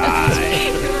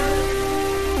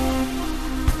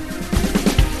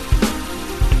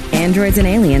 Androids and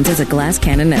Aliens is a Glass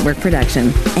Cannon Network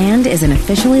production and is an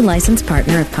officially licensed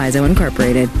partner of Paizo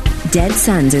Incorporated. Dead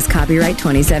Suns is copyright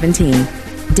 2017.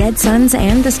 Dead Suns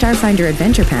and the Starfinder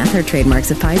Adventure Path are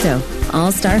trademarks of Paizo.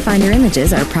 All Starfinder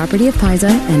images are property of Paizo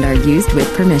and are used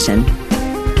with permission.